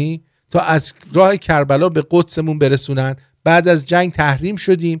ایرانی تا از راه کربلا به قدسمون برسونن. بعد از جنگ تحریم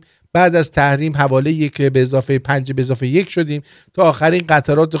شدیم، بعد از تحریم حواله 1 به اضافه 5 به اضافه 1 شدیم تا آخرین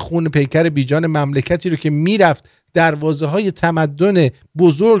قطرات خون پیکر بیجان مملکتی رو که میرفت دروازه های تمدن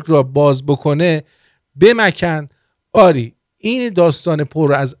بزرگ را باز بکنه بمکن. آری این داستان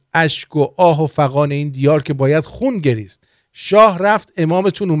پر از اشک و آه و فغان این دیار که باید خون گریست. شاه رفت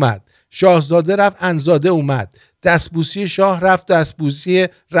امامتون اومد، شاهزاده رفت انزاده اومد، دستبوسی شاه رفت دستبوسی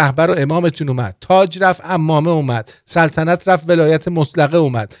رهبر و امامتون اومد، تاج رفت امامه اومد، سلطنت رفت ولایت مطلقه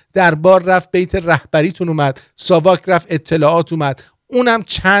اومد، دربار رفت بیت رهبریتون اومد، ساواک رفت اطلاعات اومد، اونم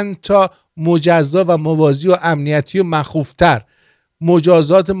چند تا مجزا و موازی و امنیتی و مخوفتر.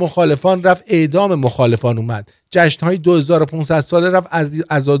 مجازات مخالفان رفت اعدام مخالفان اومد، جشنهای 2500 ساله رفت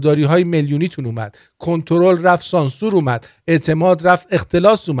عزاداری های میلیونیتون اومد، کنترل رفت سانسور اومد، اعتماد رفت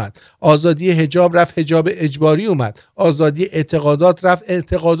اختلاس اومد، آزادی حجاب رفت حجاب اجباری اومد، آزادی اعتقادات رفت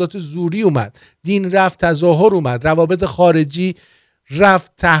اعتقادات زوری اومد، دین رفت تظاهر اومد، روابط خارجی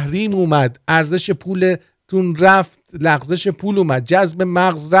رفت تحریم اومد، ارزش پولتون رفت لغزش پول اومد، جذب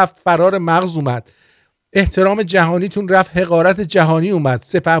مغز رفت فرار مغز اومد، احترام جهانیتون رفت حقارت جهانی اومد،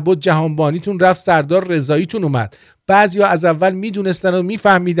 سپهبد جهانبانیتون رفت سردار رضاییتون اومد. بعضیا از اول میدونستن و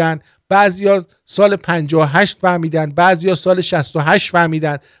میفهمیدن، بعضیا سال 58 فهمیدن، بعضیا سال 68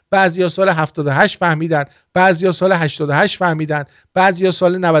 فهمیدن، بعضیا سال 78 فهمیدن، بعضیا سال 88 فهمیدن، بعضیا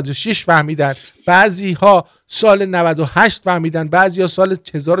سال 96 فهمیدن، بعضیها سال 98 فهمیدن، بعضیا سال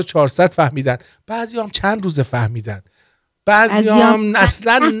 1400 فهمیدن، بعضیا هم چند روز فهمیدن، بعضیا هم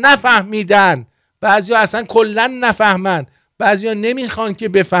اصلا نفهمیدن، بعضیا اصلا کلا نفهمن، بعضیا نمیخوان که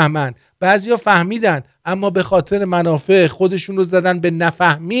بفهمن، بعضیا فهمیدن اما به خاطر منافع خودشون رو زدن به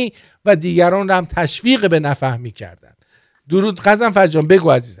نفهمی و دیگران رو هم تشویق به نفهمی کردن. درود غضنفر جان،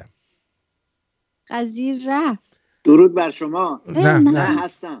 بگو عزیزم. قضیه رفت. درود بر شما. نه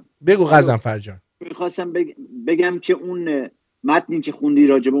هستم. بگو غضنفر جان. میخواستم بگم که اون متنی که خوندی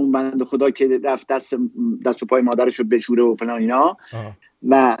راجب اون بنده خدا که رفت دست و پای مادرش رو بشوره و فلان اینا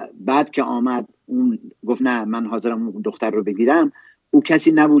و بعد که آمد اون گفت نه من حاضرم اون دختر رو بگیرم، او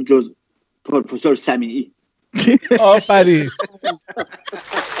کسی نبود جز پروفسور سمیعی. آفرین.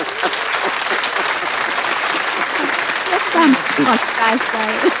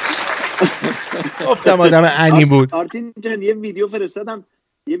 گفتم آدم عنی بود. آرتین جان یه ویدیو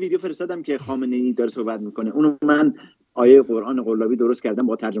فرستادم که خامنه‌ای داره صحبت میکنه، اونو من آیه قرآن قلابی درست کردم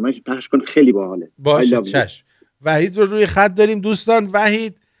با ترجمهش پخش کن، خیلی باحاله. باشه چشم. وحید رو روی خط داریم دوستان.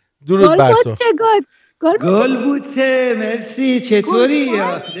 وحید درود بر تو. گل بوته مرسی، چطوری؟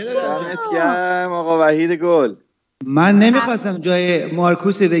 دمت گرم آقا وحید گل. من نمیخواستم جای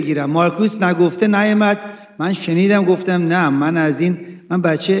مارکوس بگیرم، مارکوس نگفته نیامد، من شنیدم گفتم نه من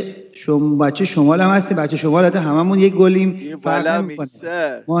بچه شمال هم هستی، بچه شمال هستی، هممون یک گلیم، فرق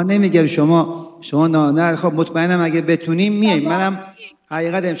نمیکنه. ما نمیگم شما نه. خب مطمئنم اگه بتونیم میایم. منم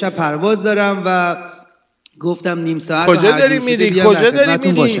حقیقت امشب پرواز دارم و گفتم نیم ساعت. کجا داری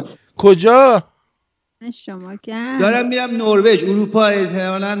میری؟ کجا؟ شما که دارم میرم نروژ، اروپا،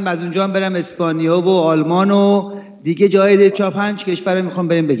 احتمالاً از اونجا هم برم اسپانیا و آلمان و دیگه جای 4-5 کشور میخوام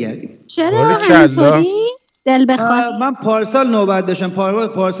بریم بگردیم. چرا همینطوری؟ دل بخواد. من پارسال نوبت داشتم،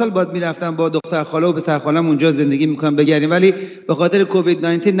 پارسال باید میرفتم با دختر خاله و پسر خالم اونجا زندگی میکنم بگردیم، ولی به خاطر کووید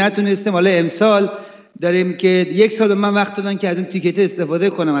 19 نتونستیم. حالا امسال داریم که 1 سال من وقت دادن که از این تیکت استفاده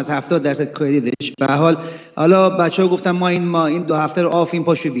کنم از 70% کردیتش. به حال حالا بچه‌ها گفتم ما این 2 هفته رو آفیم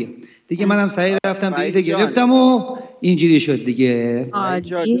پاشو بیا دیگه. منم سعی رفتم تیکت گرفتم و اینجوری شد دیگه.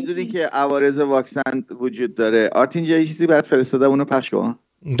 جا میدونی که عوارض واکسن وجود داره. آرتین جایی چیزی برات فرستادم، اونو پخش کن.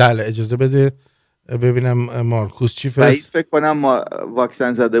 بله اجازه بده ببینم مارکوس چی رئیس فکر کنم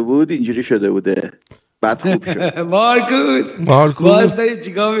واکسن زده بود اینجوری شده بوده بعد خوب شد. مارکوس باز داری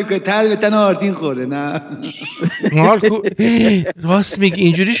چیکار میکنی؟ تل به تن آرتین خورده. نه مارکوس راست میگی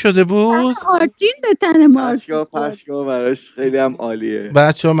اینجوری شده بود. آرتین به تن مارکوس پخشگاه براش خیلی هم عالیه.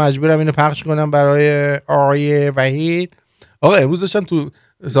 بچه‌ها مجبورم اینو پخش کنم برای آقای وحید. آقا امروز داشتم تو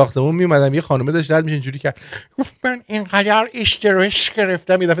ساختمون میومدم، یه خانومه داشت رد میشه اینجوری کرد، گفت من اینقدر استرس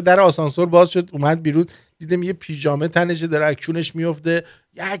گرفتم. یه دفعه در آسانسور باز شد، اومد بیرون، دیدم یه پیژامه تنشه داره اکشونش میفته،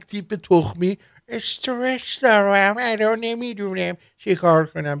 یک تیپ تخمی. استرس دارم الان نمیدونم چی کار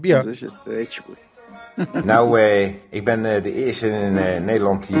کنم. بیا. Nou, ik ben de eerste in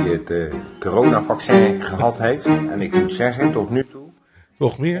Nederland die het coronavaccin gehad heeft. En ik moet zeggen, tot nu toe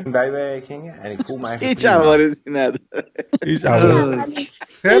bijwerkingen. En ik voel me eigenlijk هیچ عوارضی نداره. هیچ عوارضی.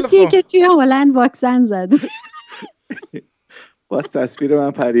 کسی که توی هلند واکسن زده. باز تصویر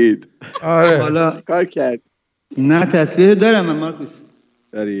من پرید. آره. حالا کار کرد. نه تصویر دارم من مارکوس.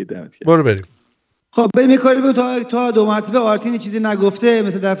 داری دمت گرم. برو بریم. خب بریم یه کاری بود تا 2 مرتبه آرتین چیزی نگفته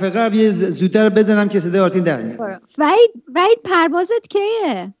مثل دفعه قبل یه زودتر بزنم که صدای آرتین در میاد. وحید پروازت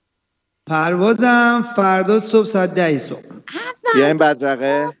کیه؟ پروازم فردا صبح ساعت 10 صبح. بیایم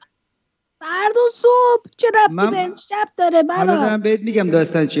بدرقه. فردا صبح چه ربطی به امشب داره برام؟ حالا دارم بهت میگم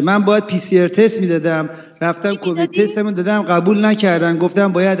داستان چی. من باید PCR تست میدادم، رفتم کووید تستمون دادم قبول نکردن،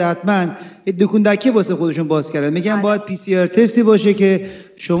 گفتم باید حتما یه دکوندکی واسه خودشون باز کردن. میگم باید PCR تستی باشه که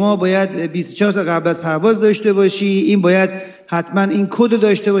شما باید 24 ساعت قبل از پرواز داشته باشی، این باید حتما این کد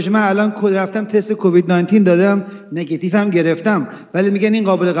داشته باشه. من الان کد رفتم تست کووید 19 دادم، نگاتیو هم گرفتم، ولی میگن این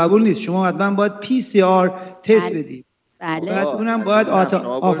قابل قبول نیست، شما حتما باید PCR تست بدی. بله. بعد اونم باید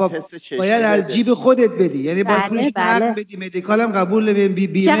باید از جیب خودت بدی، یعنی باید پولش نقد بدی. مدیکال هم قبول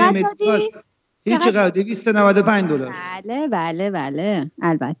بیمه مدیکال هیچ قدر $295. بله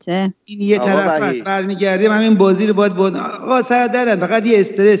البته این یه طرف است. برمیگردیم همین بازی رو باید آقا سر درن، فقط یه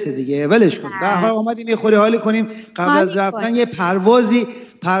استرس دیگه، ولش کن. به هر حال اومدیم یه خوری حال کنیم قبل از رفتن یه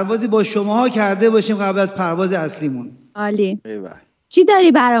پروازی با شماها کرده باشیم قبل از پرواز اصلیمون. عالی. چی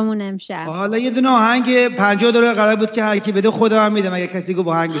داری برامون امشب؟ حالا یه دونه آهنگ $50 قرار بود که هر کی بده خودم هم میدم. اگه کسی گفت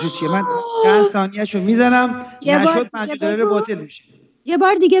آهنگش چیه من چند ثانیه‌شو میزنم، نشد $50 باطل میشه. یه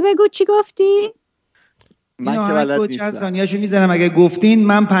بار دیگه بگو چی گفتی؟ من که بلد نیستم. چند ثانیه‌شو میزنم، اگه گفتین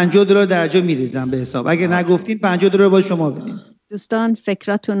من $50 درجا میریزم به حساب، اگه نگفتین $50 با شما بدین. دوستان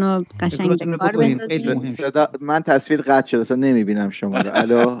فکراتونو قشنگ به کار بندازین. من تصویر قطع شد اصلا نمیبینم شما رو.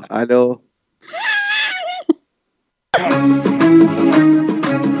 الو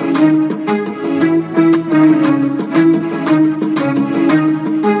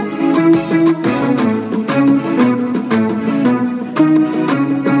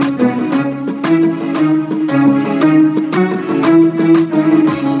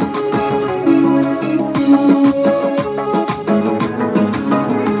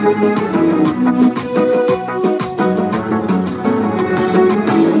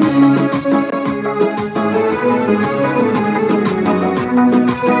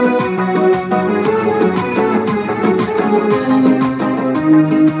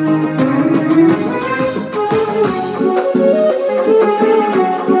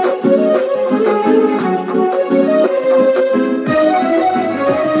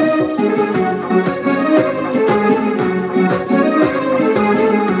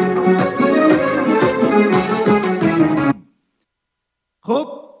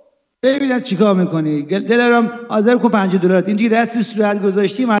چیکار میکنی؟ دلارم حاضر کن $50 اینجوری دست رو صورت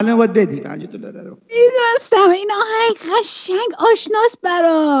گذاشتیم الان باید بدی $50 رو. میدونستم این آهنگ قشنگ آشناس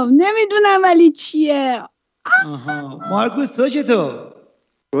برام، نمیدونم ولی چیه. آها مارکوس تو چطور؟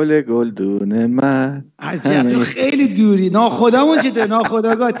 گلدون من عجب تو خیلی دوری. ناخدامون چطور؟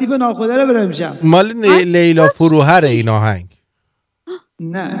 ناخداگاه تیپ ناخدا رو برم شم. مال لیلا فروهر این آهنگ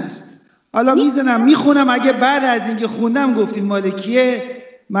نه است. حالا میزنم میخونم، اگه بعد از اینکه خوندم گفتین مال کیه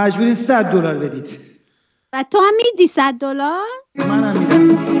مجبورین $100 بدید. و تو هم میدی $100؟ منم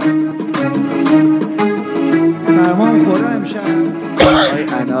میدم. سرمام خورم امشب.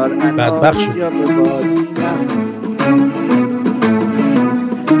 انار بدبخت شد. یا به بادینم.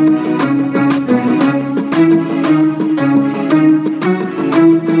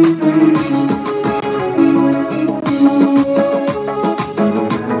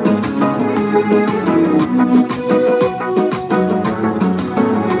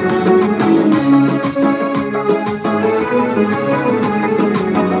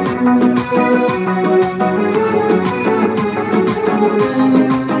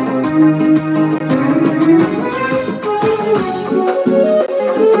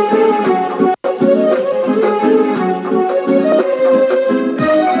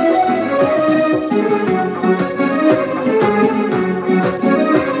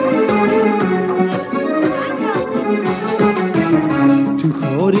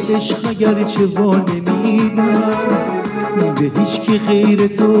 گرچه وا نمیدم به هیچ که غیر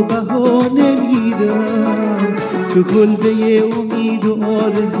تو بها نمیدم، تو کلبه امید و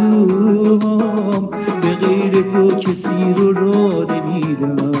آرزوام به غیر تو کسی رو را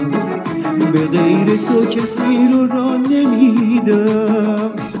نمیدم، به غیر تو کسی رو را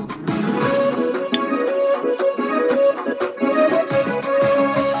نمیدم.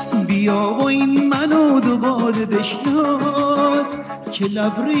 بیا و این منو دوباره بشناس که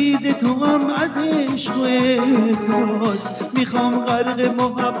لبریز تو هم از عشق و احساس، میخوام غرق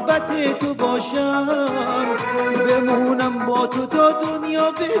محبت تو باشم، بمونم با تو تا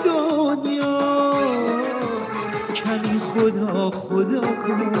دنیا به دنیا. کمی خدا خدا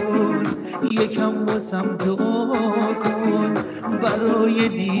کن، یکم واسم دعا کن، برای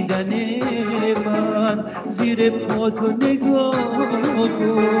دیدن من زیر پا تو نگاه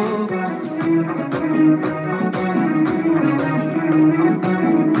کن.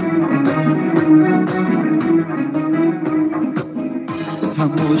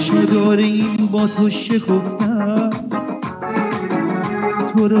 تماشا داره این با تو شکفتم،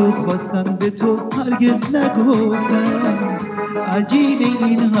 تو رو خواستم به تو هرگز نگفتم. عجیب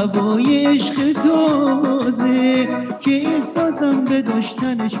این هوای عشق تازه که احساسم به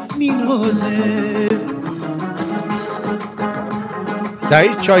داشتنش میرازه.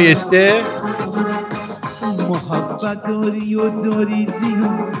 سعید شایسته محبت داری و داری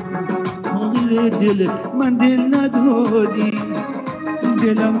زیاد، تغییر دل من دل ندادی،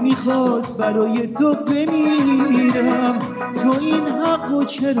 دلم میخواست برای تو بمیرم، تو این حقو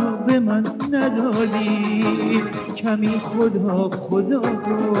چرا به من ندادی؟ کمی خدا خدا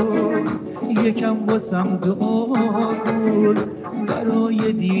کن، یکم واسم دعا کن،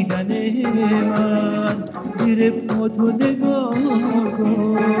 برای دیدن من زیر پا تو نگاه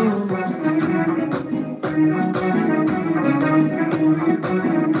کن.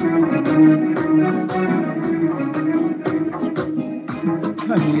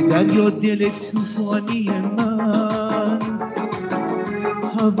 کمی دریا دل توفانی من،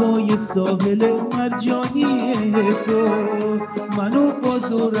 هوای ساحل مرجانی تو، منو با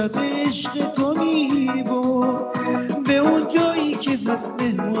زورق عشق تو میبرد به اون جایی که هست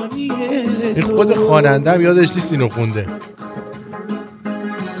مهمانی تو. این خود خواننده هم یادش نیست اینو خونده.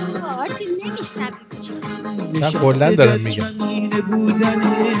 آرتین نمیشنم، من کلن دارم میگم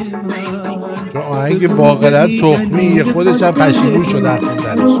چون آهنگ باقرت تخمی خودش هم پشیمون شده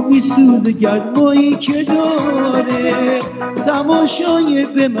خوندنش. میسوزه گرمایی که داره تماشای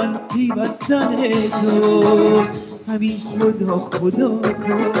به من پیوستن تو، همین خدا خدا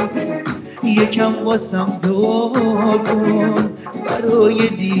کن، یکم واسم دعا کن، برای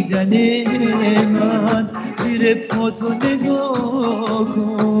دیدن من زیر پا تو نگاه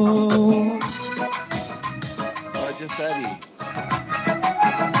کن.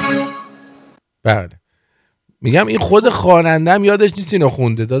 بله میگم این خود خواننده هم یادش نیست اینو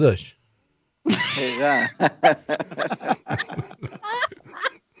خونده داداش.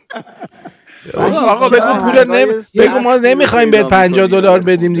 آقا بگو پول بگو ما نمیخوایم به $50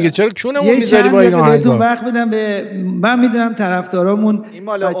 بدیم دیگه، چرا چونمون میذاری با این آهنگا؟ وقت بدم به من، میدونم طرفدارامون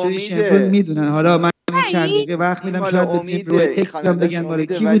بچه‌های شمرون میدونن، حالا من چند دقیقه وقت میدم شاید بتونیم روی تکست هم بگن مال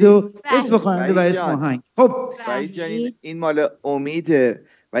کی بود و اسم خواننده و اسم آهنگ. خب این مال امیده،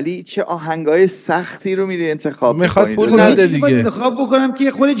 ولی چه آهنگای سختی رو میری انتخاب میخواد پول نده دیگه. انتخاب بکنم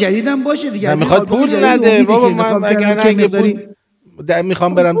که خود جدیدم باشه دیگه. میخواد پول نده بابا، من اگه پول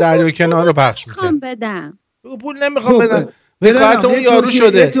میخوام برم دریا کنار رو پخش میکنم بدم پول نمیخوام بدم. وکالت اون یارو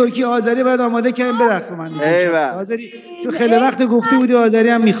شده. ترکی آذری بعد آماده کردیم برقص با من. آذری تو خیلی وقت گفته بودی آذری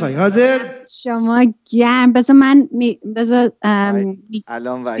هم میخوای. حاضر شما گرم بذار من بذار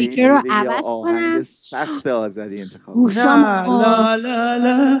سپیکر رو عوض کنم. سخت آذری انتخاب لا لا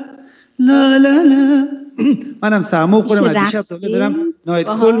لا لا لا لا. منم سرما خورم از دیشب تا دارم نایت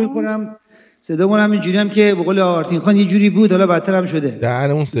کول میخورم، صدامون هم اینجوری هم که به قول آرتین خان یه جوری بود، حالا بدتر هم شده.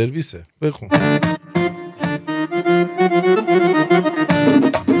 دهنمون سرویسه. بخون.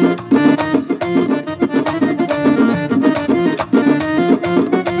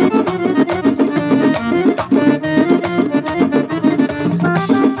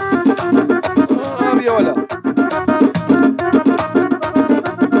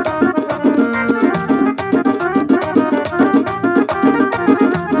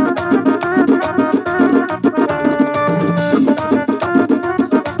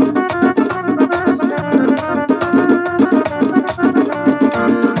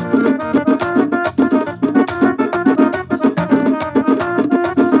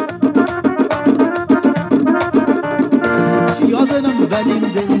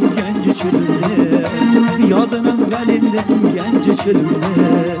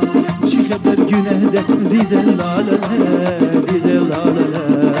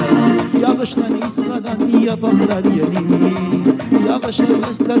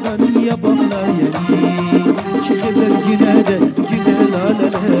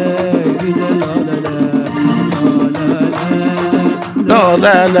 لا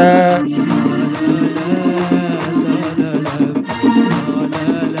لا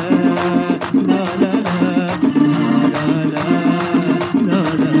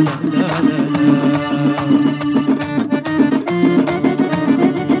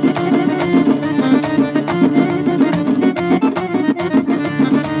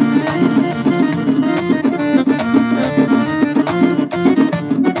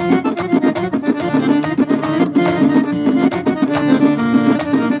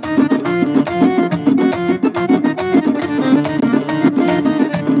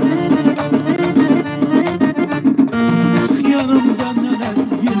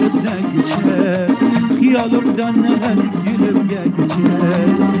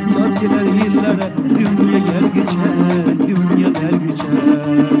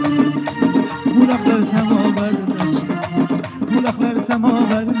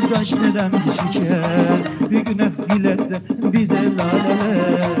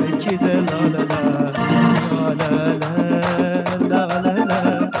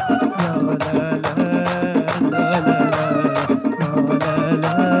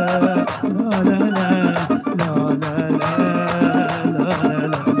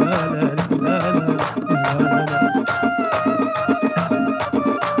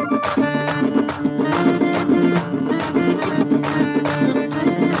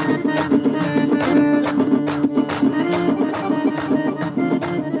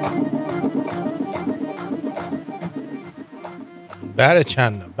برای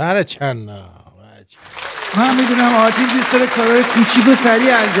چند من میدونم آرتین دوست داره کارهای کوچیک و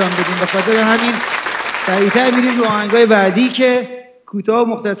سریع انجام بدیم، به خاطر همین سریعتر میریم رو آهنگای بعدی که کوتاه و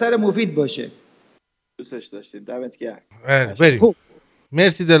مختصر مفید باشه. دوستش داشتیم. دمت گرم. بریم. خب.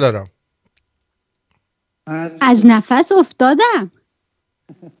 مرسی دلارام. از نفس افتادم.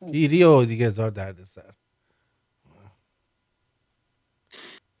 پیری و دیگه هزار درد سر.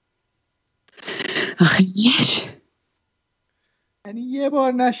 آخه یعنی یه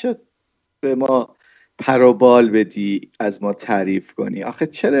بار نشد به ما پروبال بدی، از ما تعریف کنی. آخه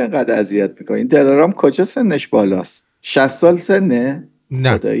چرا اینقدر اذیت میکنی؟ دلارام کجا سنش بالاست؟ 60 سال سنه؟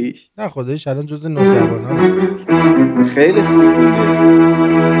 نه خداییش. نه خداییش الان جز نوجوانان خیلی خوبه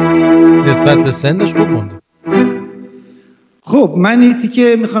نسبت به سنش خوب مونده. خب من این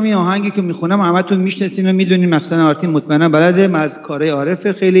تیکه میخوام این آهنگی که میخونم همتون میشناسین و میدونین، مخصوصا آرتین مطمئنا بلده، از کارهای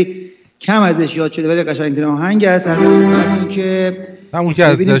عارفه، خیلی کم ازش یاد شده ولی قشنگ‌ترین آهنگ است. از خدمتتون که همون که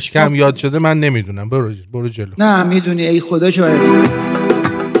ازش کم یاد شده من نمیدونم. برو جلو. نه میدونی ای خدا شاید.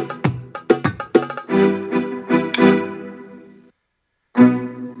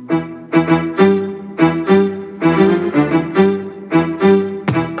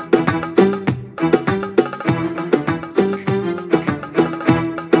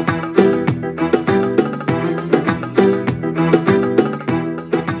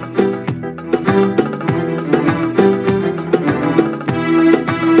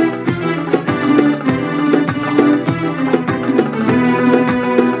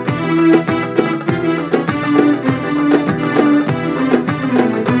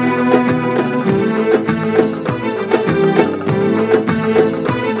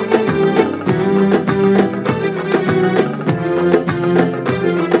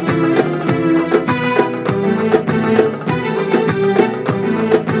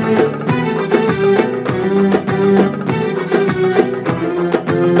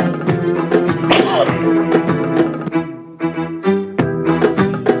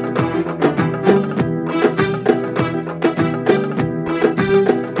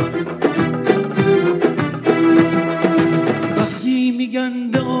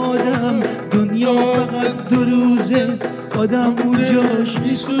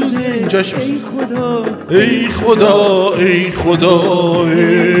 میسوزه اینجاش ای خدا ای خدا ای خدا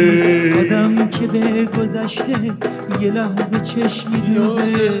آدم که به گذشته یه لحظه چشم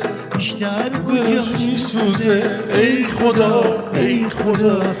میدوزه بیشتر کجاش میسوزه ای خدا ای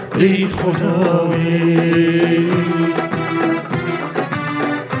خدا ای خدا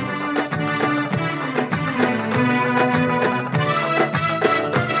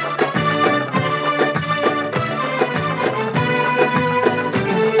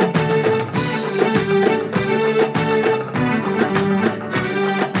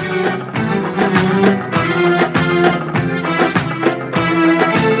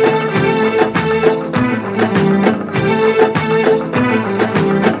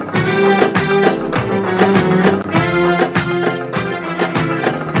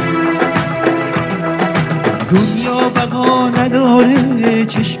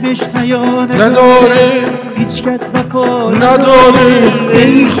چشمش حیا نداره هیچ کس وفا نداره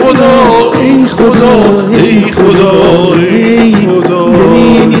ای خدا ای خدا ای خدا ای خدا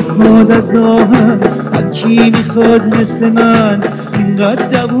دلی میخواد از آهم هر کی میخواد مثل من اینقدر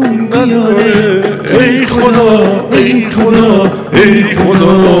دووم بیاره ای خدا ای خدا ای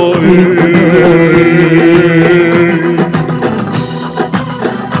خدا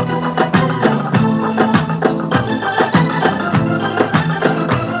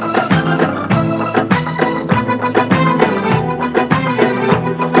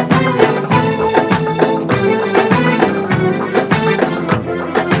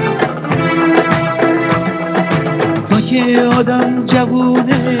آدم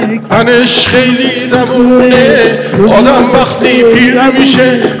جوونه انش خیلی روونه آدم وقتی پیر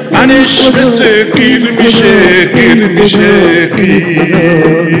میشه انش مثل قیر میشه قیر میشه قیر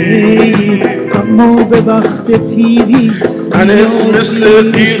اما به وقت پیری انت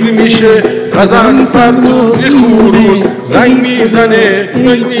مثل قیر میشه غزن فرموی کوروز زنگ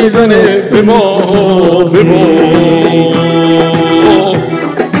میزنه به ما به ما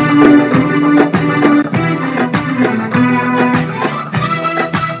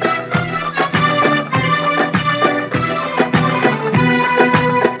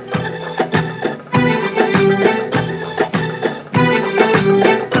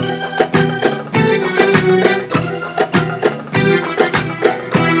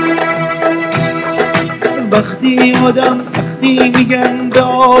وقتی میگن به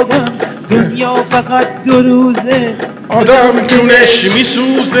آدم دنیا فقط 2 روزه آدم جونش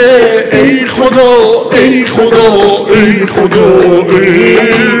میسوزه ای خدا ای خدا ای خدا ای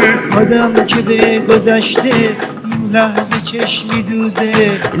آدم که به گذشته لحظه چشم میدوزه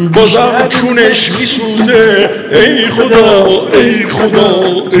بازم جونش میسوزه ای خدا ای خدا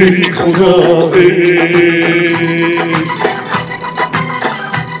ای خدا ای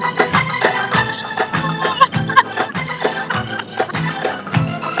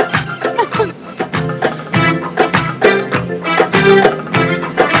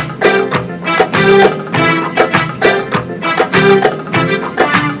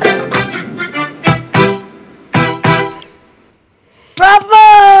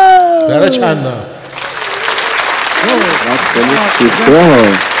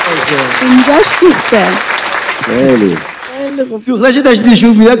اینجاش سوخته خیلی خوب سوختهش داشت نشون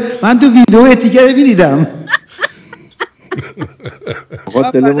میداد من تو ویدیو اتیکه رو میدیدم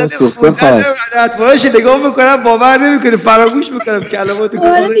آقا دلمون سوخته خواست اتفاقش نگاه میکنم باور نمیکنه فراموش میکنم کلمات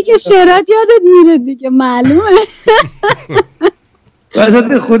آره دیگه شعرات یادت میره دیگه معلومه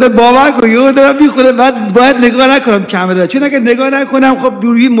واسه خدا باور کن یهو دارم میخوره بعد باید نگاه نکنم کاملا چون اگه نگاه نکنم خب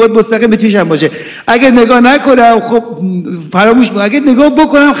دوربین مستقیم به چشم باشه اگه نگاه نکنم خب فراموش میکنم اگه نگاه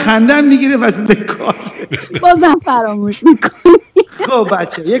بکنم خندم میگیره واسه کار بازم فراموش میکنی خب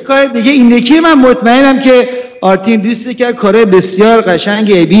بچه یه کار دیگه این یکی من مطمئنم که آرتین دوست که کار بسیار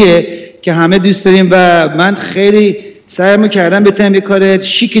قشنگ ابیه که همه دوست داریم و من خیلی سعی کردم بتونم یه کار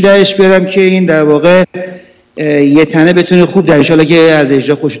شیکی درش بیارم که این در واقع یه تنه بتونه خوب در انشالله که از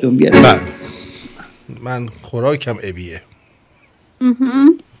اجرا خوشتون بیاد. من خوراکم ابیه.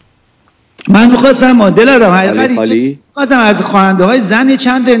 من می‌خواستم دلارم حقیقتی می‌خواستم از خواننده های زن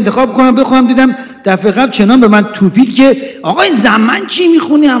چند تا انتخاب کنم بخونم دیدم دفعه قبل چنان به من توپید که آقا این زن چی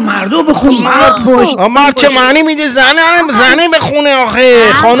میخونی هم مردو بخون مرد باش مرد چه معنی میده زنه بخونه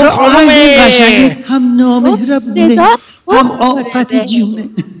آخه خانم خانومه قشنگه هم نامهربونه هم آفت جونه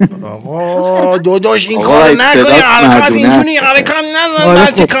آقا داداش این کار نکنی حرکت اینجوری حرکت نزن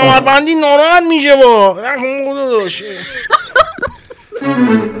بچه کمربندی ناراحت میشه با نکن داداش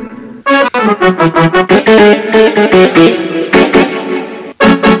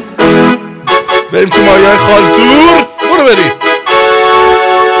بریم تو مایه خالتور برو بریم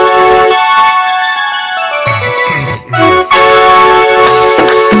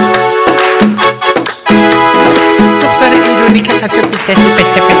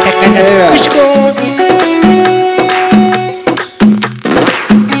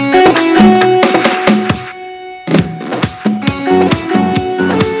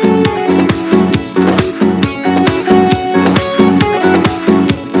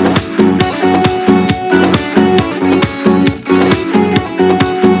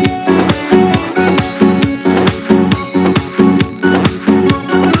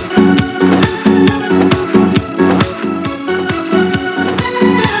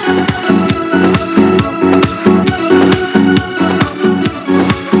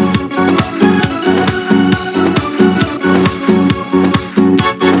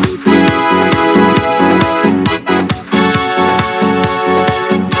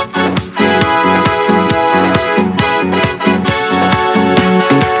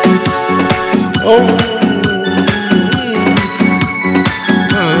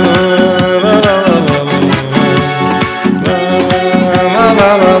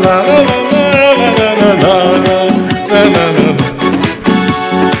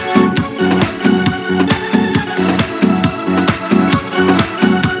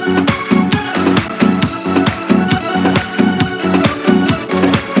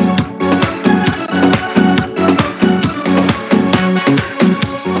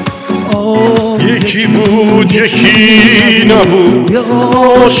بود یکی نبود،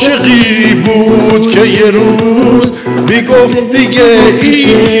 عاشقی بود که یه روز میگفت دیگه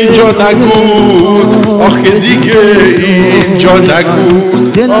اینجا نگود، آخه دیگه اینجا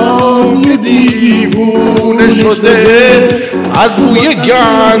نگود. دلم دیوونه شده از بوی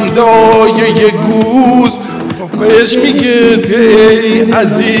گندای یه گوز، بهش میگه ای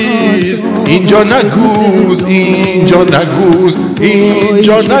عزیز اینجا نگوز، اینجا نگوز،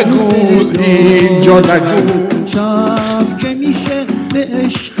 اینجا نگوز، اینجا نگوز. شب که میشه به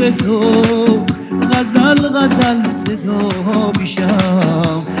عشق تو غزل غزل صدا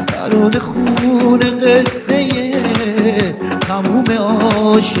میشم، درون خون قصه تموم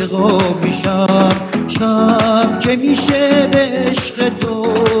عاشقا میشم. شب که میشه به عشق تو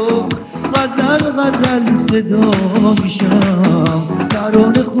غزل غزل صدا میشم،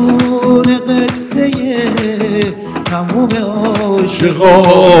 درون خون قصه تموم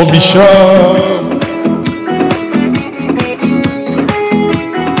عاشقا میشم.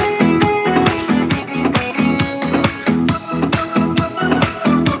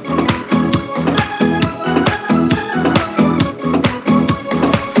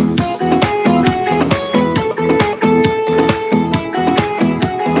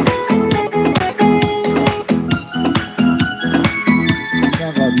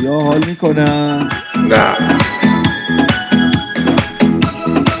 حال میکنم نه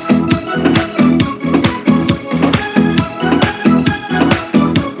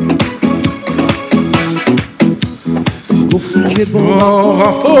گفتی که با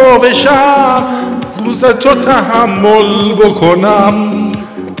وفا بشم روز تو تحمل بکنم،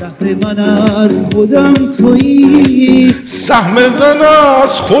 سهم من از خودم تویی، سهم من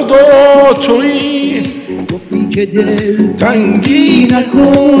از خدا تویی. گفتی که دل تنگی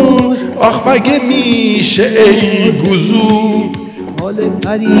نکن، آخ مگه میشه ای گوزو، حال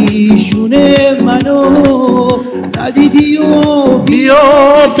پریشون منو ندیدی و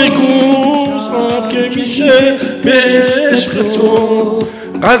بیا بگوز. آب که میشه به عشق تو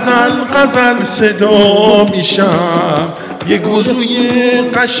غزل غزل صدا میشم، یه گوزوی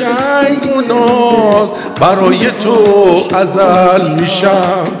قشنگ و ناز برای تو ازل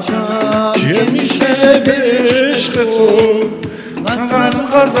میشم. که میشه به عشق تو غزل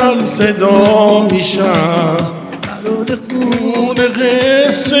غزل صدا میشم، خون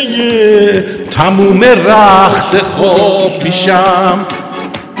قصه تموم رخت خواب میشم.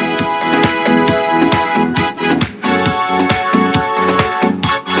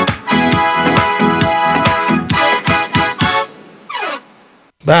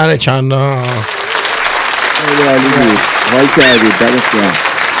 بله چندان خیلی عالی بود، حال کردید، دمتون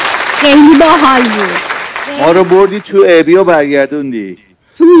خیلی باحال بود. ما رو بردی تو ابی و برگردوندی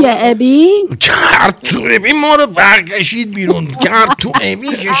توی ابی؟ کرد تو ابی، ما رو برکشید بیرون، کرد تو ابی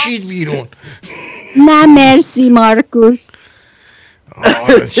کشید بیرون. نه مرسی مارکوس.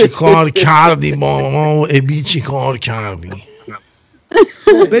 چی کار کردی با ما و ابی، چی کار کردی؟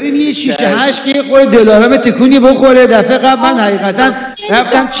 بریم یه 6-8 که یه خورده دلارم تکونی بخوره. دفعه قبل من حقیقتا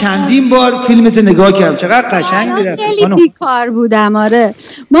رفتم چندین بار فیلمت نگاه کردم، چقدر قشنگ میرفت. خیلی بیکار بودم. آره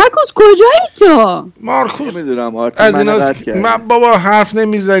مارکوس کجایی تو؟ مارکوس نمیدونم از اینا من بابا حرف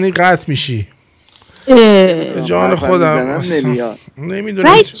نمیزنی قطع میشی. جان خودم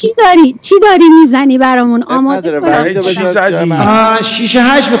نمیدونم. چی داری میزنی برامون؟ آماده کنم. چی زدی؟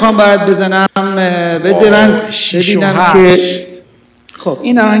 6-8 میخوام برات بزنم. بذار من ببینم که خب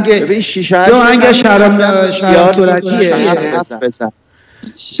این آهنگ 6-8 آهنگ شهرام صورتیه.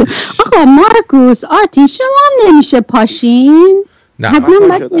 آقا مارکوس آرتین شما هم نمیشه پاشین؟ نه حتما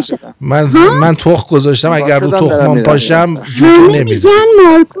باید میشه. من تخم گذاشتم، اگر رو تخمم پاشم جوجه نمیزن.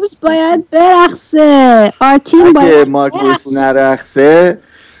 مارکوس باید برقصه، آرتین باید مارکوس نرقصه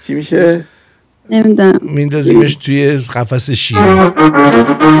چی میشه؟ نمیدونم. میندازیمش توی قفس شیر.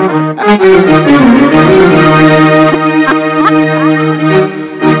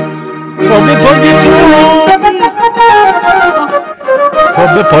 پا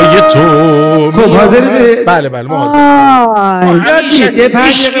به پای تو. خب حاضر؟ بله ما حاضر.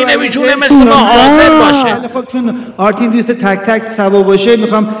 هیچکی نمیتونه مثل ما حاضر باشه. خب چون آرتین دوست تک تک سوا باشه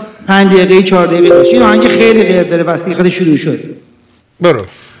میخوام 5 دقیقه 4 دقیقه باشه. این آهنگ خیلی غیر داره، واسه خود شروع شد. برو.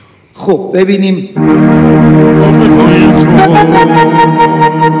 خب ببینیم. پا به پای تو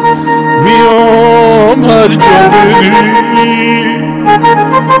میام هر جا بری،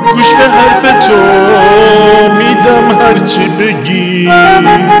 گوش به حرف تو میدم هرچی بگی.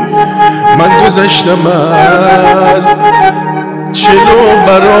 من گذشتم از چلو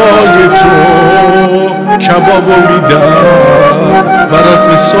برای تو، کبابو میدم برات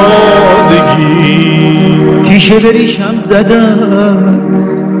به سادگی. تیشه بریشم زدم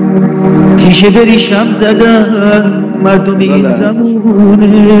تیشه بریشم زدن مردم این زمونه.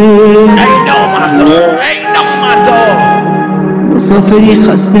 ای نامردا مسافری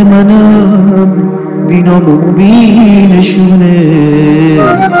خسته منم بینام و بینشونه.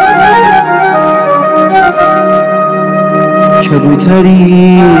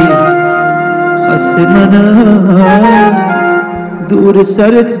 کبوتری خسته منم دور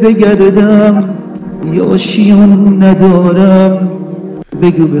سرت بگردم یا آشیان ندارم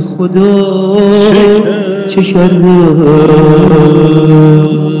بگو به خدا چه کردم.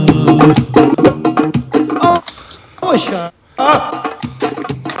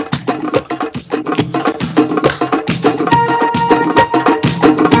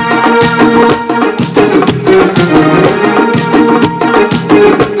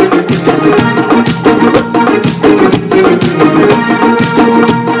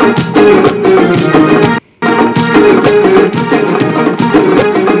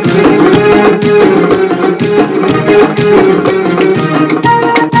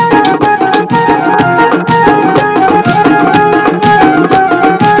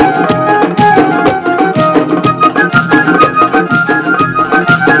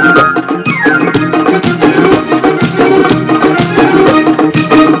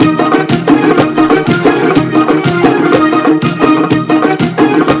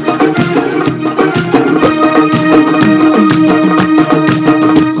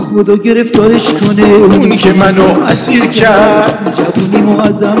 خدا گرفتارش کنه اونی که منو اسیر کرد. جوونیمو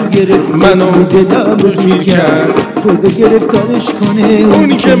ازم گرفت منو دلم رو پیر کرد. خدا گرفتارش کنه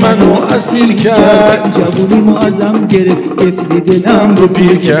اونی که منو اسیر کرد. جوونیمو ازم گرفت قفلی دلم رو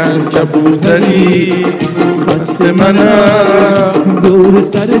پیر کرد. کبوتری خسته منم دور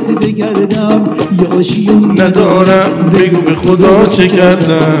سرت بگردم یا آشیون ندارم بگو به خدا چه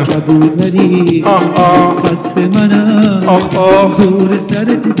کردم. کبوتری خسته منم دور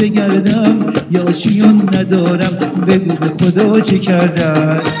سرت بگردم یا آشیون ندارم بگو به خدا چه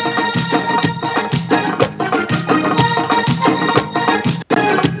کردم.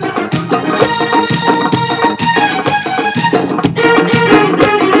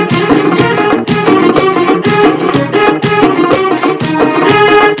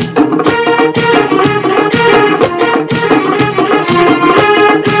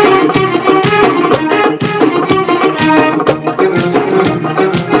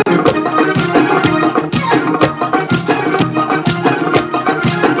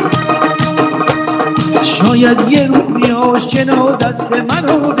 شاید یه روزی آشنا دست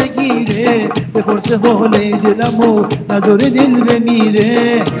منو بگیره بپرسه حال دلم و نذاره دل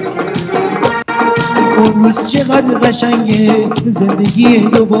بمیره. اون روز چقدر قشنگه زندگی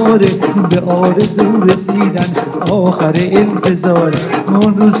دوباره به آرزو رسیدن آخر انتظار.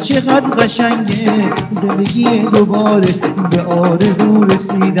 اون روز چقدر قشنگه زندگی دوباره به آرزو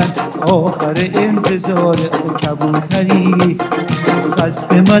رسیدن آخر انتظار. کبوتری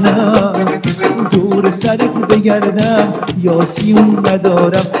خسته منم دور سرت بگردم یا سیون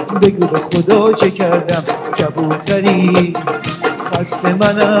ندارم بگو به خدا چه کردم. کبوتری خسته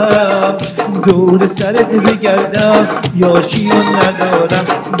منم دور سرت بگردم یا شیون ندارم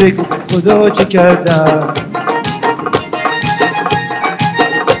بگو به خدا چه کردم.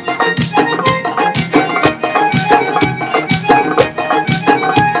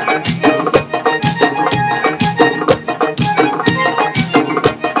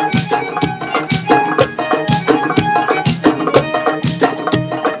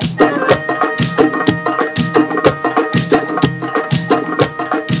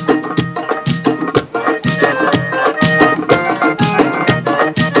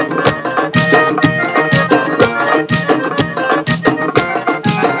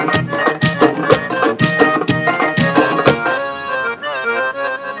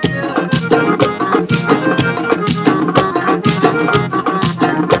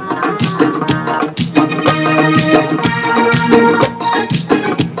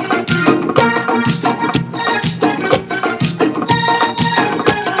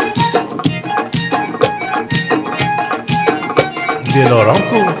 دلارام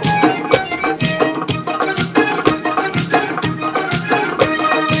کو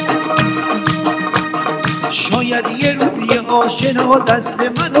شاید یه روزی آشنا دست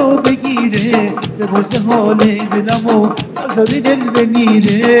منو بگیره بپرسه حال دلم و نذاره دل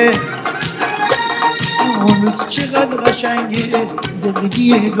بمیره. اون روز چقدر قشنگه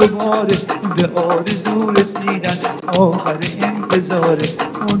زندگی دوباره به آرزو رسیدن آخر انتظاره.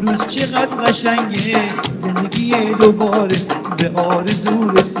 اون روز چقدر قشنگه زندگی دوباره به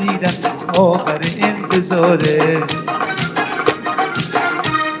آرزو رسیدن آخر انتظاره.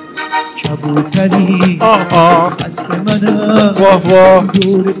 کبوتری خسته منم واه واه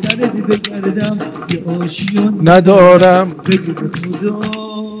دور سرت بگردم یه آشیون ندارم بگو به خدا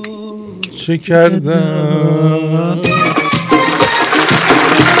چه کردم.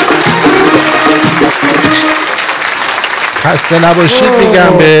 خسته نباشید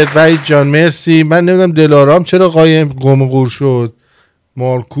میگم بهت وحید جان، مرسی. من نمیدونم دلارام چرا قایم گم غور شد،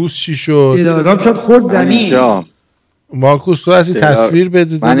 مارکوس چی شد؟ دلارام شد خود زمین. مارکوس تو هستی تصویر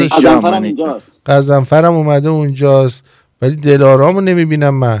بده. قزنفرم اینجاست. قزنفرم اومده اونجاست ولی دلارامو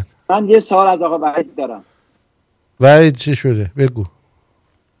نمیبینم. من یه سوال از آقا وحید دارم. وحید چی شده؟ بگو.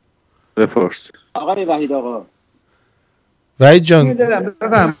 بپرس. آقای وحید آقا. وحید جان.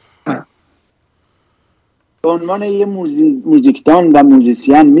 به عنوان یه موزیکدان و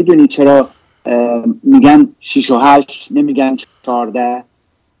موزیسین میدونی چرا میگن 6 و 8 نمیگن 14؟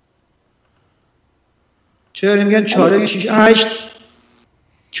 چرا نمیگن 4 6 8؟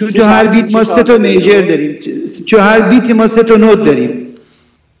 چون تو هر بیت ما 3 تا میجر داریم، تو هر بیتی ما 3 تا نوت داریم.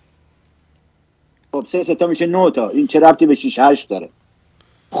 خب 3 تا میشه 9 تا. این چه ربطی به 6 8 داره؟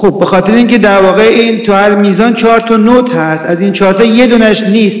 خب به خاطر اینکه در واقع این تو هر میزان 4 تا نوت هست، از این 4 تا یه دونش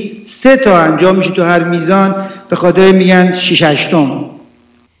نیست، 3 تا انجام میشه تو هر میزان، به خاطر میگن 6 8.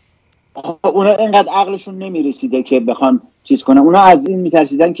 اونا اینقدر عقلشون نمیرسیده که بخوان چیز کنن. اونا از این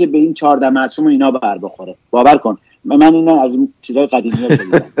میترسیدن که به این 14 معصوم اینا بر بخوره. باور کن من اینا از این چیزای قدیمی ها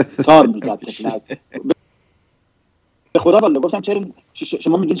شدیدم تار میزد به خدا. والله گفتم چرا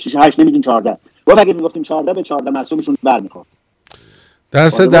شما میگین 6 8 نمیگین 14؟ گفت اگه میگفتیم 14 به 14 معصومشون برمیخورد.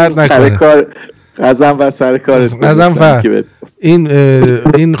 دست درد نکنه. قزم و سر کار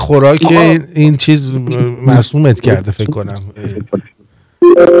این خوراک این چیز معصومت کرده فکر کنم.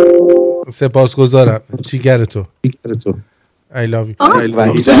 سپاسگزارم. چیگر تو I love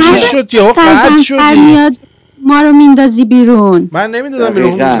you. چی شد یهو قطع شدی؟ ما رو میندازی بیرون. من نمیدونم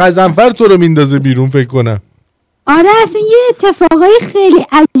بیرون. قزنفر تو رو میندازه بیرون فکر کنم. آره اصلا یه اتفاقای خیلی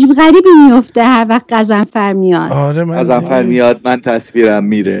عجیب غریبی میفته هر وقت قزنفر میاد. آره من قزنفر میاد من تصویرم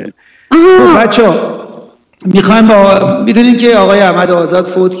میره. بچه‌ها میخوایم میدونین که آقای احمد آزاد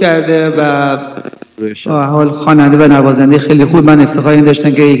فوت کرده و حال خواننده و نوازنده خیلی خوب. من افتخار این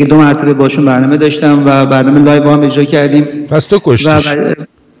داشتم که 1-2 مرتبه باشون برنامه داشتم و برنامه لایو با هم اجرا کردیم. پس تو کشتیش.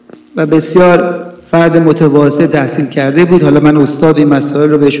 و بسیار فرد متواضع تحصیل کرده بود. حالا من استاد این مسائل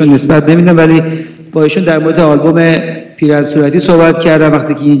رو بهشون نسبت نمیدم ولی با ایشون در مورد آلبوم پیرن صورتی صحبت کردم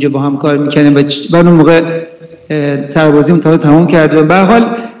وقتی که اینجا با هم کار می‌کردیم و اون موقع سربازی اون تمام کردیم. به هر حال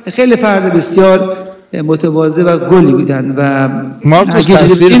خیلی فرد بسیار متواضع و گلی بودن و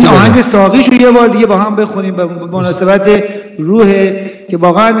این آهنگ ساقیش رو یه بار دیگه با هم بخونیم به مناسبت روح که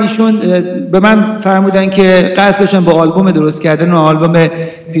واقعا ایشون به من فرمودن که قصد داشتن با آلبوم درست کردن و آلبوم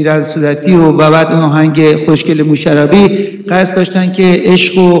پیرن صورتی و بعد اون آهنگ خوشگل موشرابی قصد داشتن که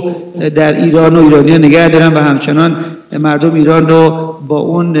عشق در ایران و ایرانی نگه دارن و همچنان مردم ایران رو با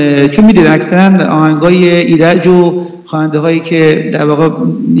اون چون میدونن اکثرا آهنگای ایرج و خواننده هایی که در واقع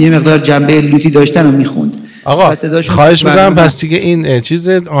یه مقدار جنبه لوتی داشتن رو میخوند. آقا خواهش میکنم پس دیگه این چیز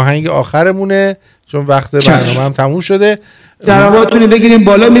آهنگ آخرمونه چون وقت برنامه هم تموم شده. دراماتونی بگیریم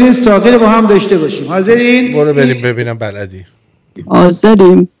بالا میرین ساقی رو با هم داشته باشیم. حاضرین؟ برو بریم ببینم بلدی.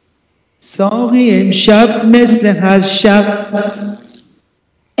 حاضریم. ساقی امشب مثل هر شب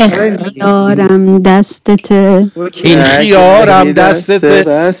اختیارم دستته این خیارم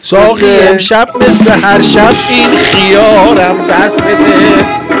دستته ساقی امشب مثل هر شب این خیارم دستته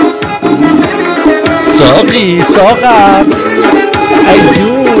ساقی ساقم ای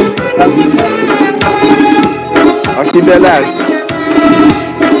جون آرتین دلز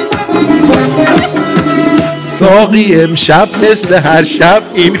ساقی امشب مثل هر شب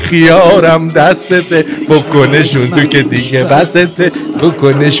این خیارم دستته بکنشون تو که دیگه بسته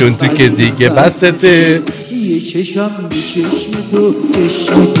بکنشون تو که دیگه بسته یه چشم به چشم تو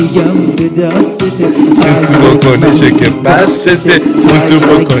چشم دیگم به دسته اون تو بکنشه که بسته اون تو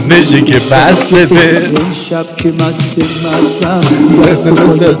بکنشه که بسته این شب که مستم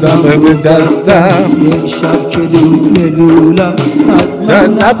دستم دادم به دستم این شب که لولم از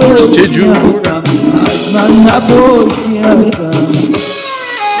من نباش چجور از من نباشی هستم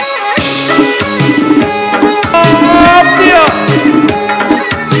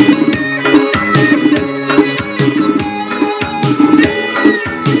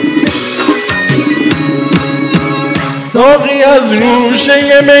ساقی از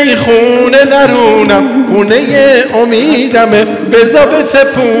روشه میخونه نرونم خونه امیدمه بزا به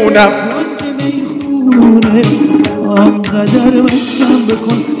تپونم میخونه آنقدر مستم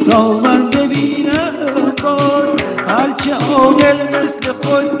بکن تا من ببینم باز هرچه عاقل مثل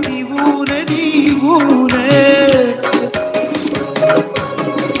خود دیوونه دیوونه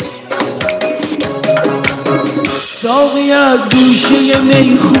از گوشه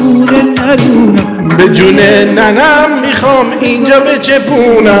میخونه نرونم، به جون ننم میخوام اینجا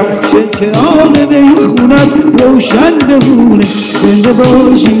بچپونم، چراغ میخونت روشن بمونه، زنده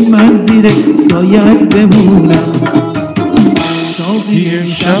باشی من زیر سایت بمونم. ساقی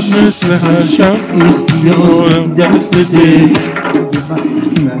امشب مثل هر شب اختیارم دستته،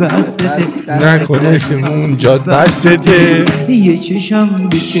 نکنه که اونجاد بستته، یه چشم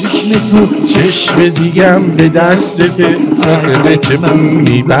به چشم تو، چشم دیگم به دستته، به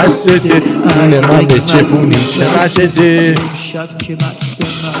چپونی بستته، من به چپونی چه بستته.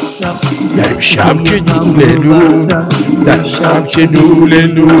 امشب که دوله لولم، امشب که دوله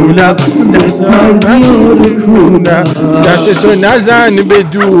لولم، دستم نیاره کونم، دست تو نزن به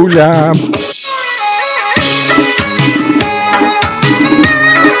دولم.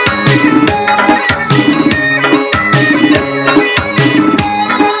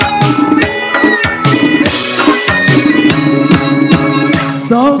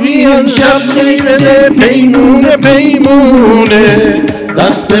 ساقی امشب میبده پیمونه پیمونه،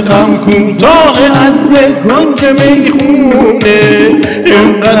 دست غم کوتاه از دل کن که میخونه،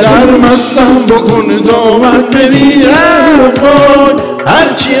 اینقدر مستم بکن دامن بمیرم خود،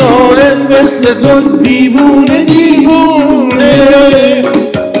 هرچی آره مثل تو دیوونه دیوونه.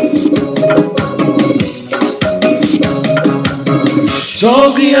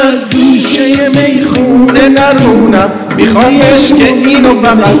 ساقی از گوشه میخونه نرونم، میخوام عشق اینو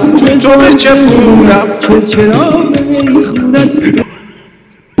فقط تو بچپونم، چراغ میخونت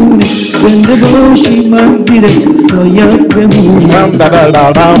زنده باشی من زیر سایت بمونم.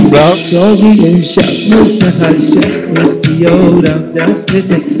 ساقی امشب مثل هر شب اختیارم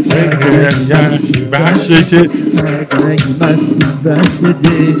دستته، بستته، اگه مستی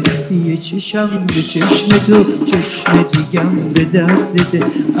بستته، یه چشم به چشم تو، چشم دیگم به دستته،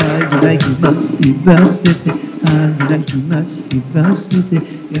 اگه مستی بستته، اگه مستی بستته،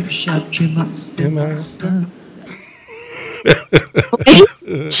 امشب که مستم.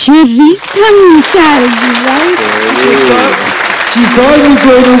 چه ریست هم میکردی چی کار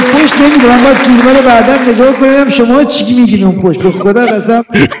میکنید اون پشت نمیدونم، باید فیلمه رو بعدا نگاه کنیم شما چی میگین اون پشت، به خدا قسم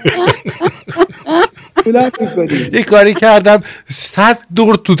یه کاری کردم 100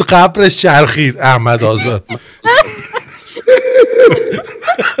 دور تو قبرش چرخید احمد آزاد.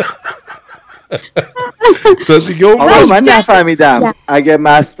 تو دیگه اون من نفهمیدم اگه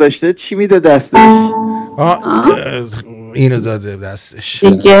مست داشته چی میده دستش؟ اینو داده دستش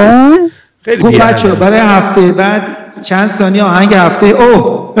دیگه. خیلی خوب بچه برای هفته بعد چند ثانیه آهنگ هفته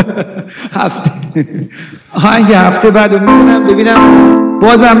آهنگ هفته بعد رو میزنم ببینم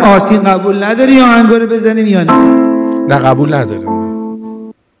بازم آرتین قبول نداری یا آهنگ رو بزنیم یا نه قبول ندارم.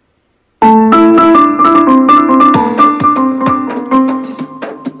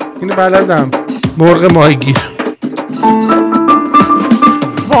 اینو بلدم. مرغ ماهیگیر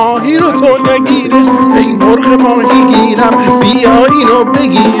ماهی رو تو نگیره، ای مرغ ماهیگیرم بیا اینو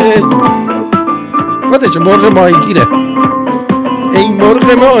بگیره. خودشه مرغ ماهیگیره. ای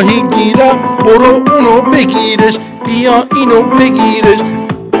مرغ ماهیگیرم برو اونو بگیرش، بیا اینو بگیرش.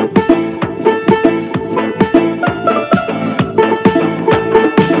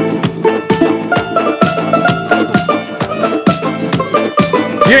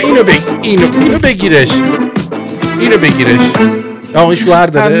 بیا اینو اینو بگیرش، اینو بگیرش. آقای شوهر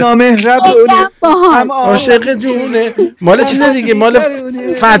داره هم عاشق جونه مال چیزه دیگه، مال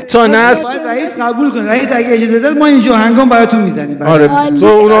فتانه است. رئیس قبول کن، رئیس اگه اجازه داد ما اینجا هنگام براتون میزنیم. آره تو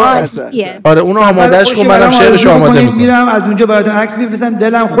اونو آمادهش کن، منم شعرشو آماده میکنم. میرم از اونجا براتون عکس میفرستم،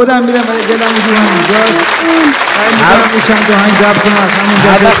 دلم خودم میرم ولی دلم اونجاست. چند تا آهنگ ضبط کنم از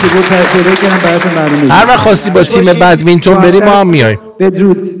همونجا براتون برنامه. هر وقت خواستی با تیم بدمینتون بری ما هم میایم.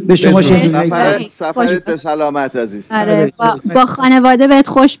 بدرود به شما. سفرت به سلامت عزیز. آره با خانواده بهت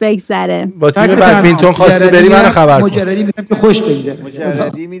خوش بگذره. با تیم بدمینتون خواستی بری منو خبر کن. مجردی میگم که خوش بگذره.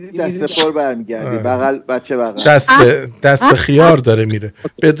 مجردی میدی دست پر برمیگردی، بغل بچه بغل دست به خیار داره میره.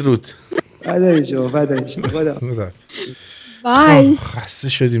 بدرود. فدای شما خدا. بای. خسته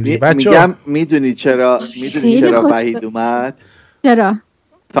شدیم دیگه بچه‌ها. میگم میدونی چرا وحید اومد؟ چرا؟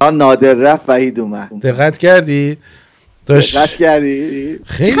 تا نادر رفت وحید اومد. دقت کردی؟ دقت کردی؟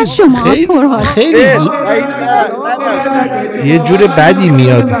 خیلی یه جور بدی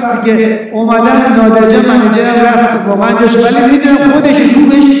میاد. اومدن نادر جان منیجرم رفت واقعا جاش، ولی میدونم خودش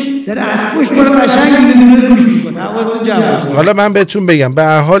روحش داره از پشت بالا قشنگ میدونه گوش میکنه. حالا من بهتون بگم به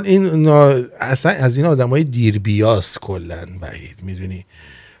هر حال این اصلا از این آدمای دیربیاس کلن وحید میدونی.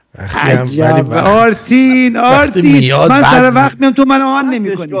 عجب آرتین من سر وقت میام تو من آن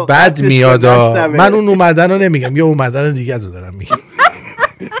نمی کنی. بد میاد. من اون اومدن رو نمیگم، یه اومدن دیگه رو دارم میگم.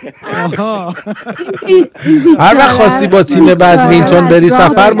 هر وقت خواستی با تیم بدمینتون بری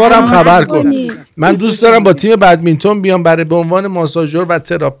سفر ما رو هم خبر کن. من دوست دارم با تیم بدمینتون بیام برای به عنوان ماساژور و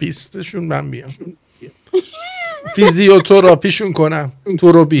تراپیستشون من بیام فیزیوتراپیشون کنم.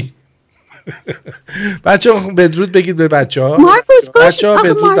 توروبی. بچه ها بدرود بگید به بچه ها. مارکوس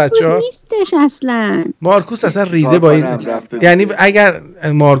بدرود بچه ها. نیستش اصلا. مارکوس اصلا ریده با این. یعنی اگر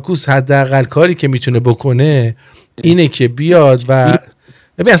مارکوس حداقل کاری که میتونه بکنه اینه که بیاد و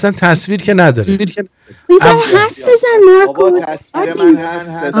ببین اصلا تصویر که نداره. میذار حرف بزن مارکوس.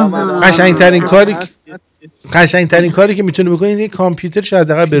 قشنگترین کاری که میتونه بکنه اینه کامپیوتر شاید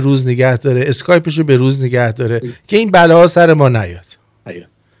حداقل به روز نگه داره، اسکایپش رو به روز نگه داره که این بلاها سر ما نیاد.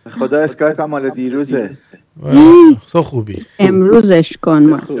 خدا اسکایپ هم مال دیروزه. تو خوبی. امروزش کن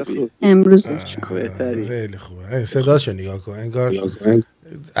ما. امروزش کن. خیلی خوبه. صداشو نگاه کن. انگار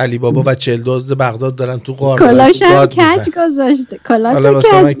علی بابا و 40 دزد بغداد دارن تو غار. کلاش هم کج گذاشته. کلاش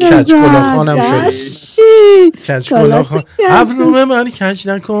کج کلاخانم شده. کج کلاخان. ابروم من کج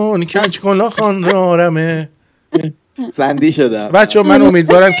نکن. کج کلاخان رارمه. زندی شدم. بچه من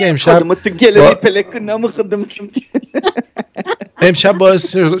امیدوارم که امشب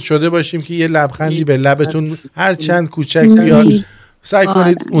باعث شده باشیم که یه لبخندی به لبتون هر چند کوچک بیاد. سعی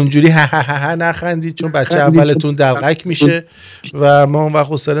کنید اونجوری نخندید چون بچه اولتون دلغک میشه و ما اون وقت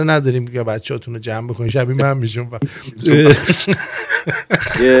حوصله نداریم که بچه‌هاتون رو جمع بکنید. شبیه من میشم.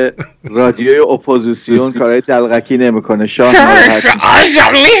 یه رادیوی اپوزیسیون کارهای دلغکی نمیکنه. شاه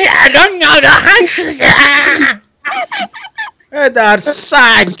ناراحت شده در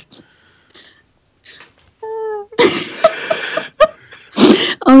سگ.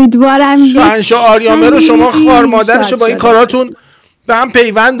 امیدوارم شاهنشاه آریامه رو شما خار مادرشو با این کاراتون به هم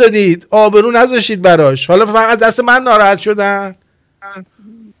پیوند دادید، آبرو نذاشتید براش. حالا فقط دست من ناراحت شدن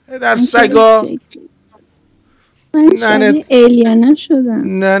در سگا. من ایلیانا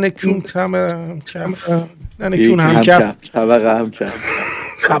شدم. نه کون کف. نه کون هم کف. طبقه هم کف.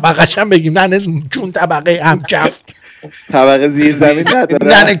 طبقه‌ش هم بگیم. نه چون طبقه هم کف. طبقه زیر زمین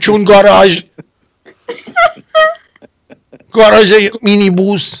نداره. نه چون گاراژ مینی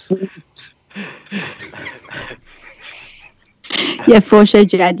بوس. یه فوش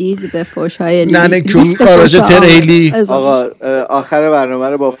جدید به فوش‌های نه چون گاراژ تریلی. آقا آخر برنامه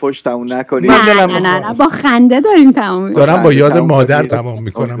رو با فوش تموم نکنیم. نه با خنده داریم تموم می‌کنیم. دارم با یاد مادر تمام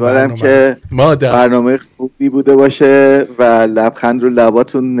می‌کنم برنامه که برنامه خوبی بوده باشه و لبخند رو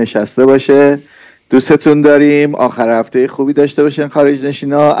لباتون نشسته باشه. دوستتون داریم. آخر هفته خوبی داشته باشین خارج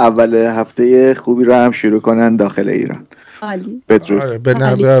نشینا. اول هفته خوبی رو هم شروع کنن داخل ایران. بدرود.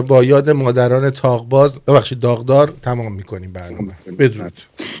 با یاد مادران تاقباز ببخشید داغدار تمام میکنیم برنامه. بدرود.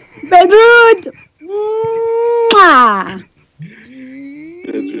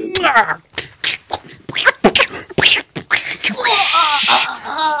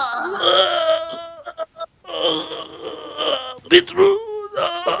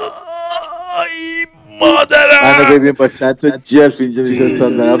 مادرم منو ببین با چند تا جلف اینجا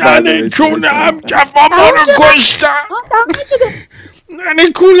نشستم دارم. نه کونم کفا ما رو کشتن.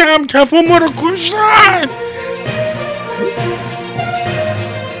 نه کونم کفا ما رو کشتن.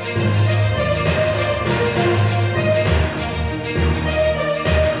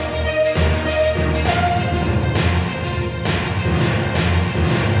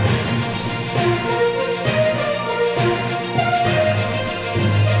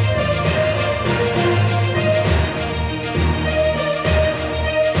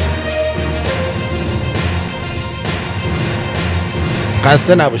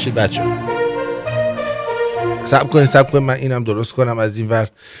 خسته نباشید بچه. صبر کنید من اینم درست کنم از این ور.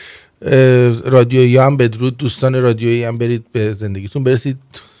 رادیویی هم بدرود. دوستان رادیویی هم برید به زندگیتون برسید.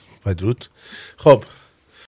 بدرود. خب